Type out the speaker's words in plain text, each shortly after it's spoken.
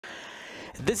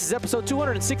This is episode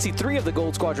 263 of the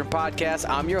Gold Squadron podcast.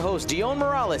 I'm your host, Dion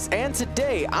Morales, and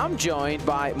today I'm joined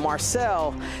by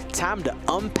Marcel. Time to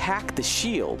unpack the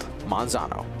shield,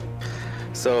 Manzano.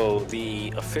 So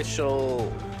the official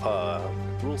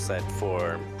rule set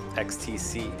for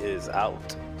XTC is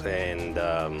out, and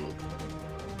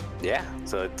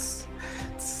so it's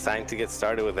time to get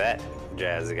started with that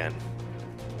jazz again.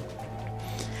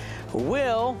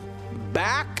 Will,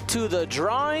 back to the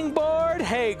drawing board,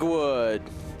 Hagewood.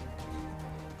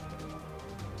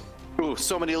 Ooh,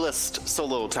 so many lists, so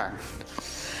little time.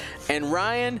 And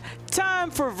Ryan,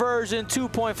 time for version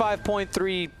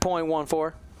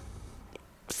 2.5.3.14.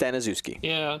 Staniszewski.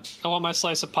 Yeah, I want my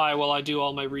slice of pie while I do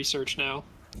all my research now.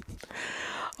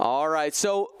 All right,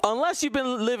 so unless you've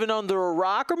been living under a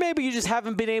rock, or maybe you just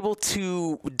haven't been able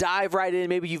to dive right in,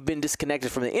 maybe you've been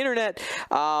disconnected from the internet,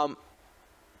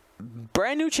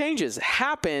 brand new changes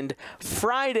happened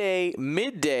Friday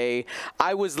midday.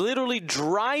 I was literally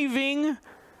driving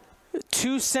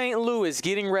to St. Louis,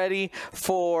 getting ready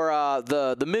for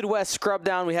the Midwest Scrub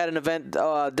Down. We had an event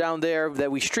down there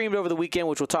that we streamed over the weekend,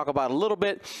 which we'll talk about a little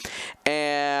bit.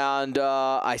 And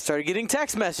I started getting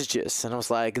text messages, and I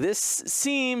was like, this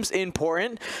seems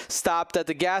important. Stopped at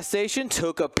the gas station,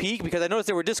 took a peek, because I noticed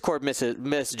there were Discord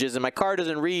messages, and my car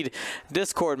doesn't read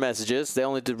Discord messages. They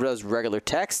only do regular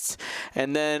texts.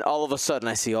 And then all of a sudden,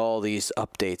 I see all these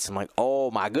updates. I'm like,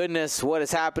 oh my goodness, what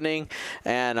is happening?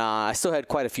 And I still had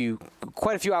quite a few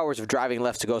hours of driving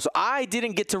left to go, so I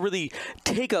didn't get to really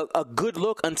take a good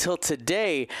look until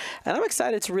today, and I'm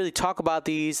excited to really talk about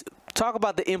the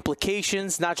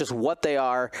implications, not just what they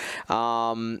are.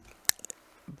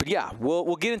 But yeah,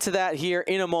 we'll get into that here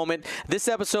in a moment. This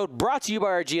episode brought to you by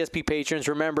our GSP patrons.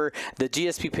 Remember, the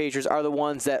GSP patrons are the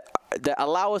ones that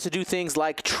allow us to do things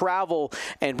like travel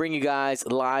and bring you guys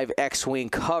live X-Wing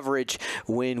coverage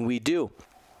when we do.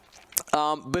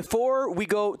 Before we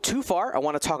go too far, I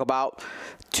want to talk about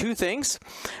two things.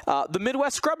 The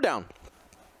Midwest Scrub Down.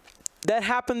 That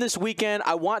happened this weekend.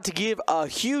 I want to give a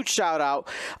huge shout out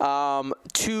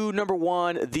to, number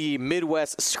one, the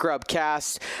Midwest Scrub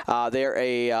Cast. They're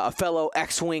a fellow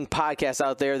X-Wing podcast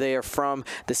out there. They are from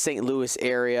the St. Louis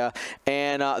area,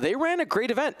 and they ran a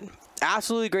great event.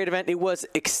 Absolutely great event. It was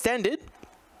extended.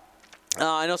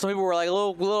 I know some people were like a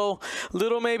little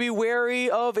maybe wary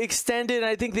of extended, and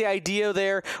I think the idea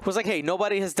there was like, hey,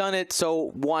 nobody has done it,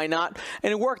 so why not?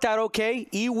 And it worked out okay.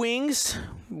 E-Wings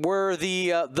were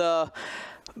the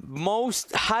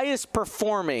most highest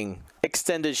performing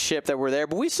extended ship that were there,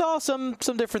 but we saw some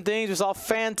different things. We saw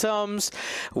Phantoms,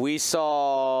 we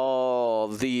saw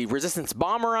the Resistance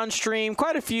Bomber on stream,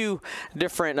 quite a few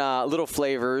different little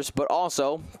flavors, but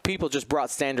also people just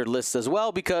brought standard lists as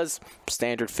well, because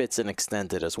standard fits in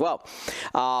extended as well.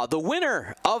 The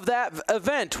winner of that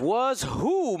event was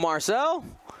who, Marcel?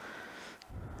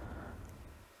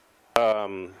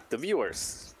 The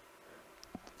viewers.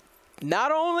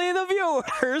 Not only the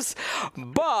viewers,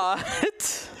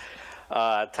 but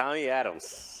Tommy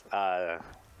Adams.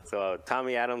 So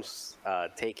Tommy Adams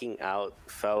taking out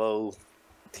fellow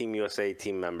Team USA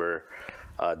team member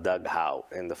Doug Howe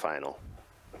in the final.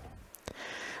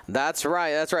 That's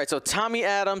right. So Tommy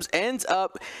Adams ends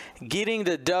up getting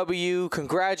the W.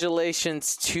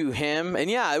 Congratulations to him. And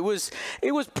yeah, it was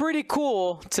pretty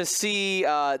cool to see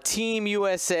Team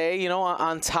USA,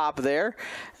 on top there.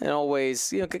 And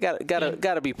always,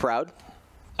 gotta be proud.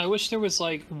 I wish there was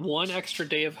like one extra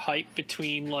day of hype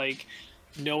between like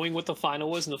knowing what the final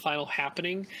was and the final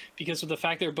happening, because of the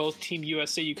fact they're both Team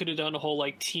USA, you could have done a whole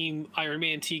like Team Iron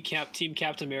Man, Team Captain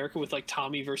America with like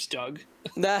Tommy versus Doug.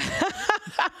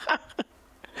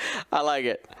 I like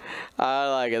it.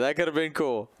 That could have been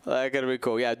cool.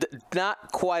 Yeah,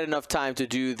 not quite enough time to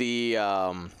do the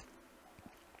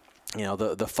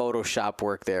the Photoshop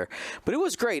work there, but it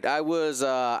was great. I was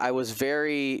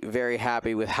very, very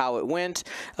happy with how it went.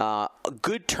 A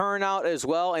good turnout as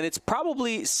well, and it's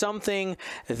probably something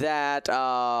that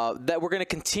we're going to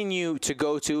continue to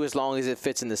go to as long as it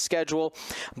fits in the schedule.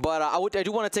 But I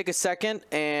do want to take a second,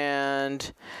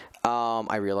 and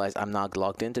I realize I'm not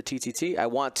logged into TTT. I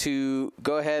want to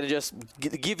go ahead and just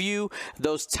give you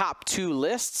those top two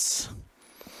lists.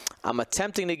 I'm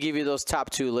attempting to give you those top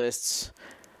two lists.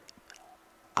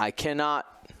 I cannot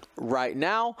right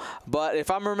now, but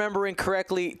if I'm remembering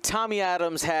correctly, Tommy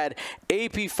Adams had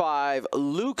AP5,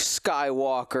 Luke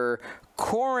Skywalker,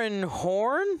 Corran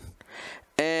Horn,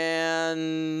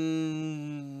 and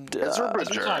Ezra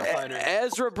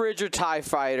Bridger TIE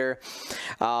Fighter,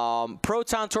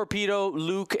 Proton Torpedo,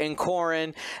 Luke, and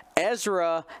Corran.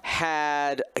 Ezra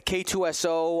had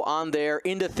K2SO on there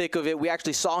in the thick of it. We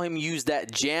actually saw him use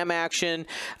that jam action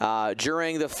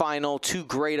during the final to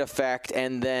great effect,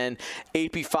 and then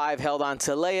AP5 held on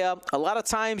to Leia. A lot of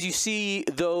times you see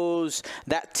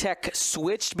that tech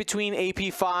switched between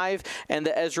AP5 and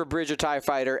the Ezra Bridger TIE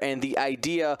Fighter, and the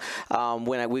idea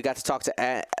when we got to talk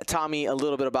to Tommy a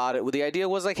little bit about it, the idea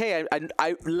was like, hey,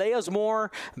 Leia's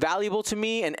more valuable to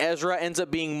me, and Ezra ends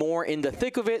up being more in the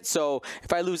thick of it. So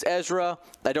if I lose Ezra,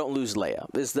 I don't lose Leia,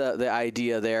 is the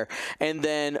idea there. And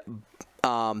then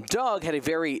Doug had a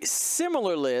very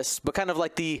similar list, but kind of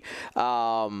like the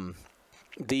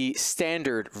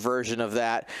standard version of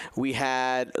that. We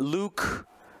had Luke,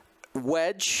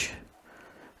 Wedge.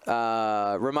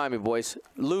 Remind me, boys.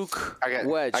 Luke,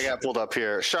 Wedge. I got pulled up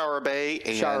here. Shower Bay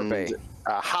and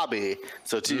Hobby.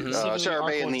 So Shower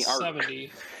Bay and the Arc.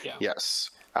 Yeah. Yes.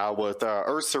 With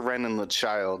Ursa Wren and the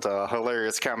Child.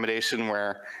 Hilarious combination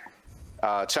where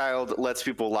Child lets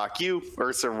people lock you.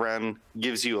 Ursa Wren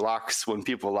gives you locks when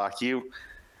people lock you.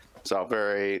 So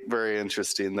very, very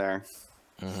interesting there.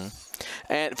 Mm-hmm.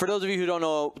 And for those of you who don't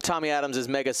know, Tommy Adams is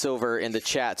Mega Silver in the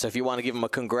chat. So if you want to give him a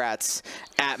congrats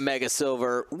at Mega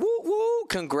Silver, woo woo,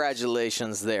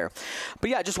 congratulations there. But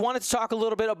yeah, just wanted to talk a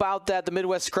little bit about that, the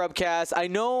Midwest Scrubcast. I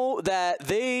know that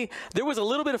there was a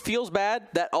little bit of feels bad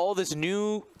that all this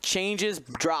new changes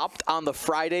dropped on the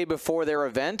Friday before their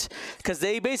event, because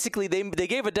they basically they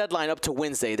gave a deadline up to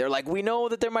Wednesday. They're like, we know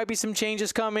that there might be some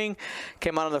changes coming.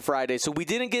 Came out on the Friday, so we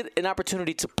didn't get an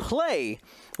opportunity to play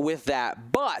with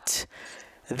that. But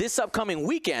this upcoming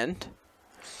weekend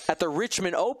at the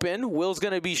Richmond Open, Will's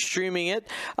going to be streaming it.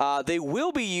 They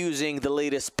will be using the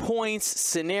latest points,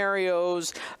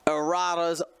 scenarios,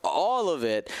 erratas, all of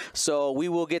it. So we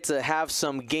will get to have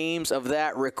some games of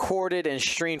that recorded and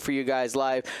streamed for you guys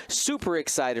live. Super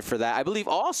excited for that. I believe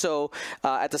also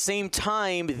at the same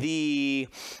time, the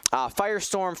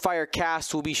Firestorm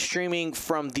Firecast will be streaming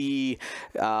from the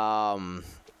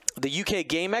UK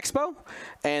Game Expo,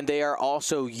 and they are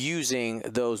also using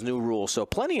those new rules. So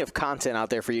plenty of content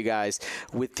out there for you guys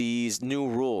with these new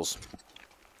rules.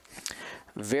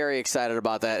 Very excited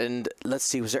about that. And let's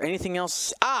see, was there anything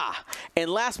else?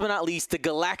 And last but not least, the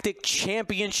Galactic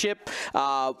Championship.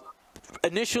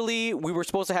 Initially, we were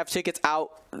supposed to have tickets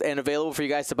out and available for you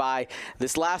guys to buy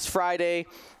this last Friday.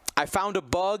 I found a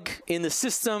bug in the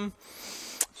system,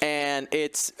 and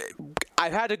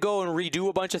I've had to go and redo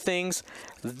a bunch of things.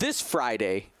 This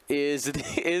Friday is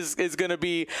going to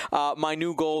be my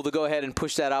new goal, to go ahead and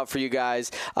push that out for you guys.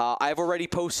 I've already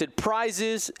posted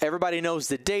prizes. Everybody knows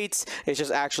the dates. It's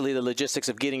just actually the logistics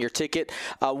of getting your ticket.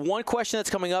 One question that's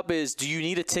coming up is, do you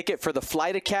need a ticket for the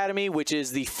Flight Academy, which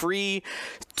is the free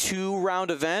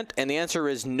 2-round event? And the answer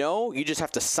is no. You just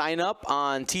have to sign up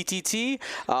on TTT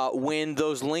when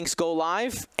those links go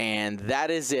live, and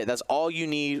that is it. That's all you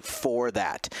need for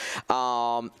that.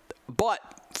 But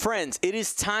friends, it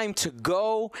is time to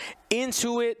go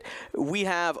into it. We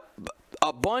have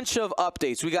a bunch of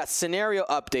updates. We got scenario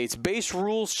updates, base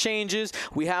rules changes.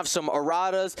 We have some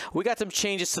erratas. We got some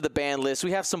changes to the ban list.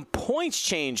 We have some points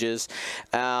changes,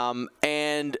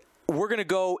 and we're going to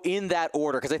go in that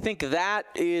order, because I think that's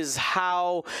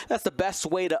the best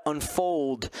way to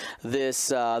unfold this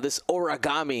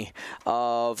origami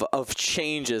of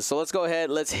changes. So let's go ahead.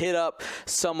 Let's hit up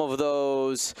some of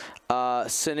those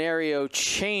scenario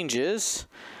changes.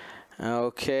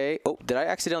 Okay. Oh, did I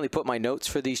accidentally put my notes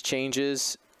for these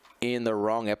changes in the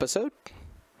wrong episode?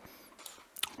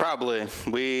 Probably.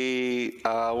 We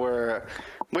were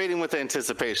waiting with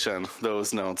anticipation,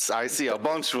 those notes. I see a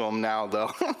bunch of them now,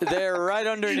 though. They're right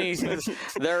underneath.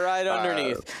 They're right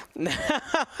underneath.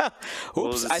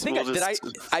 Oops,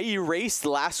 I erased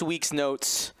last week's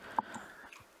notes.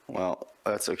 Well,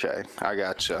 that's okay. I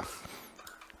gotcha.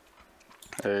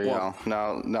 There you go.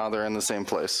 Now they're in the same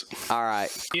place. All right.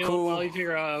 Cool. While you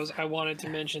figure out, I wanted to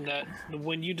mention that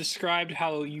when you described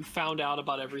how you found out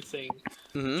about everything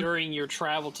during your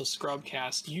travel to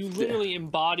Scrubcast, you literally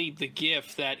embodied the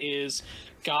GIF that is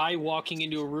guy walking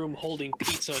into a room holding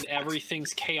pizza and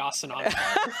everything's chaos and on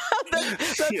fire.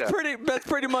 That's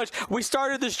pretty much. We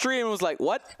started the stream and was like,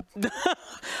 what?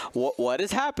 What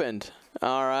has happened?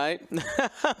 All right.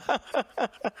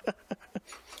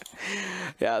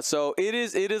 Yeah, so it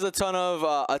is a ton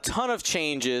of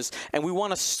changes, and we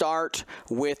want to start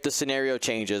with the scenario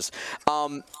changes.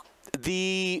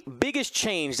 The biggest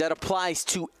change that applies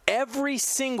to every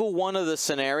single one of the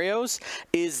scenarios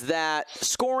is that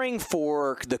scoring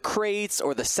for the crates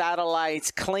or the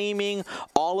satellites, claiming,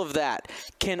 all of that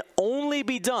can only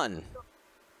be done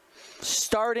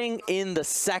starting in the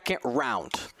second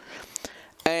round.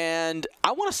 And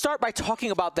I want to start by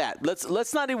talking about that.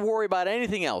 Let's not even worry about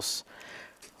anything else.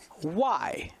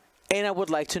 Why? And I would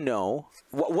like to know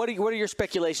what are your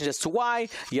speculations as to why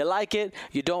you like it,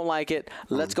 you don't like it.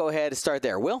 Let's go ahead and start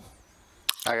there. Will?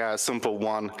 I got a simple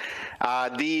one.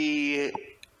 The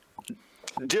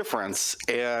difference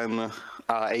in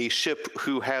a ship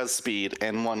who has speed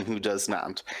and one who does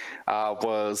not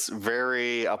was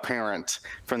very apparent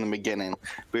from the beginning.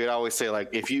 We would always say, like,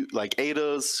 if you like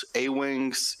ADAs,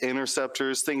 A-wings,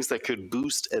 interceptors, things that could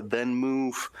boost and then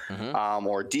move,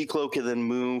 or decloak and then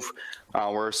move,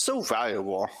 were so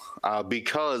valuable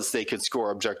because they could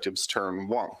score objectives turn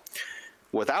one.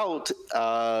 Without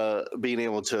being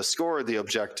able to score the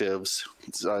objectives,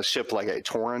 a ship like a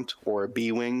Torrent or a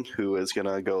B-Wing, who is going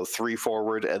to go 3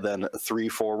 forward and then 3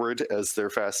 forward as their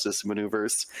fastest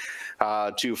maneuvers,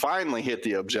 to finally hit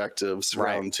the objectives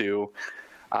round 2.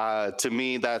 To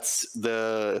me, it's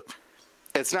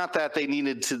not that they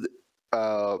needed to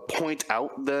point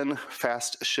out then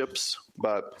fast ships,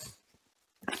 but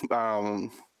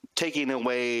taking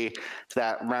away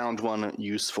that round 1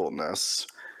 usefulness.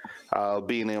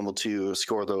 Being able to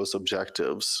score those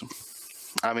objectives.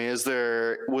 I mean,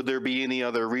 would there be any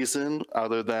other reason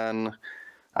other than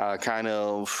kind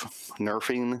of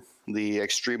nerfing the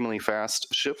extremely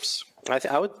fast ships?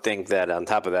 I would think that on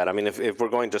top of that, I mean, if we're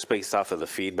going just based off of the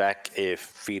feedback, if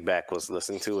feedback was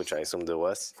listened to, which I assume there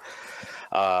was,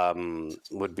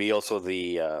 would be also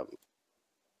the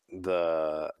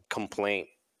complaint.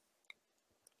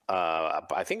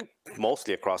 I think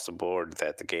mostly across the board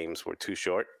that the games were too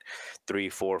short, 3,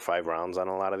 4, 5 rounds on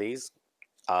a lot of these.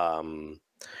 And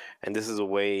this is a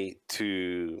way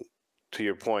to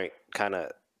your point, kind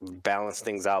of balance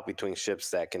things out between ships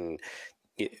that can,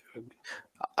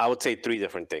 I would say 3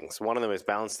 different things. One of them is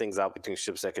balance things out between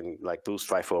ships that can like boost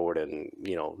 5 forward and,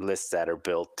 lists that are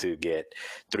built to get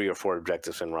 3 or 4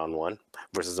 objectives in round 1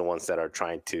 versus the ones that are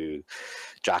trying to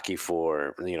jockey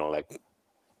for, like,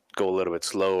 go a little bit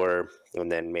slower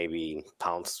and then maybe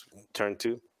pounce turn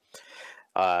 2.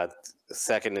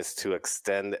 Second is to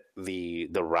extend the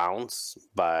rounds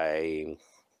by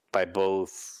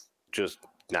both just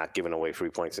not giving away free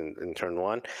points in turn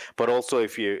 1, but also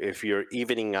if you're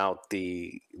evening out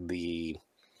the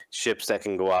ships that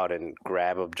can go out and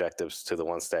grab objectives to the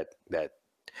ones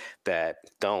that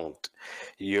don't,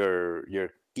 you're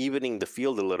evening the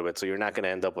field a little bit, so you're not going to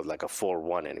end up with like a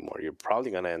 4-1 anymore. You're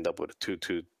probably going to end up with a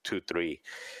 2-2, 2-3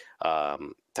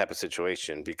 type of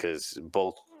situation because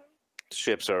both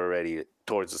ships are already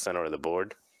towards the center of the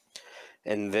board.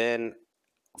 And then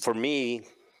for me,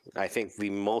 I think the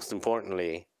most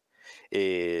importantly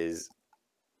is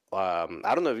I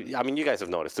don't know. I mean, you guys have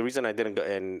noticed the reason I didn't go,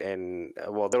 and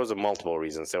well, there was multiple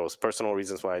reasons. There was personal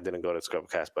reasons why I didn't go to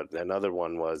Scrubcast, but another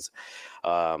one was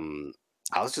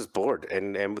I was just bored,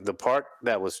 and the part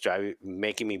that was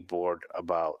making me bored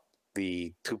about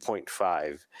the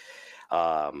 2.5,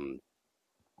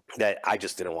 that I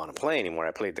just didn't want to play anymore.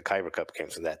 I played the Kyber Cup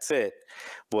games, and that's it.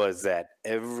 Was that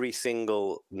every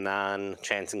single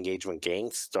non-chance engagement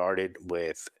game started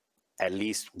with at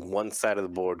least one side of the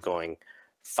board going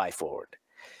 5 forward.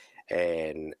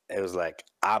 And it was like,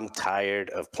 I'm tired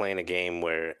of playing a game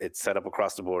where it's set up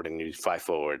across the board and you 5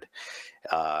 forward.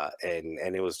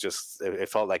 And it was just, it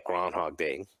felt like Groundhog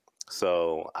Day.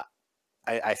 So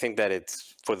I think that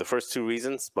it's for the first 2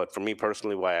 reasons, but for me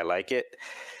personally, why I like it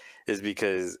is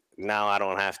because now I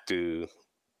don't have to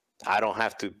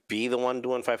be the one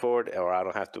doing 5 forward, or I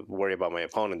don't have to worry about my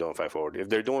opponent doing 5 forward. If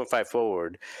they're doing 5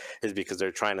 forward, it's because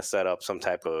they're trying to set up some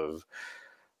type of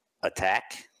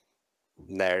attack.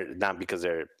 They're not because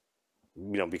they're,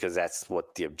 because that's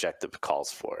what the objective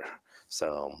calls for.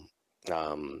 So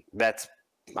that's,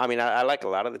 I mean, I like a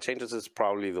lot of the changes. It's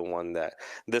probably the one that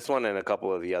this one and a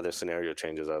couple of the other scenario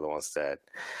changes are the ones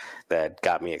that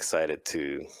got me excited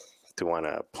to want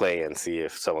to play and see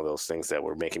if some of those things that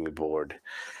were making me bored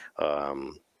are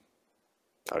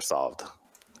solved.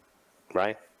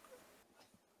 Right?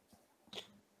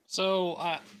 So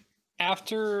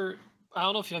after, I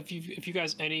don't know if you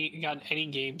guys gotten any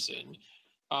games in.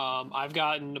 I've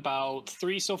gotten about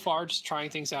 3 so far, just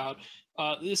trying things out.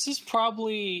 This is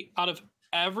probably, out of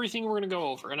everything we're going to go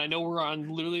over, and I know we're on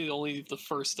literally only the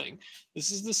first thing,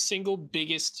 this is the single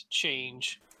biggest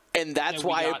change. And that's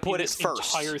why I put it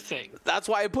first. Entire thing. That's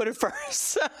why I put it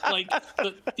first. Like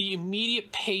the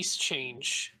immediate pace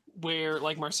change, where,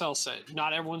 like Marcel said,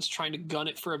 not everyone's trying to gun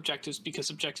it for objectives because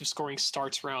objective scoring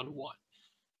starts round 1.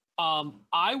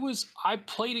 I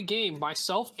played a game,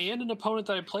 myself and an opponent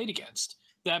that I played against,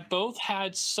 that both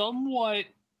had somewhat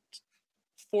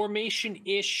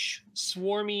formation-ish,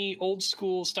 swarmy, old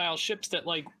school style ships that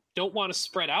like don't want to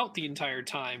spread out the entire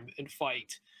time and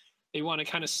fight. They want to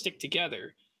kind of stick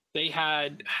together. They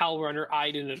had Howl Runner,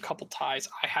 Iden, and a couple ties.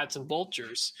 I had some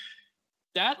Vultures.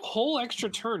 That whole extra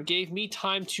turn gave me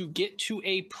time to get to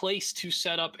a place to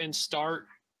set up and start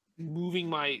moving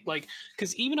my, like,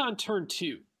 because even on turn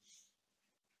 2,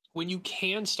 when you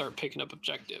can start picking up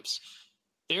objectives,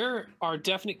 there are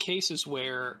definite cases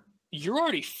where you're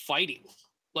already fighting.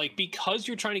 Like, because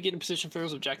you're trying to get in position for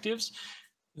those objectives,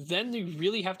 then you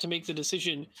really have to make the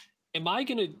decision, am I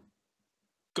going to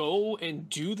go and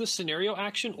do the scenario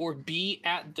action or be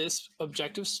at this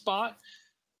objective spot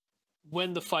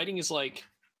when the fighting is like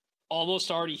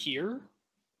almost already here?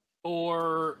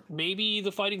 Or maybe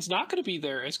the fighting's not going to be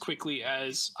there as quickly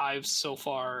as I've so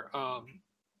far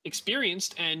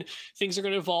experienced, and things are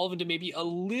going to evolve into maybe a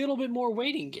little bit more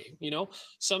waiting game. You know,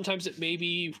 sometimes it may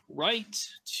be right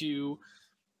to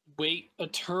wait a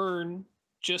turn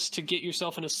just to get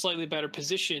yourself in a slightly better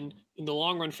position in the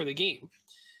long run for the game.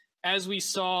 As we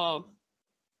saw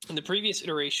in the previous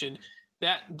iteration,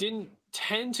 that didn't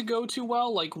tend to go too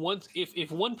well. Like, once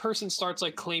if one person starts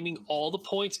like claiming all the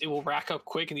points, it will rack up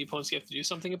quick and the opponents have to do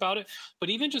something about it. But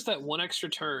even just that one extra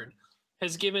turn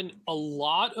has given a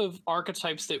lot of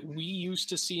archetypes that we used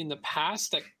to see in the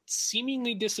past that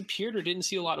seemingly disappeared or didn't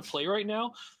see a lot of play right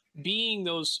now, being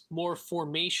those more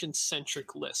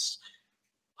formation-centric lists.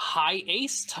 High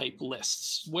ace type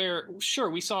lists, where sure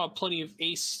we saw plenty of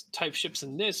ace type ships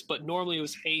in this, but normally it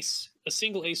was a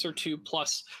single ace or two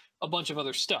plus a bunch of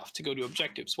other stuff to go to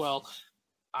objectives. Well,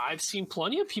 I've seen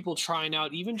plenty of people trying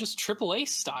out even just triple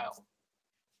ace style.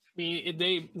 I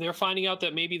mean, they're finding out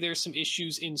that maybe there's some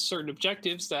issues in certain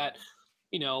objectives that,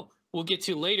 you know, we'll get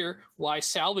to later, why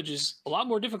salvage is a lot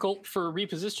more difficult for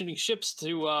repositioning ships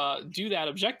to do that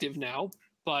objective now.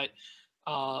 But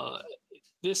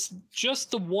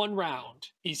just the one round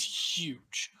is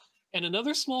huge. And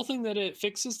another small thing that it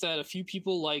fixes that a few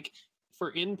people like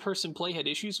for in-person play had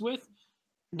issues with,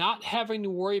 not having to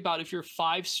worry about if your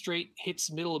 5 straight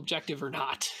hits middle objective or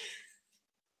not.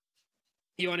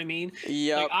 You know what I mean?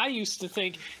 Yeah. Like, I used to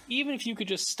think, even if you could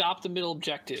just stop the middle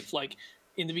objective, like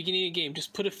in the beginning of the game,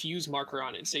 just put a fuse marker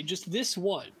on it and say, just this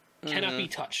one cannot be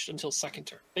touched until second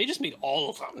turn. They just made all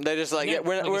of them. They're just like, yeah,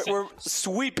 we're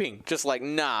sweeping. Just like,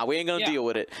 nah, we ain't going to deal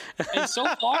with it. And so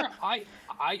far,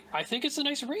 I think it's a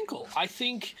nice wrinkle. I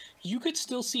think you could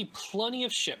still see plenty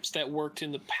of ships that worked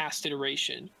in the past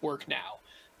iteration work now.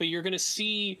 But you're going to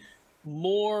see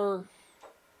more,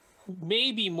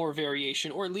 maybe more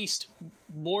variation, or at least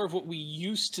more of what we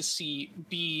used to see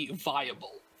be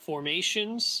viable.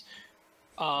 Formations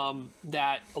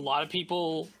that a lot of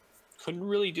people couldn't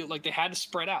really do, like they had to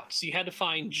spread out. So you had to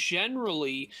find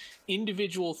generally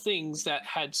individual things that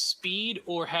had speed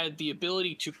or had the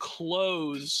ability to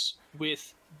close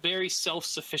with very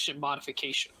self-sufficient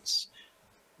modifications.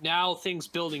 Now things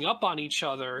building up on each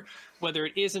other, whether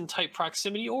it is in tight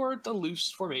proximity or the loose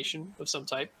formation of some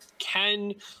type,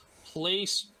 can play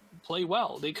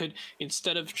well. They could,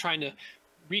 instead of trying to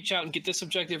reach out and get this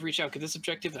objective,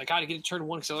 I got to get to turn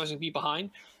 1 because otherwise I'm going to be behind.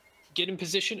 Get in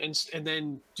position and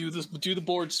then do the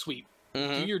board sweep.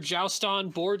 Do your joust on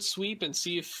board sweep and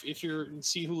see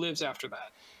see who lives after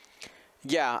that.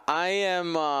 Yeah, I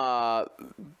am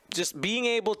just being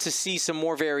able to see some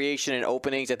more variation in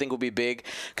openings, I think will be big.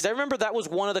 Because I remember that was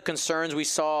one of the concerns we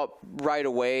saw right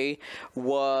away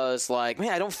was like,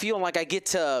 man, I don't feel like I get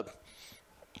to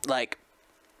like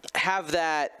have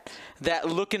that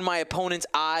look in my opponent's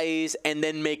eyes and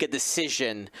then make a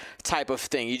decision type of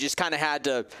thing. You just kind of had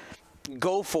to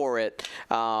go for it.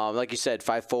 Like you said,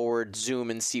 5 forward, zoom,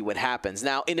 and see what happens.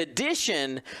 Now, in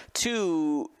addition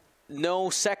to no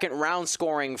second round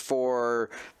scoring for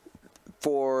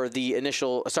the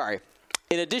initial,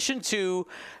 in addition to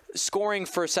scoring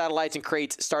for satellites and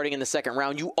crates starting in the second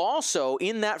round, you also,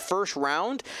 in that first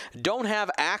round, don't have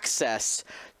access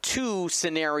to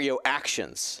scenario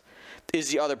actions, is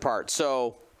the other part.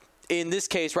 So in this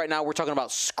case, right now, we're talking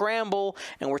about scramble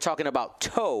and we're talking about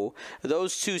tow.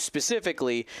 Those two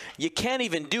specifically, you can't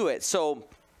even do it. So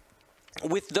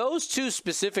with those two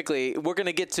specifically, we're going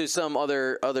to get to some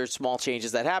other small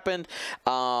changes that happened.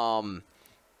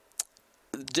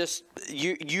 Just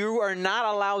you are not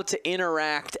allowed to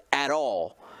interact at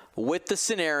all with the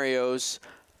scenarios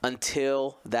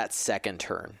until that second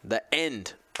turn, the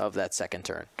end of that second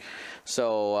turn.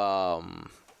 So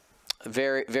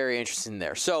very, very interesting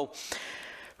there. So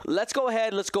let's go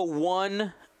ahead. Let's go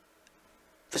one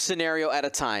scenario at a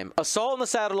time. Assault on the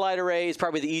satellite array is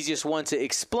probably the easiest one to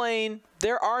explain.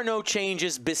 There are no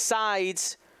changes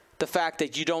besides the fact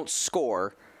that you don't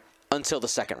score until the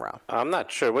second round. I'm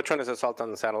not sure. Which one is assault on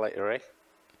the satellite array?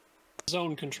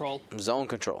 Zone control. Zone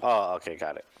control. Oh, okay,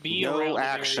 got it. Be No around the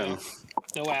action. area.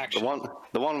 No action.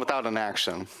 The one without an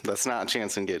action. That's not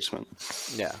chance engagement.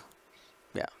 Yeah.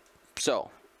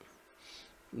 So,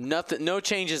 nothing, no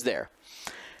changes there.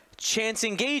 Chance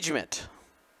engagement.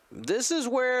 This is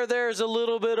where there's a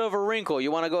little bit of a wrinkle.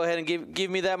 You want to go ahead and give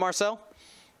me that, Marcel?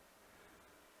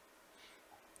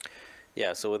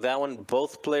 Yeah, so with that one,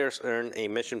 both players earn a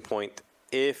mission point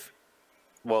if,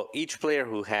 each player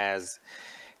who has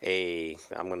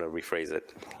I'm going to rephrase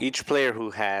it. Each player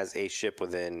who has a ship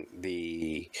within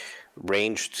the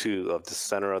range 2 of the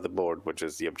center of the board, which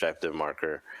is the objective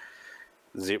marker,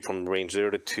 from range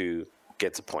 0 to 2,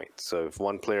 gets a point. So if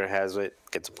one player has it,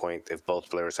 gets a point. If both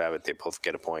players have it, they both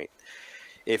get a point.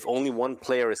 If only one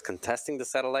player is contesting the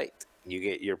satellite, you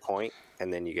get your point,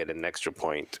 and then you get an extra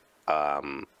point.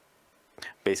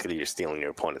 Basically, you're stealing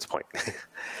your opponent's point.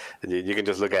 You can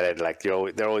just look at it like they're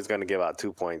always going to give out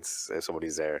 2 points if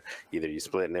somebody's there. Either you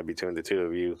splitting it between the two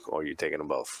of you, or you're taking them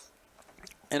both.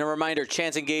 And a reminder,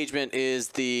 chance engagement is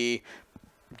the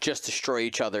just destroy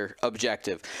each other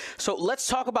objective. So let's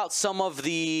talk about some of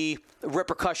the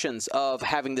repercussions of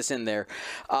having this in there.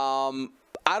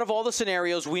 Out of all the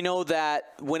scenarios, we know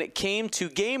that when it came to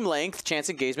game length, chance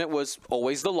engagement was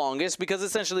always the longest because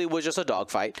essentially it was just a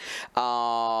dogfight.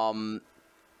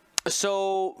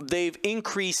 So they've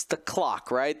increased the clock,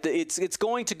 right? It's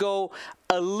going to go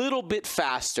a little bit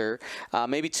faster,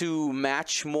 maybe to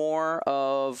match more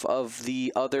of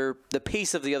the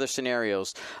pace of the other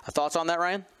scenarios. Thoughts on that,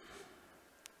 Ryan?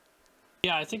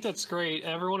 Yeah, I think that's great.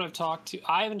 Everyone I've talked to,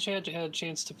 I haven't had a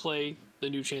chance to play the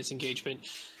new chance engagement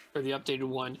or the updated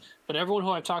one, but everyone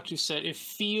who I've talked to said it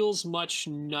feels much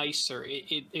nicer.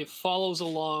 It follows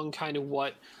along kind of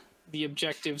what the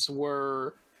objectives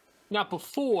were, not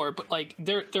before, but like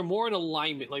they're more in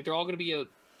alignment. Like they're all going to be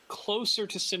closer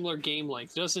to similar game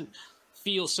length. It doesn't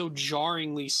feel so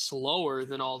jarringly slower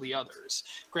than all the others.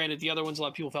 Granted, the other ones a lot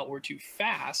of people felt were too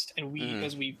fast, and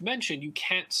as we've mentioned, you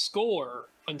can't score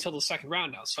until the second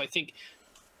round now. So I think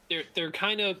they're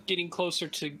kind of getting closer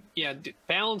to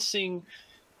balancing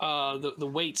the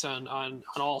weights on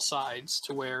all sides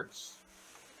to where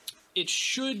it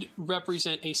should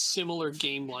represent a similar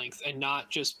game length and not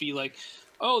just be like,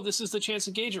 oh, this is the chance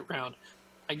engagement round.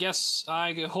 I guess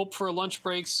I hope for a lunch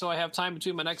break so I have time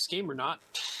between my next game or not.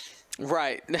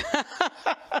 Right.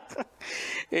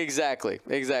 Exactly.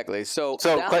 So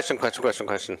question.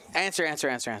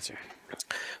 Answer.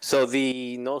 So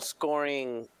the no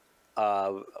scoring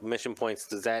mission points,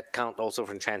 does that count also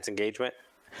for chance engagement?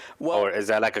 Well, or is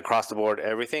that like across the board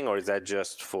everything, or is that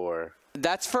just for...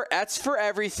 That's for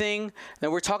everything. Now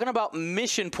we're talking about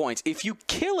mission points. If you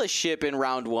kill a ship in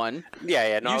round 1,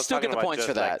 no, you still get the points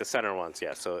for that. Like the center ones,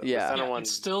 So the center ones...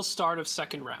 it's still start of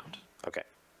second round. Okay.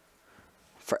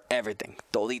 For everything.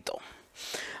 Todito.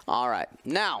 All right.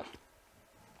 Now,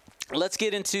 let's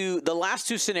get into the last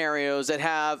two scenarios that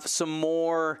have some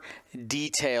more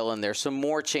detail in there, some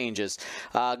more changes.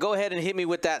 Go ahead and hit me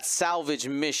with that salvage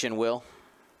mission, Will.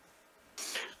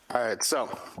 All right,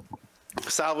 so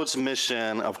salvage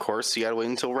mission, of course, you got to wait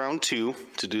until round 2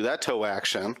 to do that tow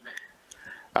action.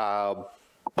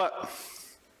 But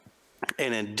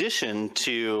in addition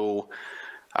to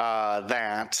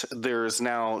that, there's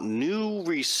now new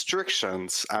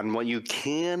restrictions on what you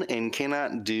can and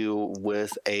cannot do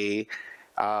with a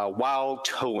while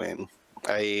towing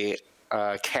a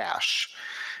cache.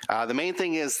 The main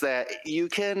thing is that you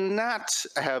cannot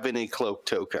have any cloak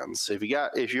tokens. If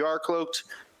you are cloaked,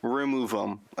 remove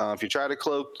them. If you try to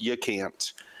cloak, you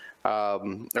can't.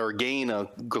 Or gain a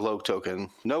cloak token.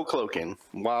 No cloaking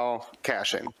while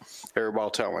caching or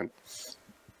while towing.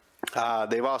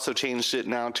 They've also changed it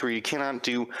now to where you cannot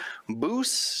do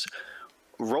boosts,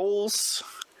 rolls,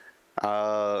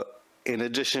 in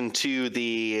addition to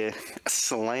the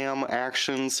slam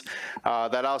actions.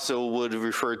 That also would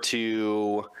refer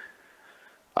to,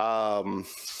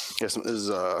 this is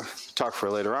talk for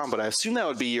later on, but I assume that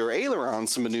would be your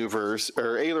ailerons maneuvers,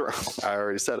 or I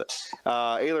already said it.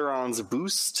 Ailerons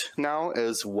boost now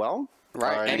as well.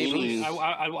 Right.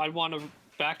 I want to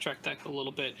backtrack that a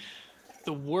little bit.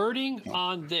 The wording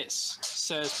on this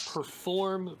says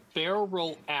perform barrel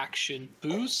roll action,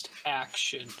 boost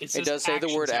action. It does say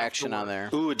the word action on there.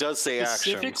 Ooh, it does say actions.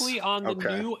 Specifically on the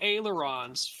new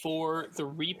ailerons for the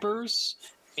Reapers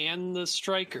and the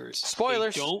Strikers.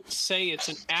 Spoilers. They don't say it's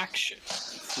an action.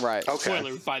 Right. Okay.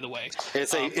 Spoiler, by the way.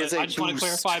 It's a I just want to boost,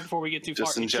 clarify before we get too far.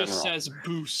 just in It just general. says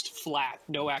boost flat,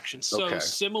 no action. So Okay.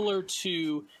 similar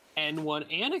to N1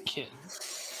 Anakin,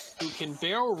 who can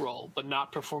barrel roll but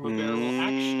not perform a barrel roll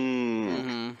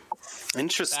action.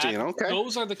 Interesting. Okay.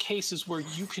 Those are the cases where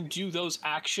you can do those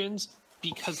actions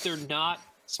because they're not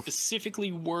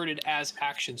specifically worded as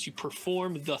actions. You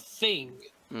perform the thing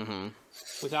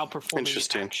without performing the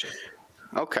Interesting. action.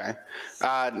 Okay.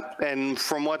 And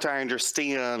from what I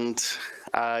understand,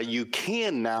 you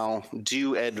can now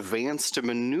do advanced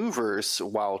maneuvers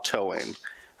while towing.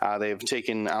 They've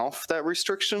taken off that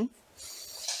restriction.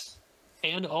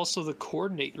 And also the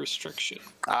coordinate restriction.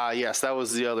 Yes, that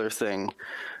was the other thing.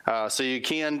 So you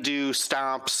can do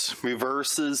stops,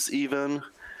 reverses even,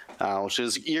 which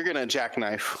is you're gonna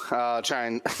jackknife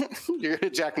you're gonna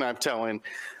jackknife towing.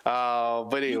 But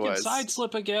You can anyways, side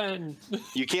slip again.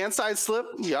 you can side slip,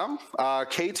 yeah.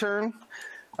 K-turn,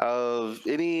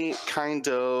 any kind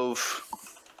of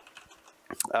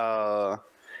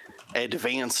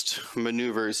advanced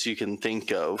maneuvers you can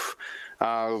think of.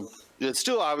 It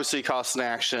still obviously costs an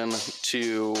action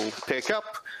to pick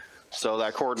up, so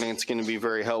that coordinate's going to be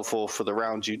very helpful for the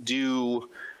round you do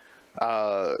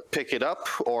pick it up,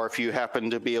 or if you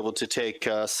happen to be able to take,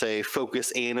 say,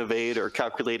 focus and evade or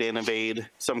calculate and evade,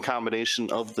 some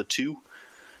combination of the two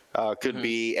could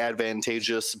be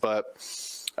advantageous, but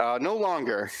no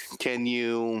longer can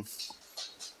you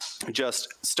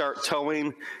just start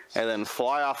towing and then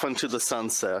fly off into the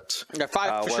sunset. Yeah,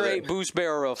 five straight boost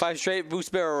barrel roll. 5 straight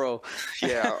boost barrel roll.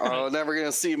 Yeah, never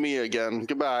gonna see me again.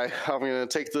 Goodbye. I'm gonna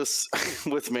take this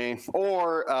with me.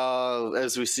 Or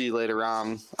as we see later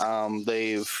on,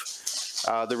 they've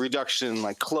the reduction in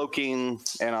like cloaking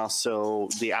and also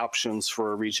the options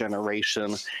for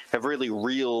regeneration have really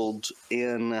reeled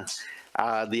in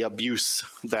the abuse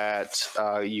that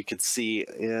you could see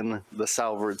in the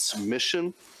Salvard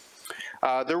submission.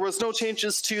 There was no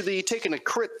changes to the taking a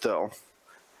crit, though.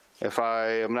 If I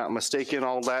am not mistaken,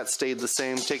 all that stayed the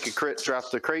same. Take a crit,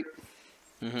 drop the crate,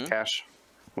 cash,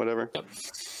 whatever. Yep.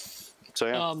 So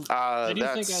yeah, I do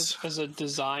that's think as a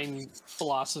design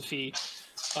philosophy,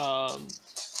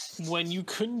 when you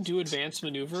couldn't do advanced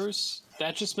maneuvers,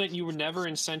 that just meant you were never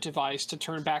incentivized to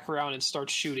turn back around and start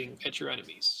shooting at your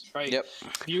enemies, right? Yep.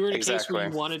 If you were in a case where Exactly.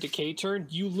 you wanted to K-turn,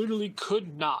 you literally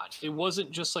could not. It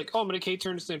wasn't just like, oh, I'm going to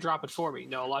K-turn, it's going to drop it for me.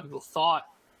 No, a lot of people thought,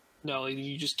 no,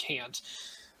 you just can't.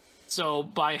 So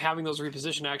by having those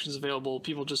reposition actions available,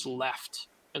 people just left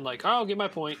and like, oh, I'll get my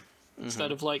point,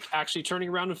 instead of like actually turning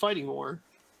around and fighting more.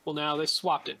 Well, now they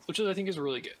swapped it, which I think is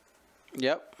really good.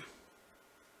 Yep.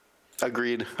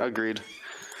 agreed.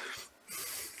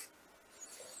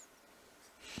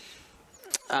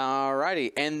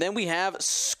 Alrighty, and then we have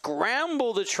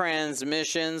scramble the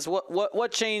transmissions.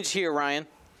 What changed here, Ryan?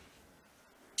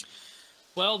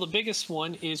 Well, the biggest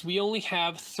one is we only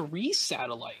have 3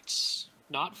 satellites,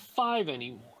 not 5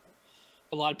 anymore.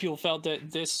 A lot of people felt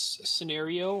that this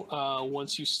scenario,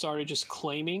 once you started just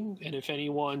claiming, and if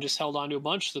anyone just held on to a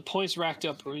bunch, the points racked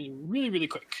up really, really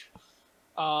quick.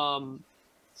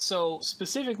 So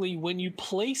specifically, when you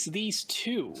place these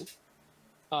 2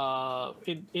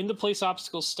 in the place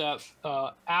obstacle step,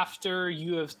 after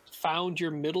you have found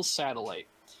your middle satellite,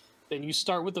 then you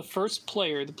start with the first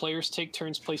player. The players take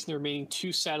turns placing the remaining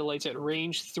 2 satellites at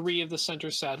range 3 of the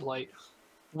center satellite.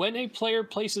 When a player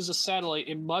places a satellite,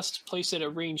 it must place it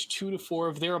at range 2 to 4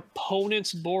 of their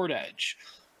opponent's board edge,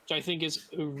 which I think is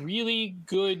a really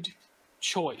good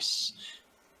choice.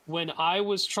 When I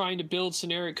was trying to build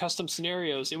custom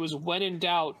scenarios, it was when in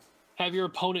doubt, have your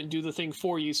opponent do the thing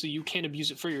for you so you can't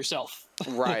abuse it for yourself.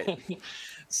 Right.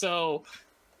 So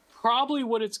probably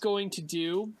what it's going to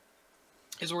do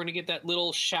is we're going to get that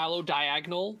little shallow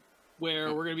diagonal where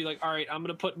we're going to be like, all right, I'm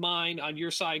going to put mine on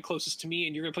your side closest to me,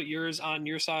 and you're going to put yours on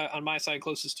your side, on my side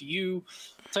closest to you,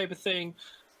 type of thing.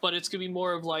 But it's going to be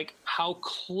more of like, how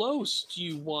close do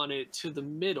you want it to the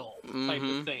middle type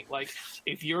of thing. Like,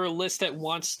 if you're a list that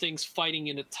wants things fighting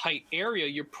in a tight area,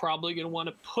 you're probably going to want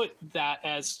to put that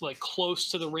as like close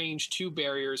to the range 2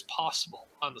 barrier as possible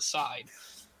on the side.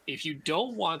 If you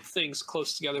don't want things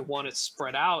close together, want it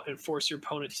spread out and force your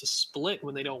opponent to split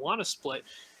when they don't want to split,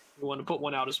 you want to put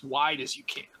one out as wide as you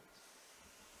can.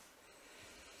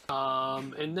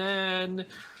 And then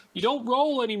you don't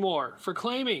roll anymore for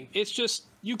claiming. It's just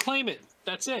you claim it.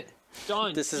 That's it.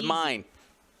 Done. This is Easy. mine.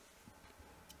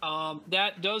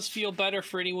 That does feel better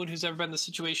for anyone who's ever been in the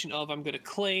situation of, I'm going to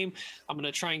claim, I'm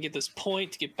going to try and get this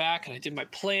point to get back, and I did my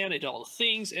plan, I did all the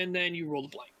things, and then you roll the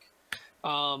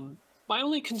blank. My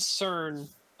only concern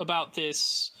about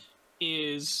this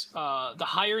is the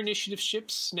higher initiative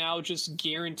ships now just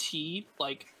guaranteed,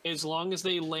 like, as long as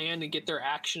they land and get their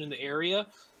action in the area,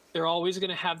 they're always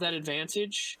going to have that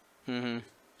advantage.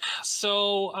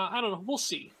 So, I don't know. We'll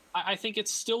see. I think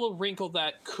it's still a wrinkle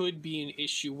that could be an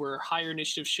issue where higher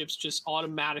initiative ships just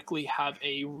automatically have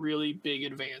a really big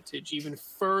advantage, even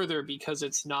further because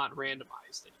it's not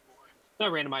randomized anymore.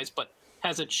 Not randomized, but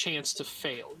has a chance to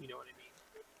fail. You know what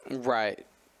I mean? Right.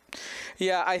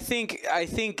 Yeah, I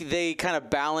think they kind of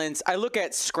balance. I look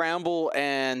at scramble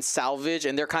and salvage,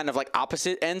 and they're kind of like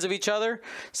opposite ends of each other.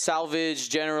 Salvage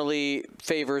generally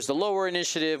favors the lower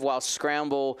initiative, while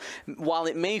scramble, while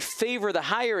it may favor the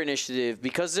higher initiative,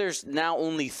 because there's now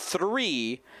only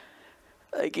 3,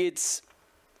 like it's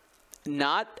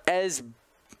not as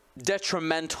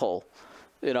detrimental.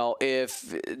 You know, if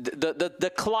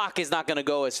the clock is not going to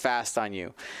go as fast on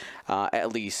you,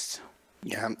 at least.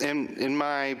 Yeah, in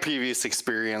my previous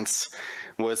experience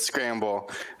with Scramble,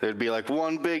 there'd be like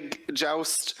one big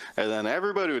joust, and then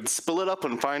everybody would split up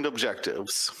and find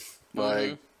objectives.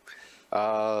 Like, be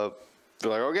like,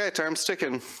 okay, time's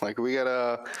ticking. Like, we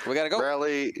gotta go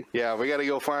rally. Yeah, we gotta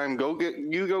go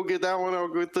get that one. I'll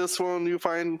get this one. You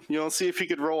find, see if you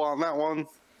could roll on that one.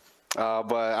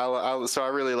 But so I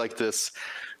really like this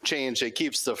change. It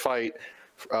keeps the fight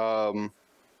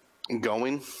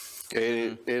going.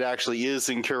 It actually is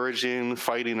encouraging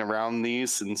fighting around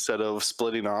these instead of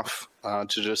splitting off to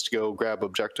just go grab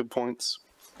objective points.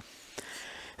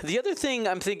 The other thing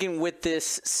I'm thinking with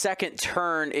this second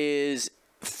turn is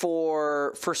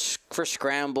for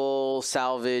scramble,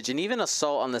 salvage, and even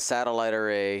assault on the satellite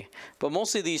array, but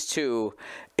mostly these two,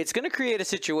 it's going to create a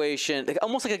situation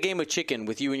almost like a game of chicken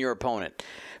with you and your opponent,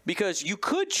 because you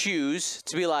could choose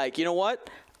to be like, you know what,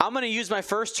 I'm going to use my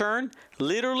first turn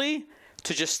literally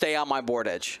to just stay on my board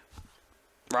edge,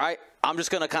 right? I'm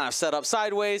just going to kind of set up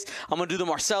sideways. I'm going to do the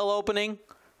Marcel opening,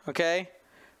 okay?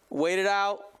 Wait it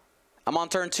out. I'm on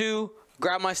turn 2,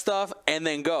 grab my stuff, and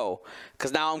then go,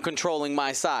 because now I'm controlling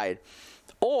my side.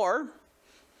 Or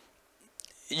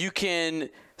you can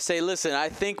say, listen, I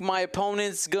think my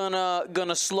opponent's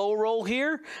gonna slow roll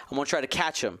here. I'm gonna try to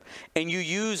catch him, and you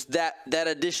use that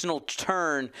additional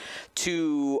turn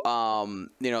to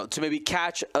to maybe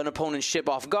catch an opponent's ship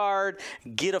off guard,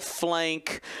 get a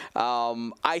flank.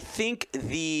 I think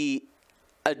the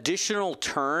additional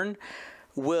turn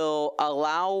will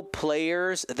allow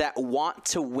players that want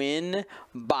to win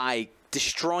by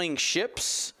destroying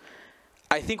ships.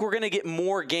 I think we're going to get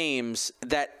more games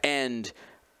that end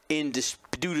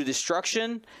due to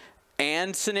destruction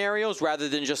and scenarios, rather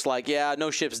than just like, yeah,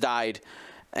 no ships died,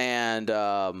 and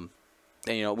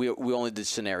we only did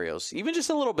scenarios. Even just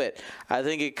a little bit, I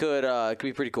think it could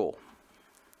be pretty cool.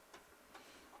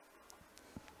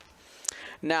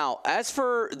 Now, as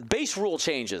for base rule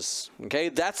changes, okay,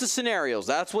 that's the scenarios.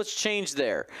 That's what's changed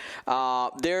there.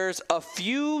 There's a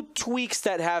few tweaks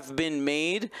that have been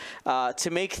made to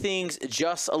make things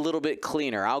just a little bit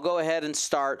cleaner. I'll go ahead and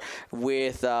start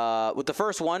with the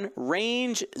first one: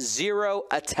 range 0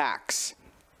 attacks.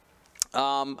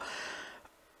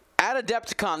 At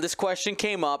Adepticon, this question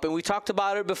came up, and we talked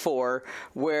about it before,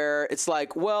 where it's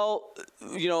like, well,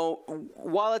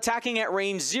 while attacking at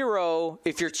range 0,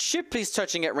 if your ship is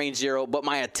touching at range 0, but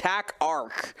my attack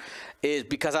arc is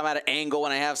because I'm at an angle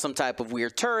and I have some type of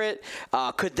weird turret,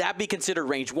 could that be considered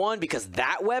range 1 because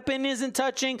that weapon isn't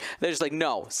touching? They're just like,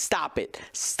 no, stop it.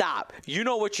 Stop. You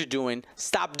know what you're doing.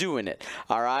 Stop doing it.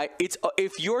 All right? It's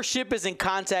if your ship is in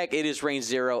contact, it is range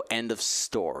 0, end of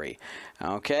story.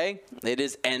 Okay? It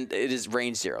is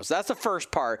range 0. So that's the first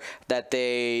part that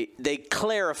they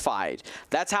clarified.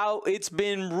 That's how it's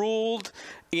been ruled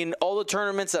in all the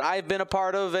tournaments that I've been a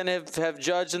part of and have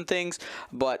judged and things,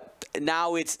 but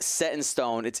now it's set in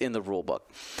stone. It's in the rule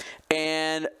book.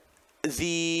 And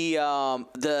the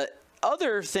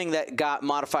other thing that got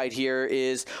modified here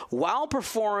is, while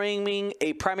performing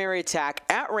a primary attack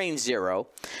at range 0,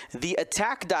 the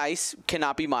attack dice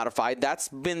cannot be modified. That's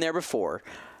been there before,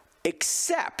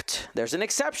 except there's an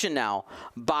exception now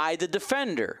by the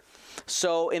defender.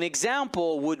 So an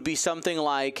example would be something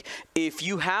like, if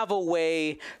you have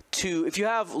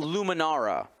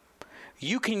Luminara,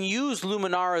 you can use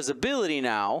Luminara's ability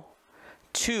now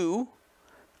to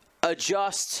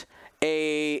adjust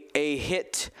a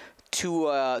hit to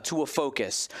a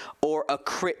focus, or a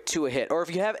crit to a hit. Or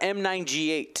if you have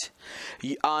M9G8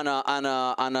 on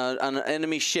an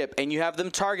enemy ship and you have them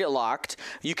target locked,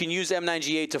 you can use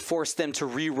M9G8 to force them to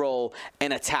re-roll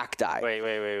an attack die.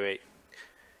 Wait.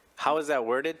 How is that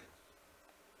worded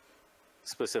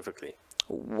specifically?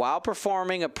 While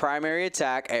performing a primary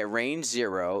attack at range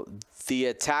 0, the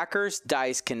attacker's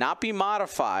dice cannot be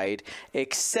modified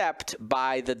except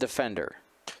by the defender.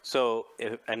 So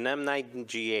if an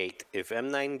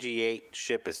M9G8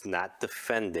 ship is not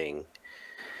defending,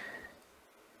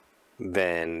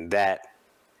 then that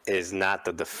is not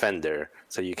the defender.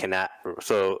 So you cannot.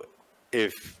 So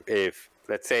if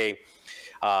let's say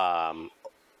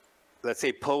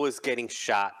Poe is getting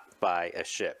shot by a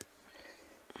ship,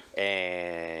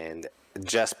 and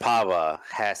Just Pava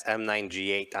has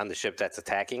M9G8 on the ship that's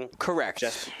attacking. Correct.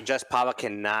 Just Pava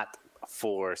cannot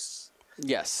force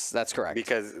Yes, that's correct.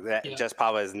 because Just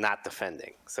Pava is not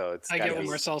defending. So it's I gotta get what be-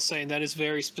 Marcel's saying. That is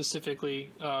very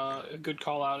specifically a good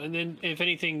call out. And then, if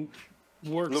anything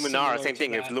works, Luminara, similar same to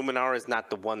thing. If that- Luminara is not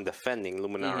the one defending,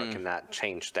 Luminara cannot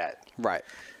change that. Right.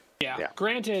 Yeah.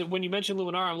 Granted, when you mentioned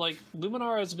Luminara, I'm like,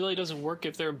 Luminara's ability doesn't work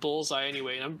if they're bullseye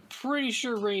anyway. And I'm pretty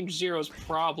sure range 0 is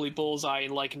probably bullseye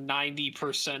in like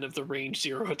 90% of the range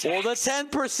 0 attacks. Well, the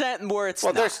 10% where it's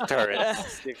Well, not. there's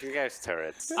turrets. You guys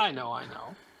turrets. I know.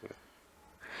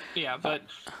 Yeah, but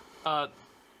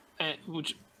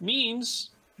which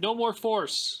means no more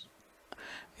force.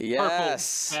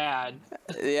 Yes. Purple, bad.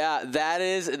 Yeah, that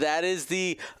is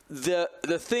the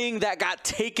thing that got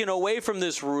taken away from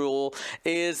this rule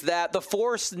is that the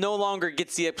force no longer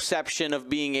gets the exception of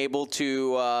being able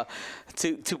to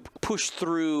push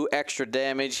through extra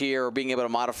damage here or being able to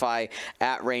modify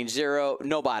at range 0.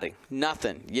 Nobody,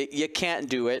 nothing. You can't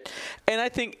do it. And I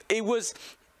think it was.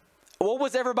 What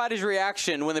was everybody's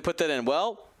reaction when they put that in?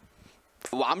 Well,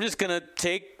 I'm just gonna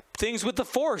take things with the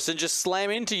force and just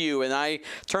slam into you, and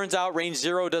turns out range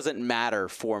 0 doesn't matter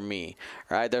for me,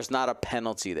 right? There's not a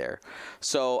penalty there.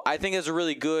 So I think it's a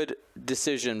really good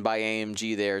decision by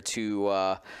AMG there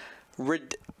to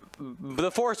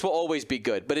the force will always be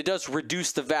good, but it does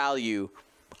reduce the value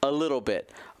a little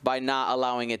bit by not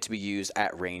allowing it to be used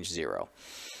at range 0.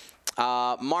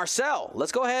 Marcel,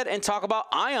 let's go ahead and talk about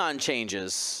ion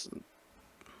changes.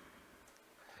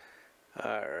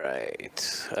 All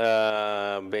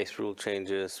right. Base rule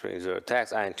changes, range 0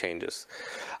 attacks, ion changes.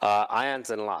 Ions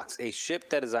and locks. A ship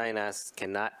that is ionized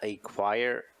cannot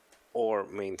acquire or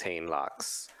maintain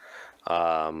locks.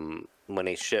 When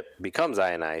a ship becomes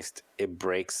ionized, it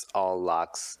breaks all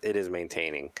locks it is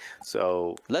maintaining.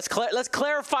 So let's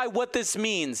clarify what this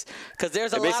means, because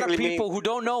there's a lot of people who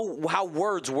don't know how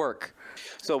words work.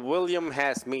 So William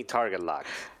has me target locked.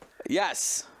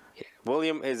 Yes.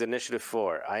 William is initiative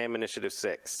 4. I am initiative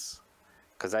 6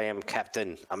 because I am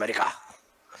Captain America.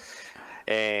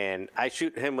 And I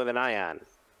shoot him with an ion.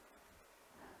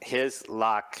 His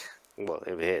lock, well,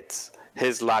 if it hits,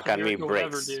 his lock on me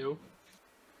breaks. Do.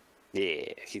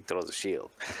 Yeah, he throws a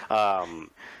shield.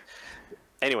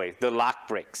 Anyway, the lock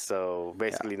breaks, so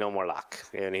basically no more lock.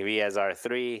 And if he has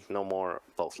R3, no more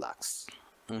both locks.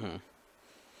 Mm-hmm.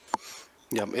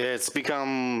 Yep, it's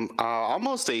become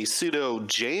almost a pseudo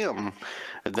jam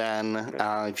then.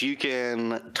 If you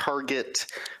can target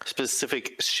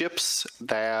specific ships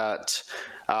that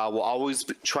will always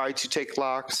try to take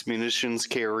locks, munitions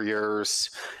carriers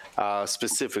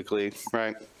specifically,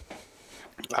 right?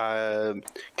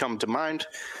 Come to mind,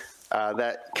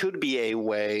 that could be a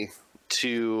way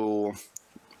to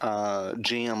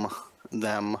jam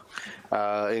them,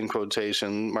 in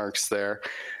quotation marks there,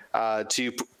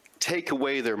 to take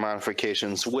away their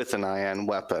modifications with an ion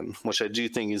weapon, which I do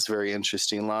think is very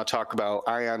interesting. A lot of talk about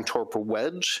ion torpor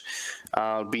wedge,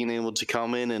 being able to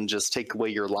come in and just take away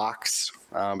your locks,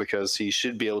 because he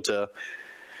should be able to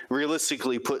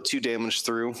realistically put 2 damage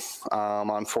through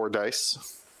on 4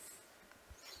 dice.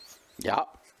 Yeah.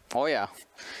 Oh yeah.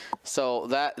 So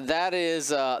that is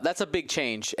that's a big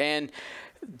change. And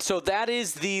so that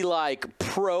is the like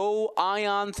pro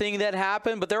ion thing that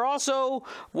happened, but there also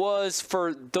was,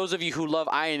 for those of you who love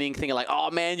ioning, thinking like,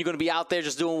 oh man, you're gonna be out there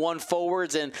just doing 1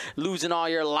 forwards and losing all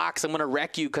your locks. I'm gonna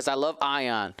wreck you because I love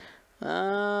ion.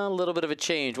 A little bit of a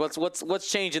change.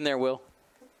 What's changing there, Will?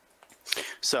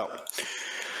 So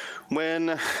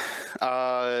when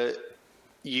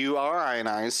you are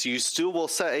ionized, you still will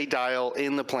set a dial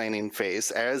in the planning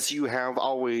phase, as you have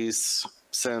always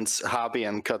since Hobby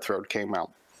and Cutthroat came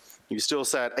out. You still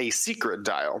set a secret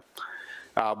dial.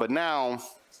 But now,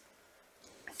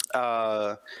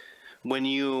 when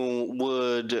you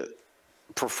would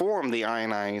perform the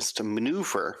ionized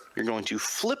maneuver, you're going to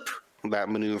flip that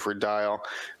maneuver dial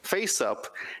face up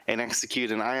and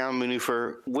execute an ion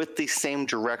maneuver with the same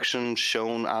direction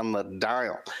shown on the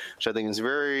dial, which I think is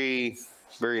very,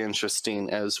 very interesting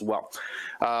as well.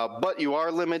 But you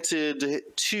are limited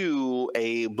to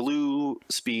a blue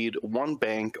speed 1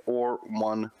 bank or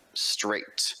 1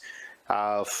 straight.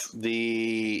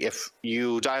 If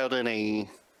you dialed in a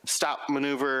stop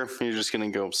maneuver, you're just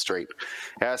going to go straight.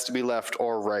 It has to be left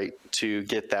or right to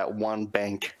get that 1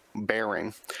 bank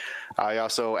bearing. I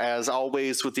also, as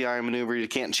always with the ion maneuver, you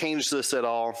can't change this at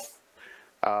all.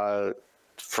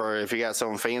 For if you got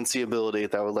some fancy ability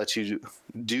that would let you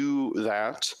do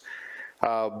that.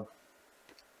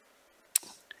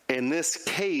 In this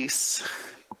case,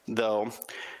 though,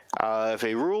 If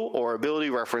a rule or ability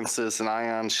references an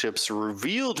Ion ship's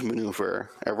revealed maneuver,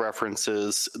 it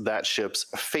references that ship's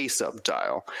face-up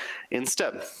dial.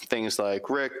 Instead, things like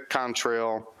Rick,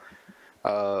 Contrail,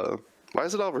 why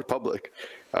is it all Republic?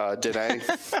 Dene.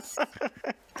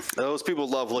 Those people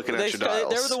love looking at your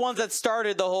dials. They were the ones that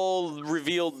started the whole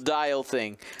revealed dial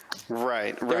thing.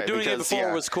 Right. They were doing it before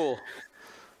it was cool.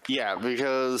 Yeah,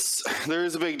 because there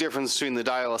is a big difference between the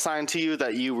dial assigned to you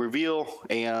that you reveal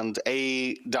and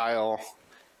a dial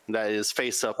that is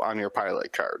face up on your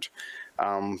pilot card.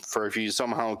 For if you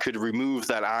somehow could remove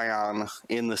that ion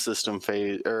in the system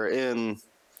phase or in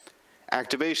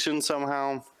activation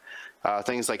somehow,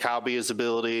 things like Hobby's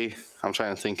ability. I'm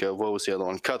trying to think of what was the other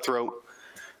one, Cutthroat.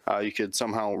 You could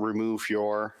somehow remove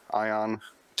your ion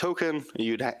token.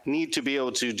 You'd need to be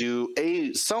able to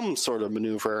do some sort of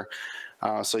maneuver.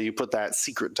 So you put that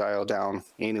secret dial down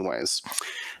anyways.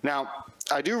 Now,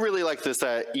 I do really like this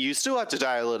that you still have to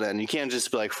dial it in. You can't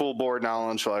just be like full board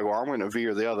knowledge, like, well, I'm going to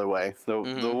veer the other way.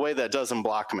 The way that doesn't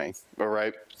block me, all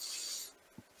right?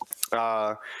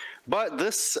 But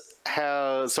this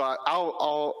has, so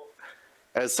I'll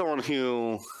as someone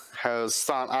who has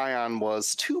thought Ion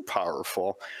was too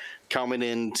powerful coming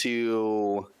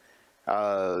into,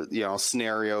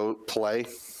 scenario play,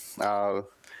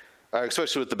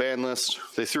 especially with the ban list,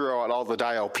 they threw out all the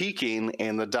dial peaking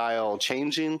and the dial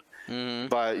changing. Mm-hmm.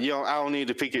 But I don't need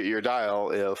to peek at your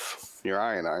dial if you're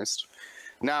ionized.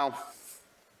 Now,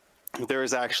 there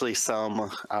is actually some.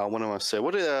 What do I say?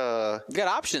 You got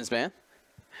options, man.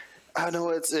 I know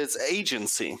it's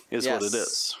agency is what it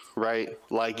is, right?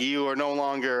 Like you are no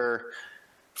longer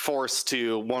forced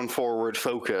to one forward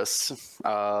focus.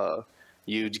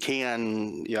 You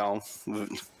can,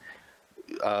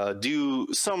 do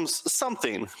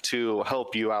something to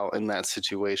help you out in that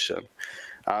situation.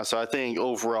 So I think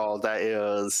overall that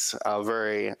is a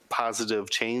very positive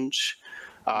change.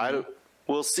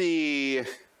 We'll see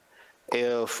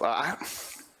if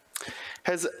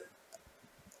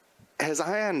has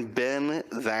Ion been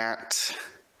that.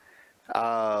 What do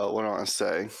I want to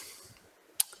say?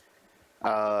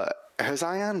 Has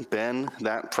Ion been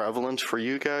that prevalent for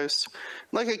you guys?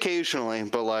 Like occasionally,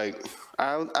 but like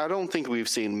I don't think we've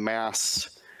seen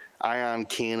mass Ion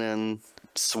cannon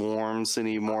swarms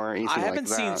anymore. I haven't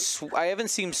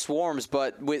seen swarms,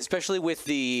 but especially with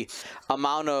the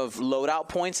amount of loadout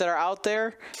points that are out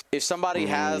there, if somebody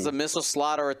has a missile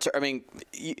slot or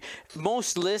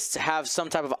most lists have some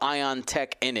type of Ion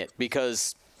tech in it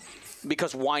because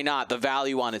why not? The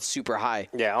value on it's super high.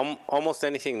 Yeah, almost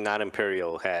anything not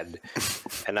Imperial had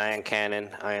an Ion cannon,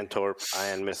 Ion torp,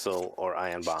 Ion missile, or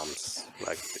Ion bombs,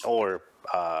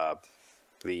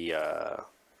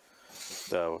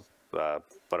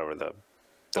 whatever the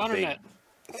big,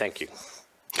 thank you.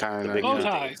 Kind of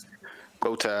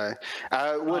bow tie.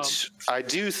 Which I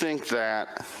do think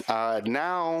that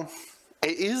now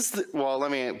it is. Well, let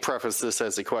me preface this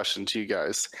as a question to you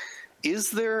guys: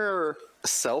 is there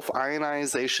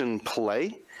self-ionization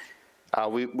play?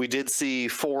 We did see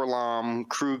 4-LOM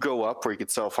crew go up where you could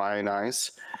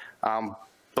self-ionize,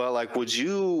 but like, would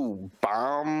you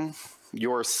bomb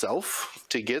yourself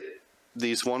to get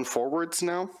these one forwards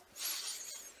now,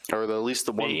 or at least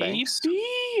the one banks?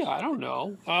 I don't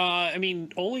know.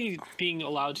 Only being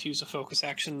allowed to use a focus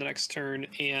action the next turn,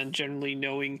 and generally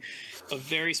knowing a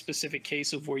very specific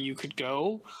case of where you could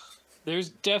go. There's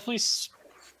definitely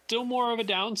still more of a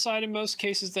downside in most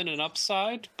cases than an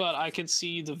upside, but I could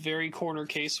see the very corner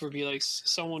case where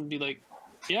someone would be like,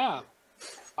 yeah,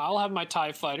 I'll have my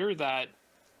TIE fighter that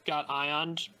got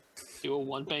ioned, do a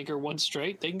one banker, one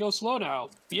straight. They can go slow now.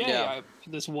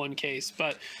 This one case.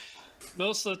 But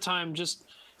most of the time, just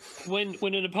when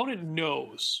an opponent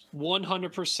knows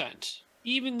 100%,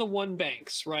 even the one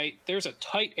banks, right, there's a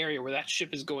tight area where that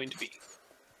ship is going to be.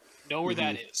 Know where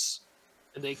that is.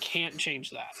 And they can't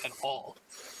change that at all.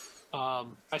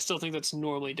 I still think that's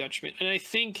normally detriment. And I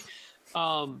think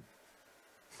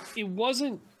it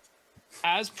wasn't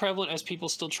as prevalent as people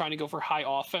still trying to go for high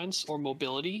offense or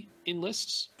mobility in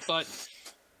lists. But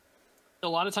a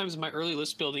lot of times in my early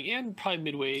list building and probably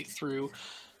midway through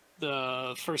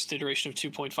the first iteration of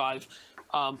 2.5,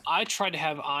 I tried to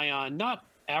have Ion not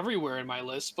everywhere in my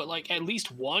list, but like at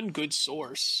least one good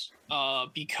source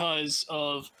because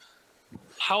of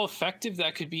how effective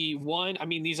that could be. One,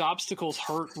 these obstacles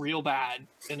hurt real bad,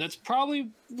 and that's probably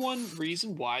one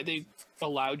reason why they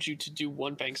allowed you to do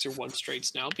one banks or one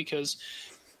straights now, because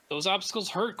those obstacles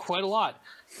hurt quite a lot.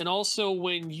 And also,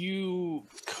 when you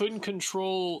couldn't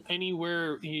control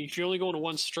anywhere, if you're only going to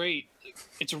one straight,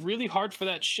 it's really hard for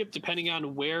that ship, depending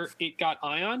on where it got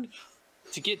ioned,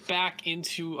 to get back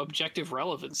into objective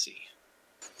relevancy.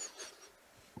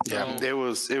 Yeah, it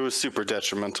was super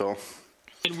detrimental.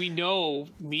 And we know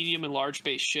medium and large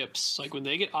base ships, like when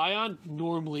they get ion,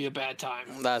 normally a bad time.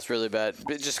 That's really bad.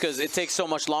 Just because it takes so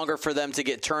much longer for them to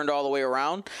get turned all the way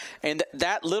around. And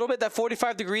that little bit, that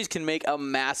 45 degrees can make a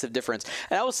massive difference.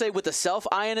 And I will say with the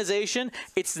self-ionization,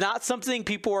 it's not something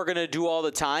people are going to do all the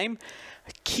time.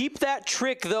 Keep that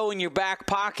trick, though, in your back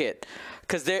pocket.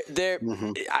 Because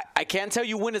I can't tell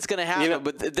you when it's going to happen,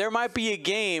 but there might be a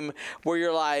game where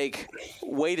you're like,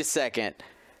 wait a second.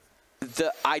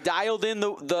 I dialed in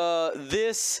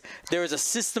this. There is a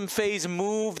system phase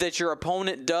move that your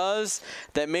opponent does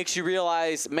that makes you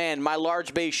realize, man, my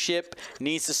large base ship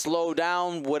needs to slow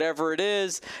down, whatever it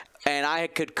is, and I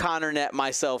could counter net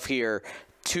myself here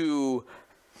to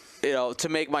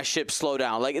make my ship slow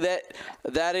down. Like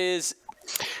that is.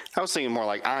 I was thinking more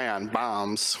like ion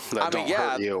bombs that don't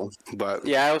hurt you, but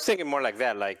yeah, I was thinking more like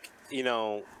that, like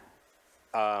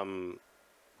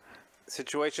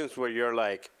situations where you're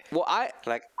like. Well,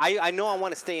 I know I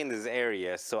want to stay in this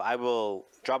area, so I will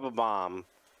drop a bomb,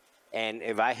 and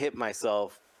if I hit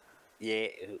myself, yeah,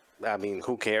 I mean,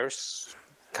 who cares,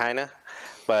 kind of.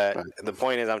 But the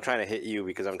point is, I'm trying to hit you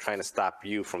because I'm trying to stop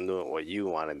you from doing what you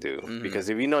want to do. Mm-hmm. Because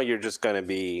if you know you're just going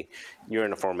to you're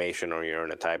in a formation or you're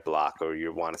in a type block or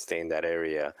you want to stay in that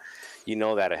area, you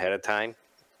know that ahead of time,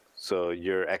 so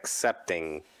you're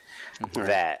accepting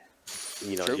that.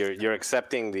 You're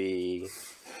accepting the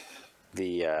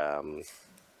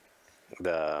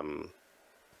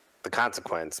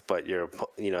consequence, but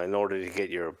in order to get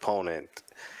your opponent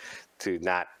to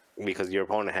not, because your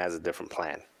opponent has a different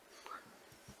plan.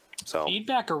 So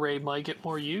feedback array might get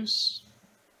more use.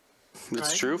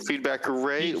 That's true. Feedback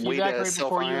array. Feedback array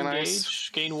before you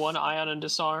engage. Gain 1 ion and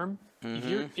disarm.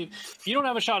 Mm-hmm. If you don't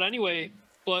have a shot anyway,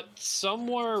 but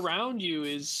somewhere around you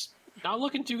is not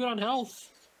looking too good on health.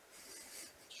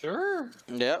 Sure.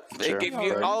 Yep. Sure.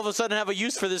 You all of a sudden have a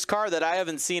use for this card that I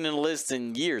haven't seen in a list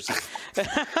in years.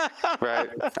 Right.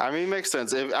 I mean, it makes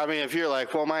sense. If you're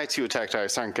like, well, my 2 attack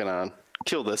dice aren't going to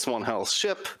kill this 1 health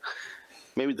ship,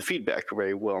 maybe the feedback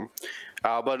array will.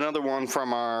 But another one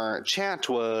from our chat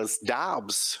was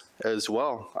Dobbs as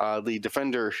well. The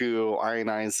defender who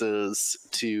ionizes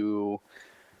to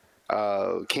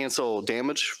cancel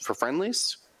damage for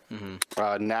friendlies.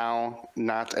 Mm-hmm. Now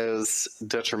not as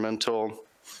detrimental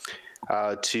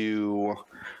to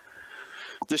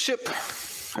the ship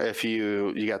if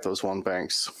you got those 1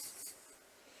 banks.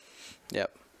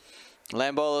 Yep.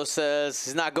 Lambolo says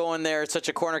he's not going there. It's such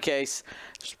a corner case.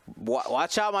 Just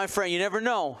watch out, my friend. You never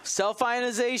know.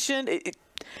 Self-ionization,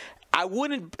 I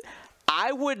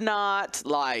would not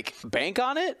like bank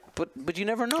on it, but you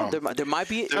never know. There might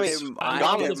be. Good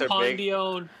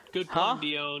pun,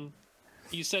 Dion.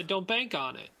 You said don't bank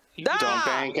on it. Don't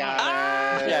bank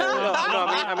on it. Yeah,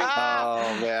 I mean,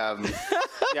 oh man.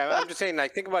 Yeah, I'm just saying.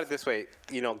 Like, think about it this way.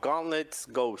 Gauntlets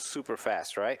go super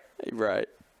fast, right? Right.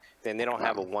 Then they don't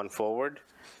have a 1 forward.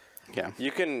 Yeah.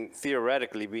 You can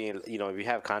theoretically be, if you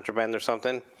have contraband or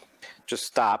something, just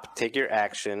stop, take your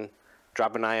action,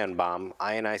 drop an ion bomb,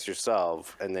 ionize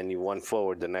yourself, and then you 1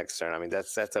 forward the next turn. I mean,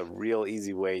 that's a real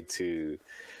easy way to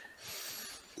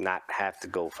not have to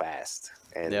go fast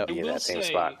and be in that same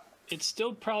spot. It's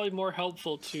still probably more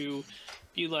helpful to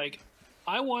be like,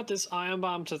 I want this ion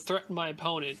bomb to threaten my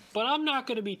opponent, but I'm not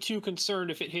going to be too concerned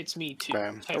if it hits me too.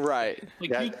 Right.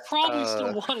 Like, you probably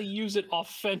still want to use it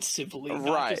offensively,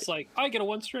 not just like, I get a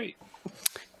 1 straight.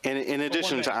 In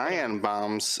addition to ion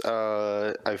bombs,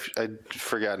 I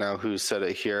forgot now who said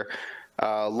it here.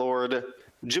 Lord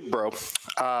Jibro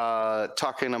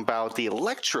talking about the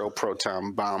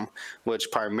electroproton bomb,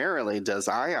 which primarily does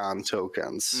ion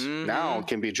tokens. Mm-hmm. Now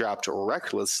can be dropped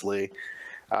recklessly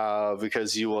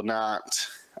because you will not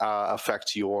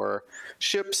affect your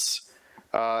ships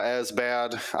as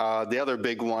bad. The other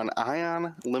big one,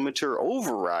 ion limiter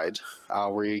override,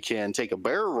 where you can take a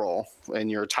barrel roll in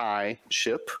your TIE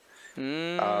ship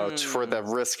for the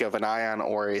risk of an ion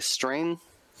or a strain.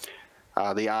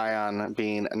 The ion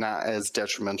being not as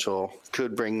detrimental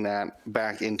could bring that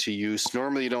back into use.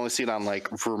 Normally, you'd only see it on like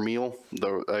Vermeil,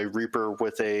 a Reaper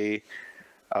with a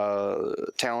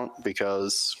talent,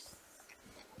 because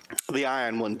the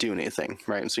ion wouldn't do anything,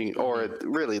 right? So, or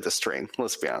really the strain.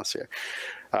 Let's be honest here.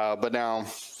 But now,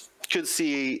 could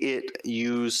see it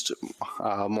used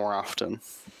more often.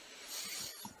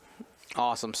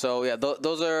 Awesome. So yeah,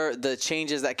 those are the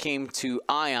changes that came to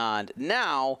Ion.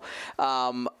 Now,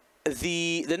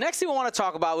 the next thing I want to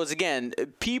talk about was, again,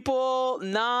 people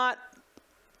not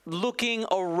looking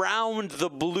around the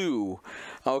blue.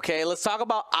 Okay, let's talk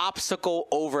about obstacle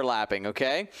overlapping.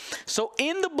 Okay, so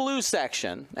in the blue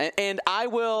section, and I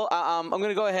will, I'm going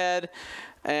to go ahead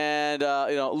And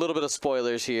a little bit of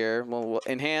spoilers here. We'll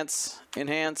enhance, and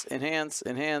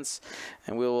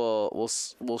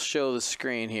we'll show the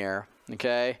screen here.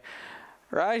 Okay,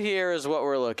 right here is what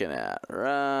we're looking at.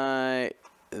 Right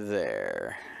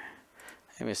there.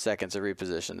 Give me a second to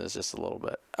reposition this just a little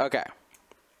bit. Okay.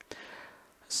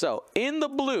 So in the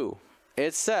blue,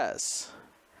 it says,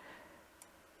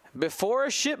 before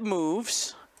a ship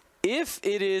moves, if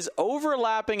it is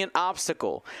overlapping an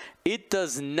obstacle, it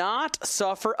does not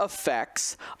suffer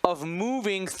effects of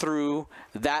moving through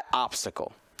that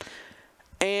obstacle.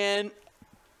 And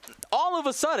all of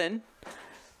a sudden,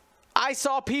 I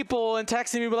saw people and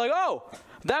texting me like, oh,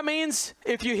 that means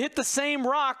if you hit the same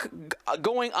rock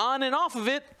going on and off of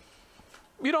it,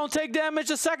 you don't take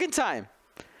damage a second time.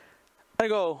 I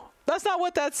go, that's not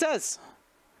what that says.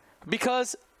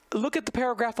 Because look at the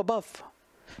paragraph above.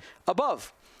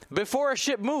 Before a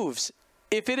ship moves,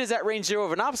 if it is at range 0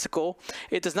 of an obstacle,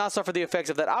 it does not suffer the effects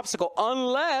of that obstacle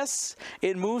unless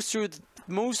it moves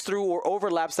through or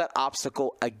overlaps that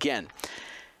obstacle again.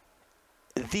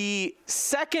 The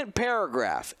second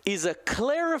paragraph is a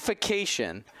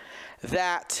clarification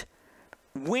that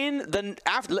when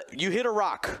after you hit a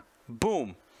rock,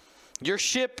 boom, your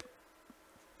ship,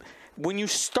 when you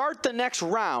start the next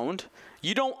round,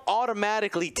 you don't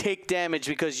automatically take damage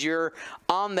because you're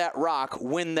on that rock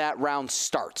when that round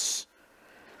starts.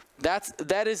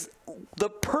 That is the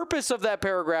purpose of that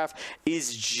paragraph,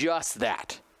 is just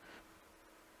that.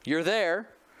 You're there,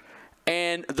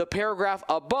 and the paragraph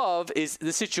above is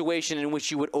the situation in which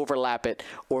you would overlap it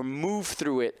or move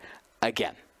through it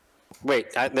again.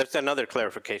 Wait, there's another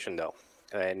clarification though,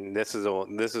 and this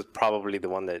is probably the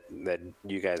one that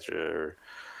you guys are,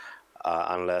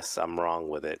 unless I'm wrong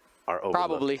with it, are overlooked.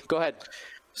 Probably. Go ahead.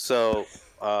 So,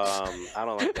 I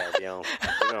don't like that, We're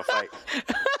gonna fight.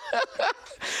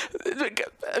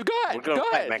 Go ahead. Go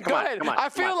ahead. Man. Go ahead. I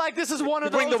feel like this is one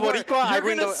of those where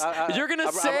you're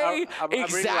gonna say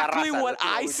exactly what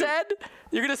I said.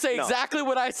 You're gonna say exactly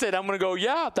what I said. I'm gonna go,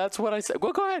 yeah, that's what I said.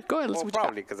 Well, go ahead. Let's well,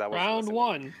 probably because I was round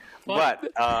one. But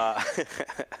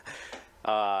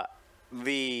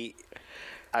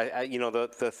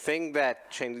the thing that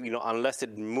changed, unless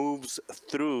it moves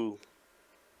through.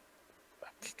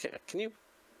 Can you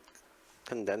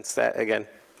condense that again?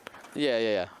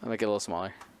 Yeah. I'll make it a little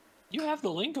smaller. You have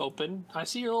the link open. I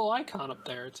see your little icon up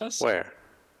there. It says where?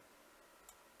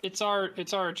 It's our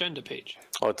agenda page.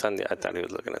 Oh, it's on I thought he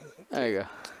was looking at it. There you go.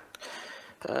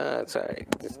 It's all right.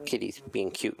 This kitty's being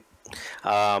cute.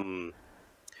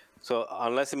 So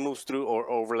unless it moves through or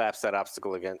overlaps that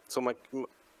obstacle again. So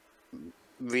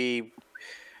the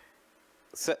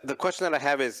question that I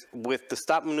have is, with the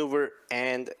stop maneuver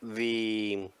and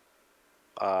the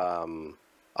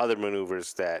other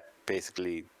maneuvers that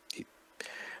basically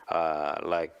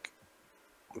like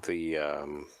the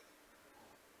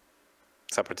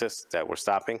separatists that were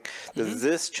stopping, does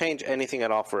this change anything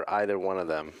at all for either one of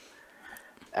them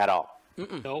at all?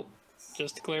 Nope.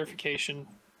 Just a clarification.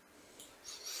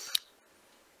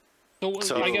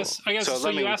 So I guess. So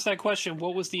you asked that question.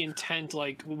 What was the intent?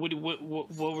 Like, what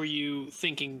were you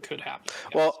thinking could happen?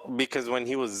 Well, because when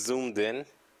he was zoomed in,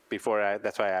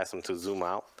 that's why I asked him to zoom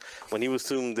out. When he was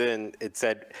zoomed in, it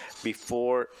said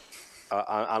before,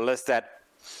 unless that,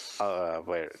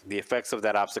 the effects of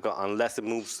that obstacle, unless it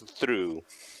moves through.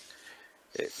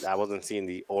 I wasn't seeing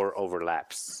the or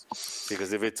overlaps,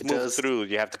 because if it moves through,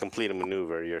 you have to complete a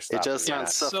maneuver. You're stopping. It does not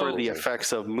suffer the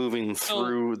effects of moving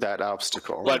through that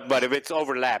obstacle. But if it's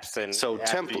overlaps, then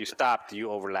after you stopped,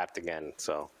 you overlapped again.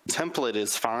 So template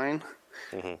is fine.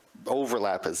 Mm-hmm.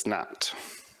 Overlap is not.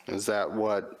 Is that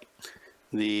what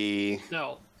the?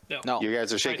 No. You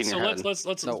guys are shaking your head.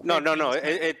 Let's No.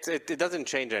 It doesn't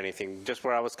change anything. Just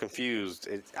where I was confused,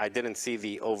 I didn't see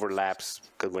the overlaps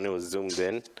because when it was zoomed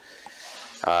in.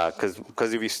 Because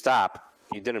if you stop,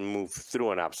 you didn't move through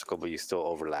an obstacle, but you still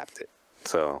overlapped it.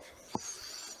 So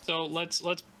let's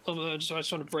I just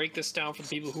want to break this down for the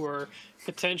people who are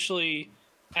potentially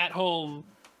at home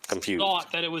confused,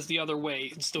 thought that it was the other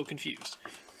way and still confused.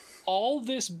 All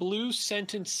this blue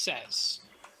sentence says,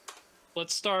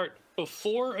 let's start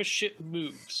before a ship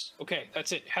moves. Okay,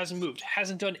 that's it. Hasn't moved.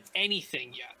 Hasn't done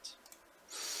anything yet.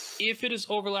 If it is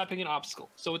overlapping an obstacle,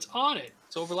 so it's on it.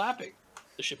 It's overlapping.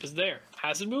 The ship is there.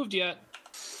 Hasn't moved yet.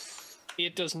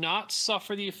 It does not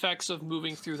suffer the effects of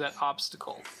moving through that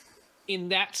obstacle. In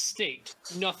that state,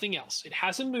 nothing else. It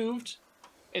hasn't moved.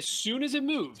 As soon as it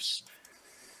moves,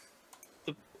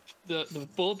 the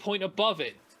bullet point above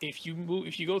it, if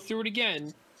you go through it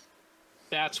again,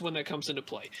 that's when that comes into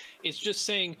play. It's just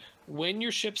saying when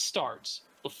your ship starts,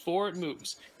 before it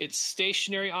moves, it's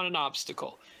stationary on an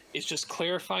obstacle. It's just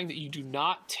clarifying that you do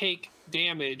not take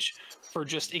damage for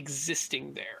just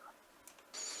existing there.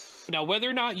 Now, whether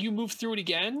or not you move through it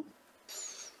again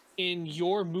in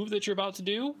your move that you're about to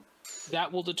do,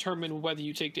 that will determine whether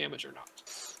you take damage or not.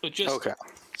 But just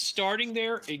starting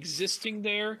there, existing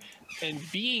there, and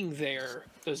being there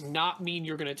does not mean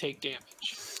you're going to take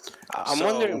damage. I'm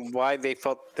wondering why they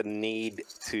felt the need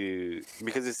to,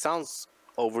 because it sounds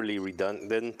overly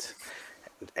redundant,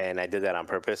 and I did that on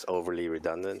purpose, overly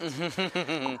redundant.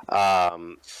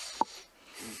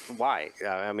 Why?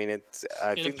 I mean,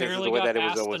 I think this is the way that it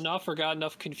was always enough or got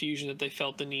enough confusion that they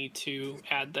felt the need to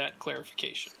add that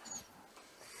clarification.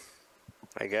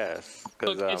 I guess.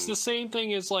 Look, it's the same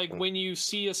thing as like when you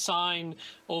see a sign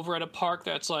over at a park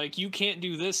that's like, you can't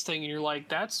do this thing, and you're like,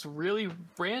 that's really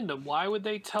random. Why would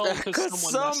they tell? Because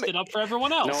someone messed it up for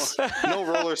everyone else. No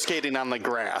roller skating on the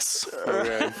grass.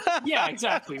 Okay. Yeah,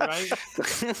 exactly, right?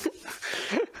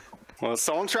 Well,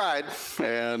 someone tried,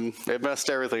 and it messed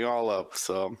everything all up.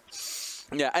 So,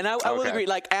 yeah, and I would agree.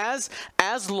 Like as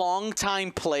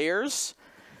longtime players,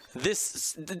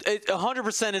 this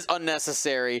 100% is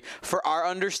unnecessary for our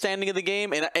understanding of the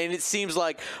game, and it seems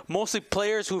like mostly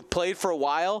players who've played for a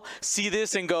while see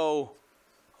this and go,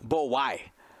 "But why?"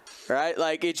 Right?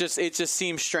 Like it just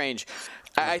seems strange.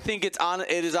 I think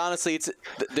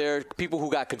there are people who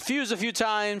got confused a few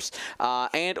times,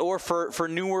 and or for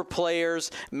newer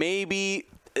players, maybe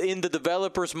in the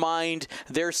developer's mind,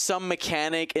 there's some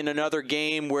mechanic in another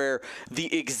game where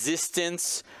the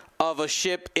existence of a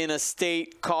ship in a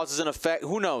state causes an effect.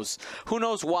 Who knows? Who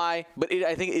knows why? But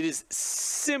I think it is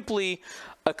simply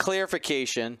a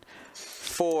clarification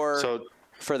for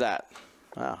that.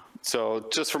 Wow. So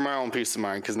just for my own peace of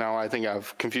mind, because now I think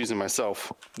I've confused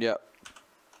myself. Yep.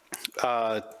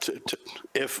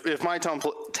 If my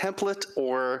template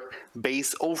or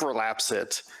base overlaps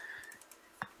it,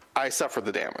 I suffer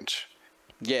the damage.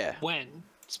 Yeah. When?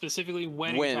 Specifically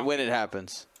when it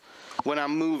happens. When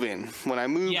I'm moving, when I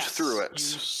move through it, you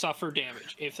suffer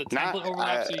damage. If the template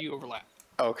overlaps it, you overlap.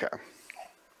 Okay.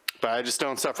 But I just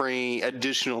don't suffer any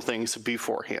additional things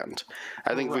beforehand.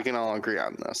 I think we can all agree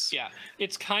on this. Yeah.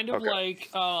 It's kind of like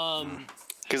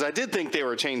because I did think they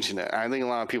were changing it. I think a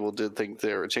lot of people did think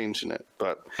they were changing it,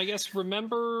 but I guess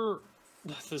remember,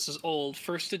 this is old,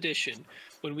 first edition,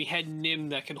 when we had Nim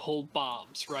that could hold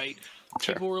bombs, right?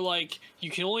 Sure. People were like,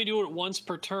 you can only do it once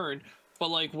per turn, but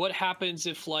like, what happens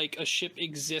if like a ship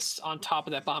exists on top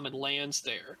of that bomb and lands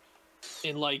there?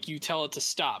 And like you tell it to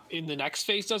stop. In the next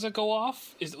phase, does it go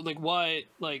off? Is like what?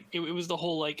 Like it was the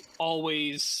whole like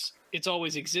it's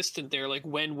always existent there. Like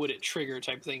when would it trigger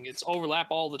type thing? It's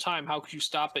overlap all the time. How could you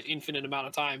stop it infinite amount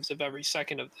of times of every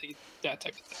second of that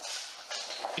type of thing?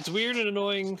 It's weird and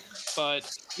annoying,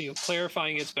 but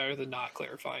clarifying it's better than not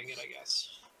clarifying it, I guess.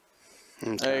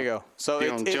 Okay. There you go.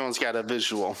 So Jones got a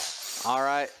visual. All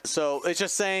right. So it's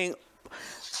just saying,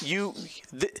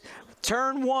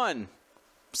 turn 1.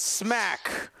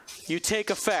 Smack, you take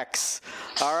effects.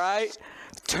 All right,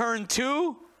 turn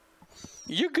 2,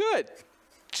 you're good.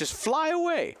 Just fly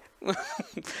away.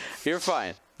 You're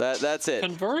fine. That's it.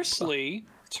 Conversely,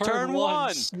 turn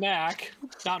 1, smack,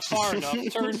 not far enough.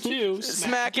 Turn 2,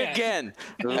 smack again.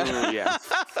 Ooh, yeah.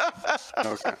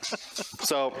 Okay.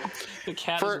 So the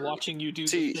cat is watching you do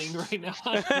the thing right now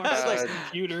on my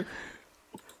computer.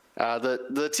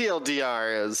 The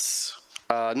TLDR is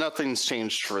nothing's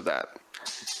changed for that.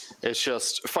 It's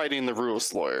just fighting the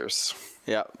rules lawyers.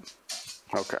 Yep.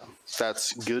 Okay.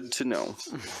 That's good to know.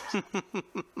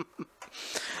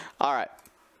 All right.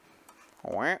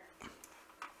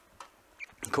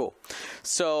 Cool.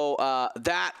 So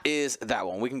that is that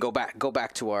one. We can go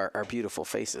back to our beautiful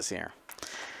faces here.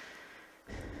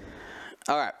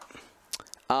 All right.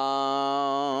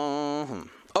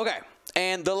 Okay.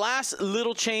 And the last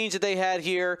little change that they had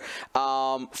here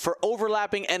for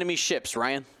overlapping enemy ships,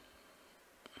 Ryan.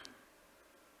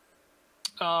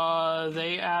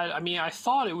 They add. I mean, I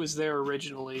thought it was there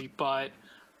originally, but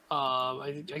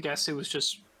I guess it was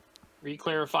just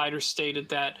reclarified or stated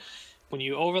that when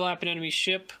you overlap an enemy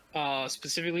ship,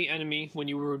 specifically enemy, when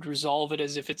you would resolve it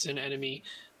as if it's an enemy,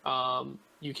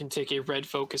 you can take a red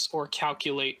focus or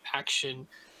calculate action.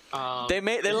 They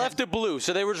left it blue,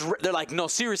 so they're like, no,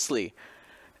 seriously,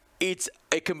 it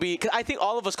can be. Cause I think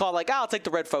all of us call it like, I'll take the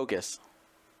red focus.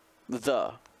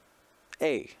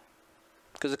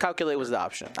 Because the calculate was the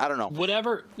option. I don't know.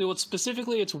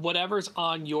 Specifically, it's whatever's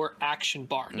on your action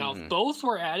bar. Now, if both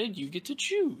were added, you get to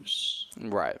choose.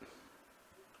 Right.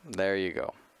 There you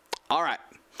go. All right.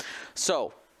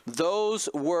 So those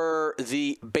were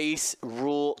the base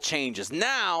rule changes.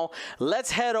 Now, let's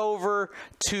head over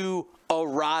to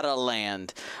errata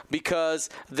land, because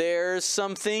there's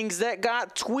some things that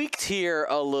got tweaked here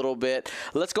a little bit.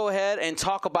 Let's go ahead and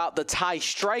talk about the TIE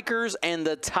Strikers and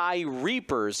the TIE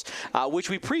Reapers, which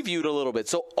we previewed a little bit.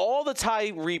 So all the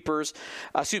TIE Reapers,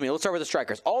 let's start with the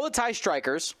Strikers. All the TIE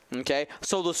Strikers, okay,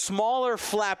 so the smaller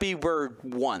Flappy Bird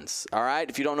ones, all right,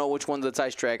 if you don't know which one the TIE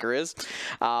Striker is,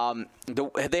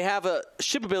 they have a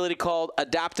ship ability called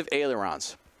Adaptive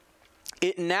Ailerons.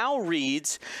 It now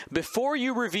reads, before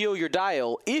you reveal your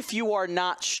dial, if you are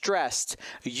not stressed,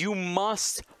 you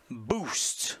must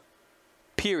boost,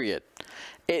 period.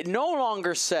 It no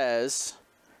longer says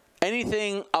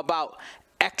anything about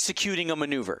executing a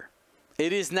maneuver.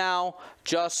 It is now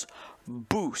just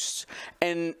boost.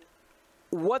 And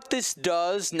what this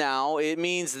does now, it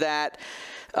means that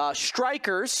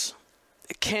strikers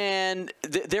can,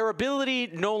 their ability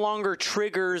no longer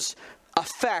triggers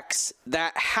effects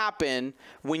that happen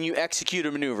when you execute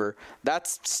a maneuver.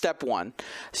 That's step one.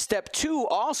 Step two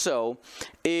also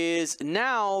is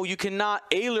now you cannot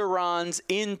ailerons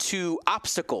into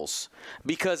obstacles,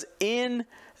 because in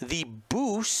the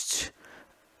boost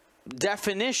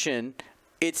definition,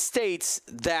 it states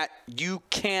that you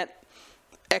can't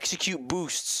execute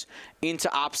boosts into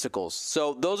obstacles.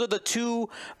 So those are the two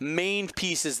main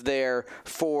pieces there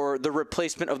for the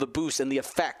replacement of the boost and the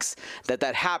effects that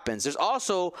happens. There's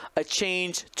also a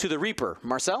change to the Reaper.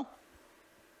 Marcel?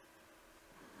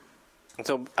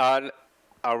 So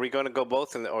are we going to go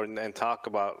both and talk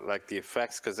about like the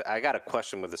effects? Because I got a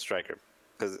question with the Striker.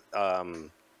 Because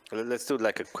let's do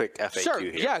like a quick FAQ sure.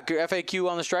 here. Yeah, FAQ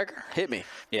on the Striker. Hit me.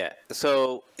 Yeah.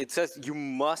 So it says you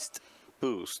must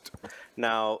boost.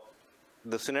 Now,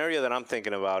 the scenario that I'm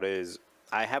thinking about is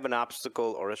I have an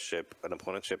obstacle or a ship, an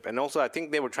opponent ship, and also I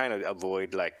think they were trying to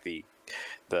avoid like the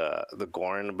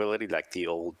Goran ability, like the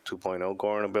old 2.0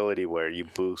 Goran ability, where you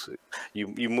boost, you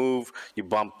move, you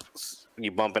bump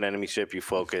an enemy ship, you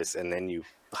focus, and then you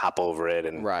hop over it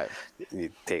and you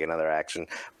take another action.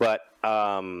 But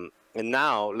and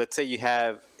now let's say you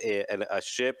have a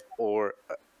ship or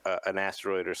an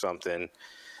asteroid or something.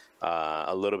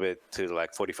 A little bit to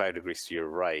like 45 degrees to your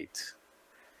right.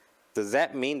 Does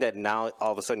that mean that now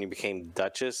all of a sudden you became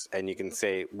Duchess and you can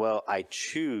say, well, I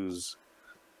choose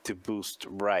to boost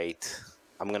right.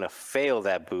 I'm going to fail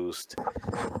that boost.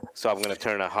 So I'm going to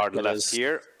turn a hard left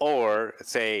here. Or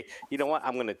say, you know what?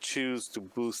 I'm going to choose to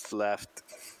boost left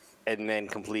and then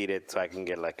complete it so I can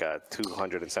get like a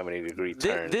 270-degree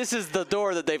turn. This is the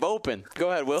door that they've opened.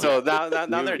 Go ahead, Will. So now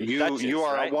they're Duchess, you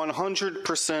are right?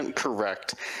 100%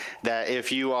 correct that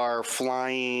if you are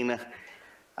flying,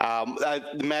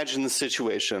 imagine the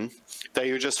situation that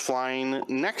you're just flying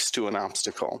next to an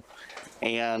obstacle.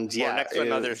 And or next to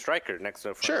another striker, next to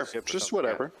a sure, ship just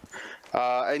whatever.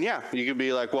 Yeah. And yeah, you could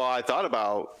be like, well, I thought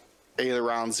about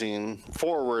aileronsing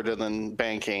forward and then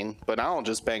banking, but now I'll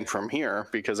just bank from here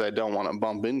because I don't want to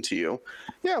bump into you.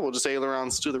 Yeah, we'll just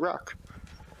ailerons to the rock.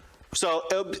 So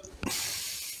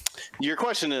your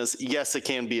question is, yes, it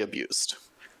can be abused.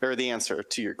 Or the answer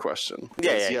to your question.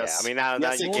 Yeah. Yes, I mean, now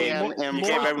yes, you gave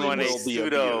everyone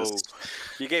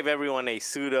a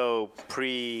pseudo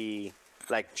pre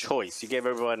like choice. You gave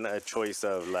everyone a choice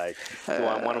of like, do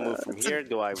I want to move from here?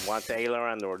 Do I want the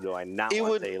aileron or do I not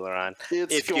want the aileron?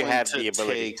 If you have the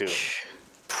ability to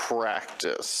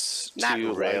practice, not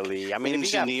to really. Like, I mean,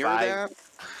 engineer that.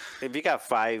 If you got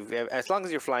 5, as long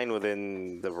as you're flying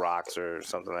within the rocks or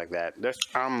something like that, there's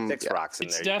 6 rocks in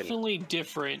there. It's definitely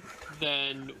different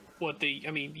than what they.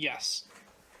 I mean, yes,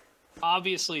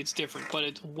 obviously it's different, but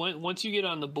it's once you get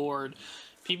on the board,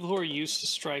 people who are used to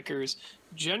strikers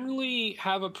generally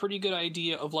have a pretty good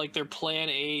idea of like their plan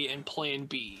A and plan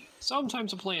B.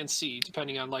 Sometimes a plan C,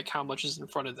 depending on like how much is in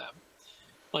front of them.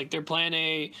 Like their plan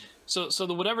A, so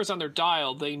the whatever's on their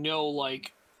dial, they know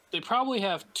like. They probably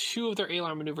have 2 of their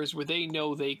aileron maneuvers where they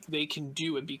know they can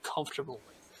do and be comfortable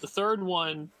with. The third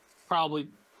one probably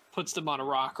puts them on a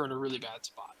rock or in a really bad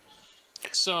spot.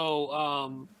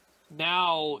 So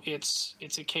now it's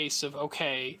a case of,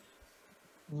 okay,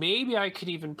 maybe I could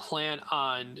even plan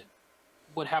on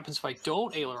what happens if I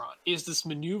don't aileron. Is this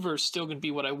maneuver still going to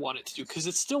be what I want it to do? Because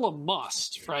it's still a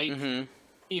must, right? Mm-hmm.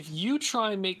 If you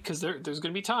try and make, because there's going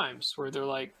to be times where they're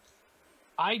like,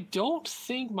 I don't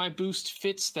think my boost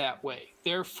fits that way.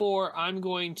 Therefore, I'm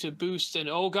going to boost, and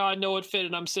oh god, no, it fit,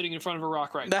 and I'm sitting in front of a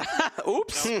rock right now.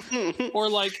 Oops. Or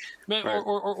like,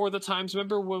 or the times.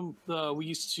 Remember when we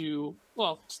used to,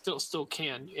 well, still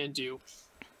can and do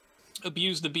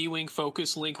abuse the B-wing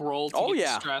focus link roll to get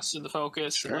the stress and the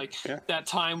focus, Sure. and like that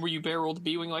time where you barrel the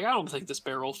B-wing, like I don't think this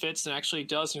barrel fits, and actually it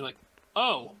does, and you're like,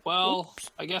 oh well,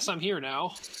 I guess I'm here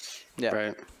now. Yeah.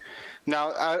 Right.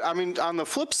 Now, I mean, on the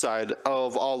flip side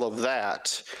of all of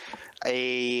that,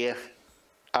 a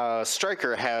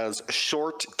striker has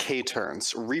short K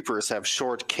turns. Reapers have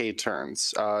short K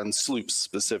turns, and sloops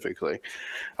specifically.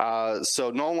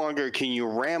 So no longer can you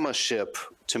ram a ship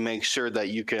to make sure that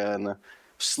you can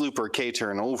sloop or K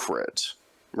turn over it,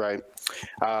 right?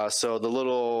 So the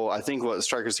little, I think what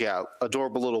strikers got,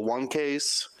 adorable little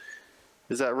 1Ks.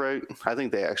 Is that right? I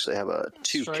think they actually have a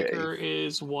 2K. Striker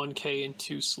is 1K and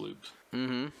 2 sloop.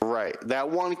 Right. That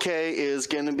 1K is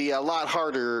going to be a lot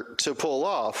harder to pull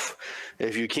off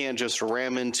if you can't just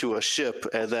ram into a ship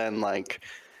and then, like,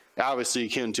 obviously you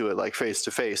can't do it like face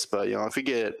to face, but if you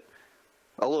get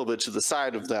a little bit to the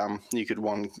side of them, you could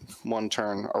one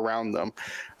turn around them.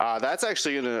 That's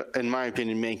actually going to, in my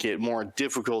opinion, make it more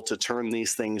difficult to turn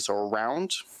these things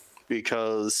around,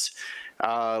 because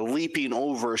leaping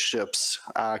over ships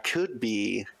could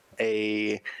be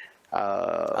a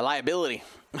liability.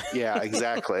 Yeah,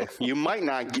 exactly. You might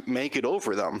not make it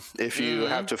over them if you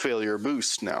have to fail your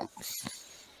boost now.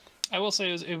 I will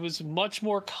say it was much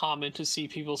more common to see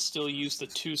people still use the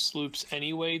 2 sloops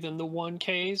anyway than the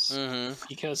 1Ks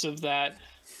because of that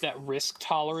risk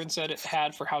tolerance that it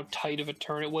had for how tight of a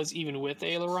turn it was, even with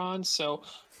ailerons. So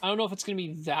I don't know if it's going to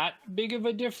be that big of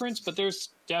a difference, but there's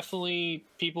definitely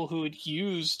people who had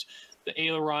used the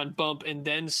aileron bump and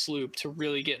then sloop to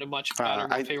really get in a much better,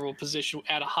 more favorable position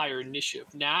at a higher initiative.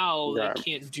 Now they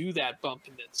can't do that bump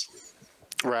and then sloop.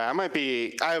 Right,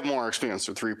 I have more experience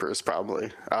with Reapers probably,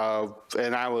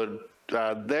 and I would,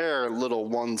 their little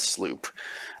 1 sloop,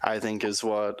 I think is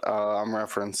what I'm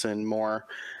referencing more,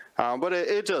 but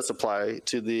it does apply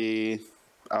to the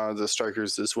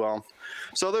strikers as well.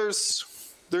 So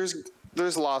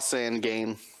there's loss and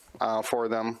gain for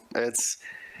them. It's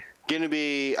going to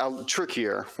be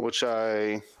trickier, which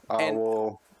I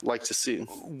will like to see.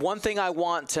 One thing I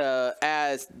want to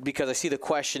add, because I see the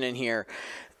question in here.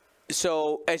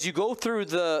 So as you go through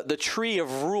the tree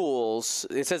of rules,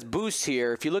 it says boost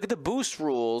here. If you look at the boost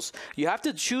rules, you have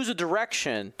to choose a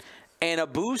direction, and a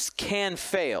boost can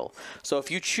fail. So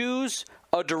if you choose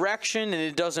a direction and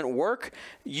it doesn't work,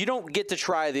 you don't get to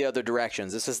try the other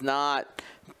directions. This is not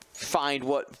find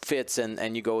what fits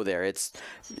and you go there. It's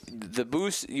the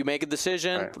boost, you make a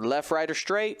decision, left, right, or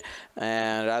straight,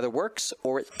 and it either works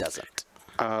or it doesn't.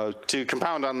 To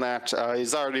compound on that,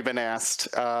 he's already been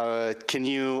asked, can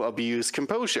you abuse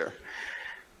composure?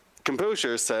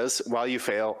 Composure says, while you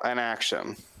fail an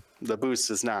action. The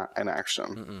boost is not an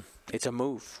action. It's a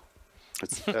move.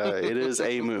 It is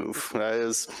a move. That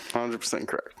is 100%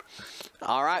 correct.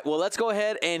 All right, well, let's go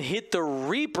ahead and hit the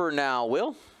Reaper now,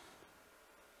 Will.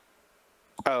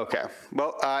 Okay.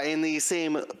 Well, in the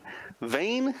same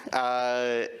vein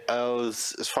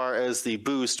as far as the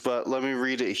boost, but let me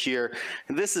read it here.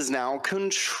 This is now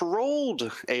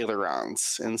controlled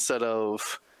ailerons instead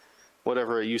of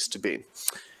whatever it used to be.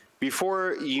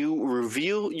 Before you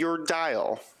reveal your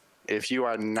dial, if you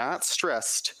are not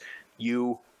stressed,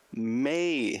 you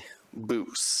may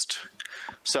boost.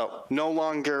 So no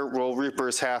longer will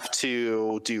Reapers have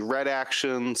to do red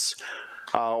actions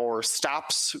or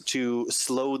stops to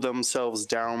slow themselves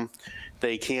down.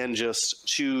 They can just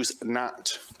choose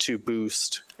not to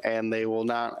boost, and they will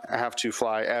not have to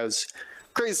fly as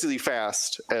crazily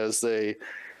fast as they,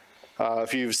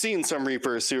 if you've seen some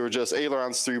Reapers who are just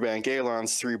ailerons 3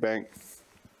 bank,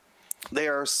 they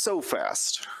are so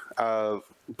fast.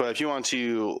 But if you want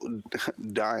to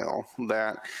dial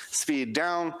that speed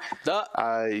down,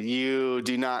 you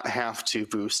do not have to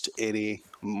boost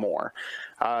anymore.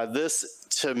 This,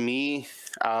 to me,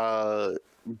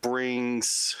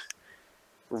 brings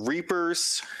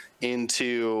Reapers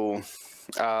into...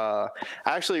 I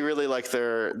actually really like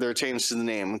their change to the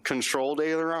name, controlled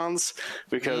ailerons,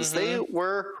 because they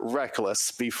were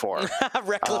reckless before.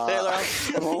 Reckless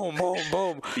ailerons. Boom, boom,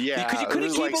 boom. Yeah, because you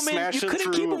couldn't keep like them in. You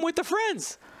couldn't keep them with the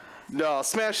friends. No,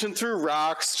 smashing through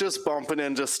rocks, just bumping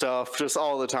into stuff, just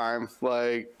all the time.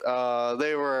 Like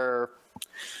they were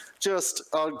just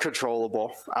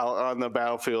uncontrollable out on the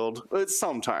battlefield. It's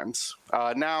sometimes.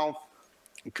 Now,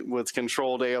 with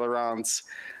controlled ailerons,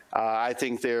 I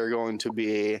think they're going to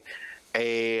be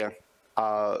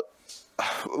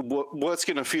what's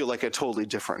going to feel like a totally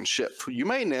different ship. You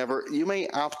may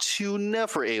opt to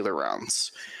never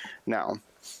ailerons now,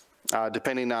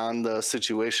 depending on the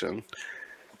situation.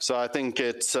 So I think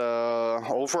it's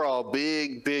overall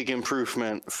big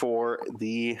improvement for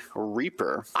the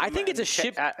Reaper. I think it's a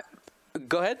ship.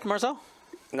 Go ahead, Marcel.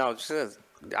 No, just,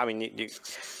 I mean,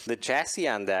 the chassis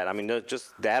on that, I mean,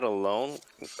 just that alone,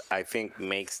 I think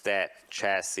makes that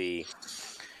chassis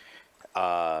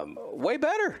Way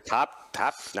better. Top,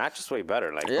 not just way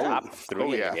better, like Yeah. top 3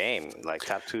 Oh, in yeah. the game, like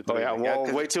top 2, 3. Oh yeah, in the well, game.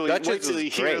 'Cause wait till Duchess you was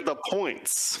hear great. the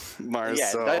points, Mars.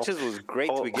 Yeah, so- Duchess was great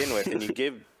Oh. to begin with, and you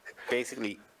give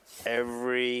basically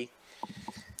every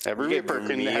Every you get Reaper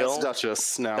can real has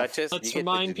Duchess now. Duchess. Let's you get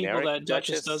the remind people generic that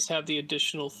Duchess does have the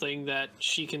additional thing that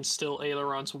she can still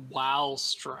ailerons while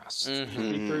stressed.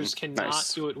 Reapers cannot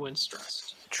Nice. do it when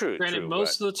stressed. True. Granted, true,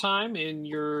 most but of the time in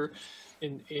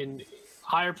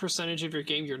higher percentage of your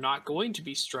game, you're not going to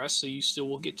be stressed, so you still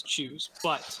will get to choose.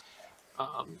 But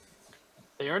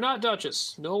they are not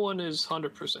Duchess. No one is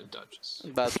 100% Duchess.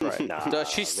 That's right. Nah,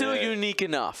 She's still man. unique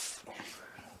enough.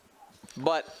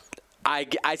 But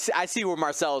I see where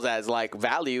Marcel's at. Is like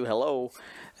value. Hello.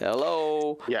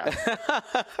 Yeah.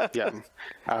 Yeah.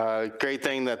 Great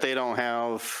thing that they don't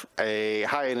have a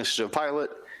high initiative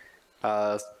pilot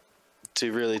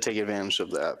to really take advantage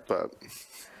of that. But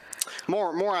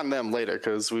more on them later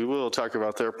because we will talk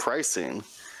about their pricing.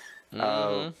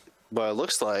 But it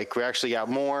looks like we actually got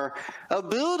more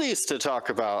abilities to talk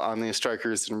about on these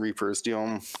Strikers and Reapers.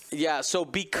 Yeah, so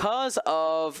because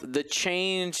of the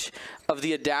change of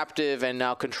the adaptive and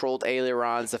now controlled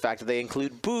ailerons, the fact that they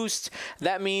include boost,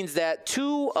 that means that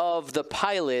 2 of the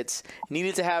pilots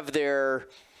needed to have their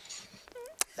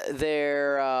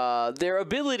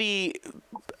ability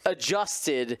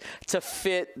adjusted to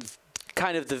fit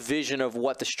kind of the vision of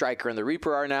what the Striker and the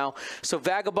Reaper are now. So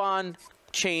Vagabond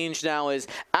change now is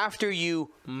after you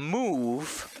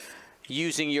move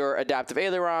using your adaptive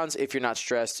ailerons, if you're not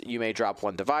stressed, you may drop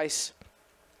 1 device.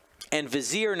 And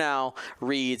Vizier now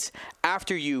reads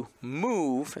after you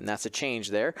move, and that's a change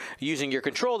there, using your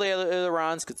controlled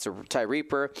ailerons, because it's a TIE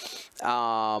Reaper,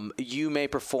 you may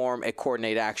perform a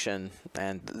coordinate action,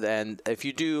 and then if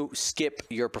you do, skip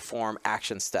your perform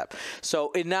action step.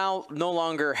 So it now no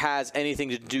longer has anything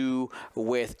to do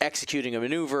with executing a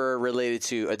maneuver related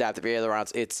to adaptive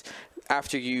ailerons. It's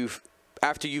after you've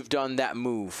done that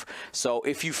move. So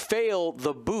if you fail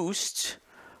the boost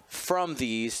from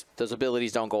those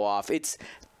abilities don't go off. It's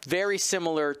very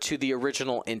similar to the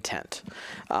original intent,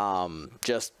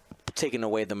 just taking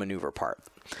away the maneuver part.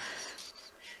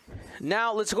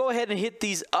 Now let's go ahead and hit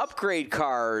these upgrade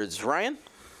cards. Ryan?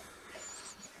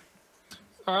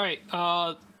 All right.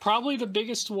 Probably the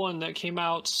biggest one that came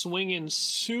out swinging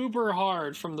super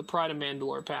hard from the Pride of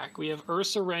Mandalore pack. We have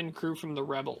Ursa Wren, crew from the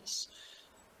Rebels.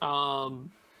 I'll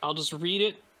just read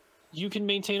it. You can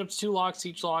maintain up to 2 locks.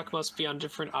 Each lock must be on a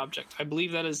different object. I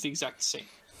believe that is the exact same.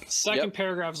 Second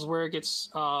paragraph is where it gets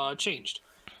changed.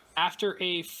 After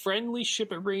a friendly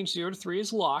ship at range 0 to 3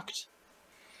 is locked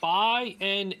by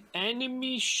an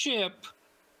enemy ship,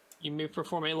 you may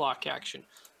perform a lock action.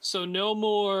 So no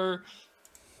more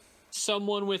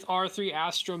someone with R3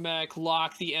 Astromech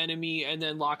lock the enemy and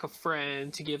then lock a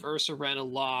friend to give Ursa Wren a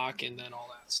lock and then all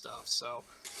that stuff. So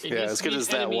it needs as to good be as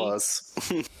an that enemy.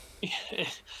 was.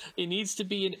 It needs to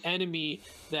be an enemy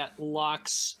that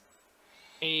locks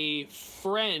a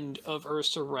friend of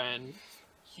Ursa Wren.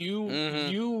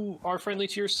 You are friendly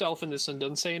to yourself in this one,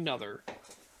 doesn't say another.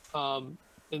 And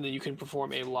then you can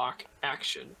perform a lock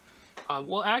action.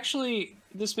 Well, actually,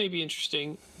 this may be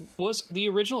interesting. Was the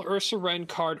original Ursa Wren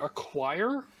card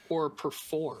acquire or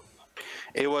perform?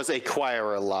 It was a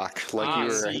choir lock,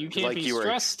 So you can't be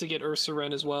stressed to get Ursa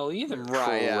Wren as well either.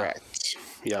 Right, yeah. Correct.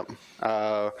 Yep.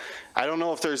 I don't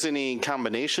know if there's any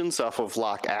combinations off of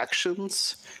lock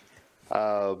actions.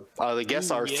 I guess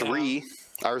R3.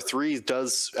 R3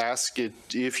 does ask it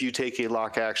if you take a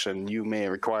lock action, you may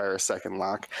require a second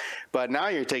lock. But now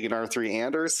you're taking R3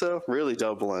 and Ursa, really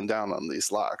doubling down on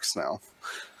these locks now.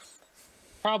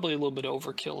 Probably a little bit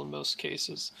overkill in most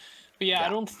cases. But yeah, I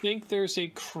don't think there's a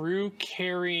crew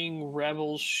carrying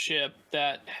Rebel ship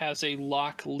that has a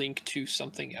lock link to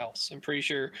something else. I'm pretty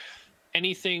sure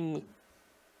anything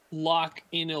lock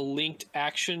in a linked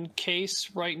action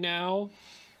case right now,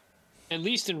 at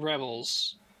least in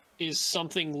Rebels, is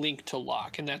something linked to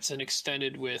lock, and that's an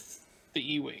extended with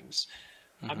the E-Wings.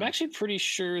 I'm actually pretty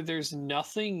sure there's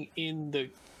nothing in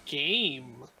the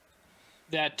game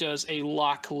that does a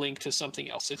lock link to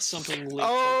something else. It's something linked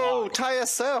to lock. TIE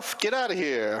SF, get out of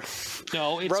here.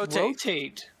 No, it's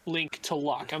rotate link to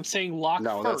lock. I'm saying lock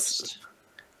first.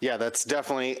 That's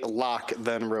definitely lock,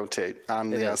 then rotate on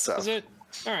the SF. Is it?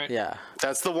 All right. Yeah.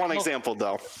 That's the one example,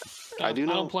 though. I do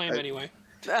know. I don't play him anyway.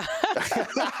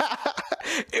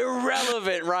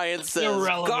 Irrelevant, Ryan says.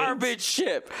 Irrelevant. Garbage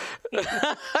ship.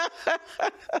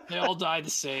 They all die the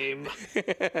same.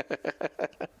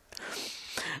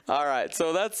 All right,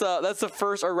 so that's the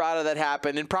first errata that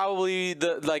happened, and probably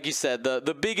like you said,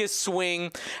 the biggest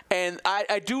swing. And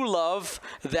I do love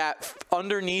that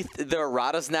underneath the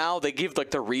erratas now they give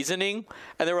like the reasoning,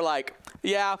 and they were like,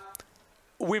 yeah,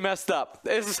 we messed up.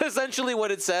 It's essentially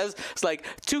what it says. It's like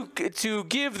to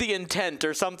give the intent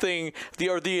or something,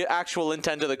 the actual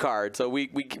intent of the card. So we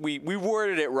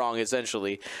worded it wrong.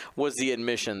 Essentially, was the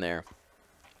admission there.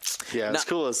 Yeah, as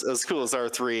cool as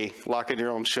R3 locking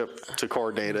your own ship to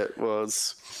coordinate it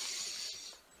was.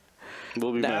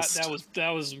 Will be missed. That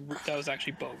was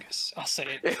actually bogus. I'll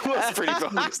say it. It was pretty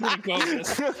bogus. Pretty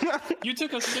bogus. You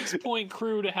took a 6-point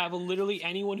crew to have literally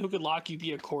anyone who could lock you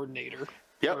be a coordinator.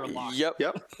 Yep. Or a lock. Yep.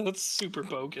 That's super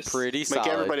bogus. Pretty Make solid.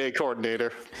 everybody a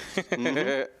coordinator.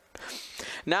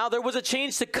 Now there was a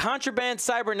change to contraband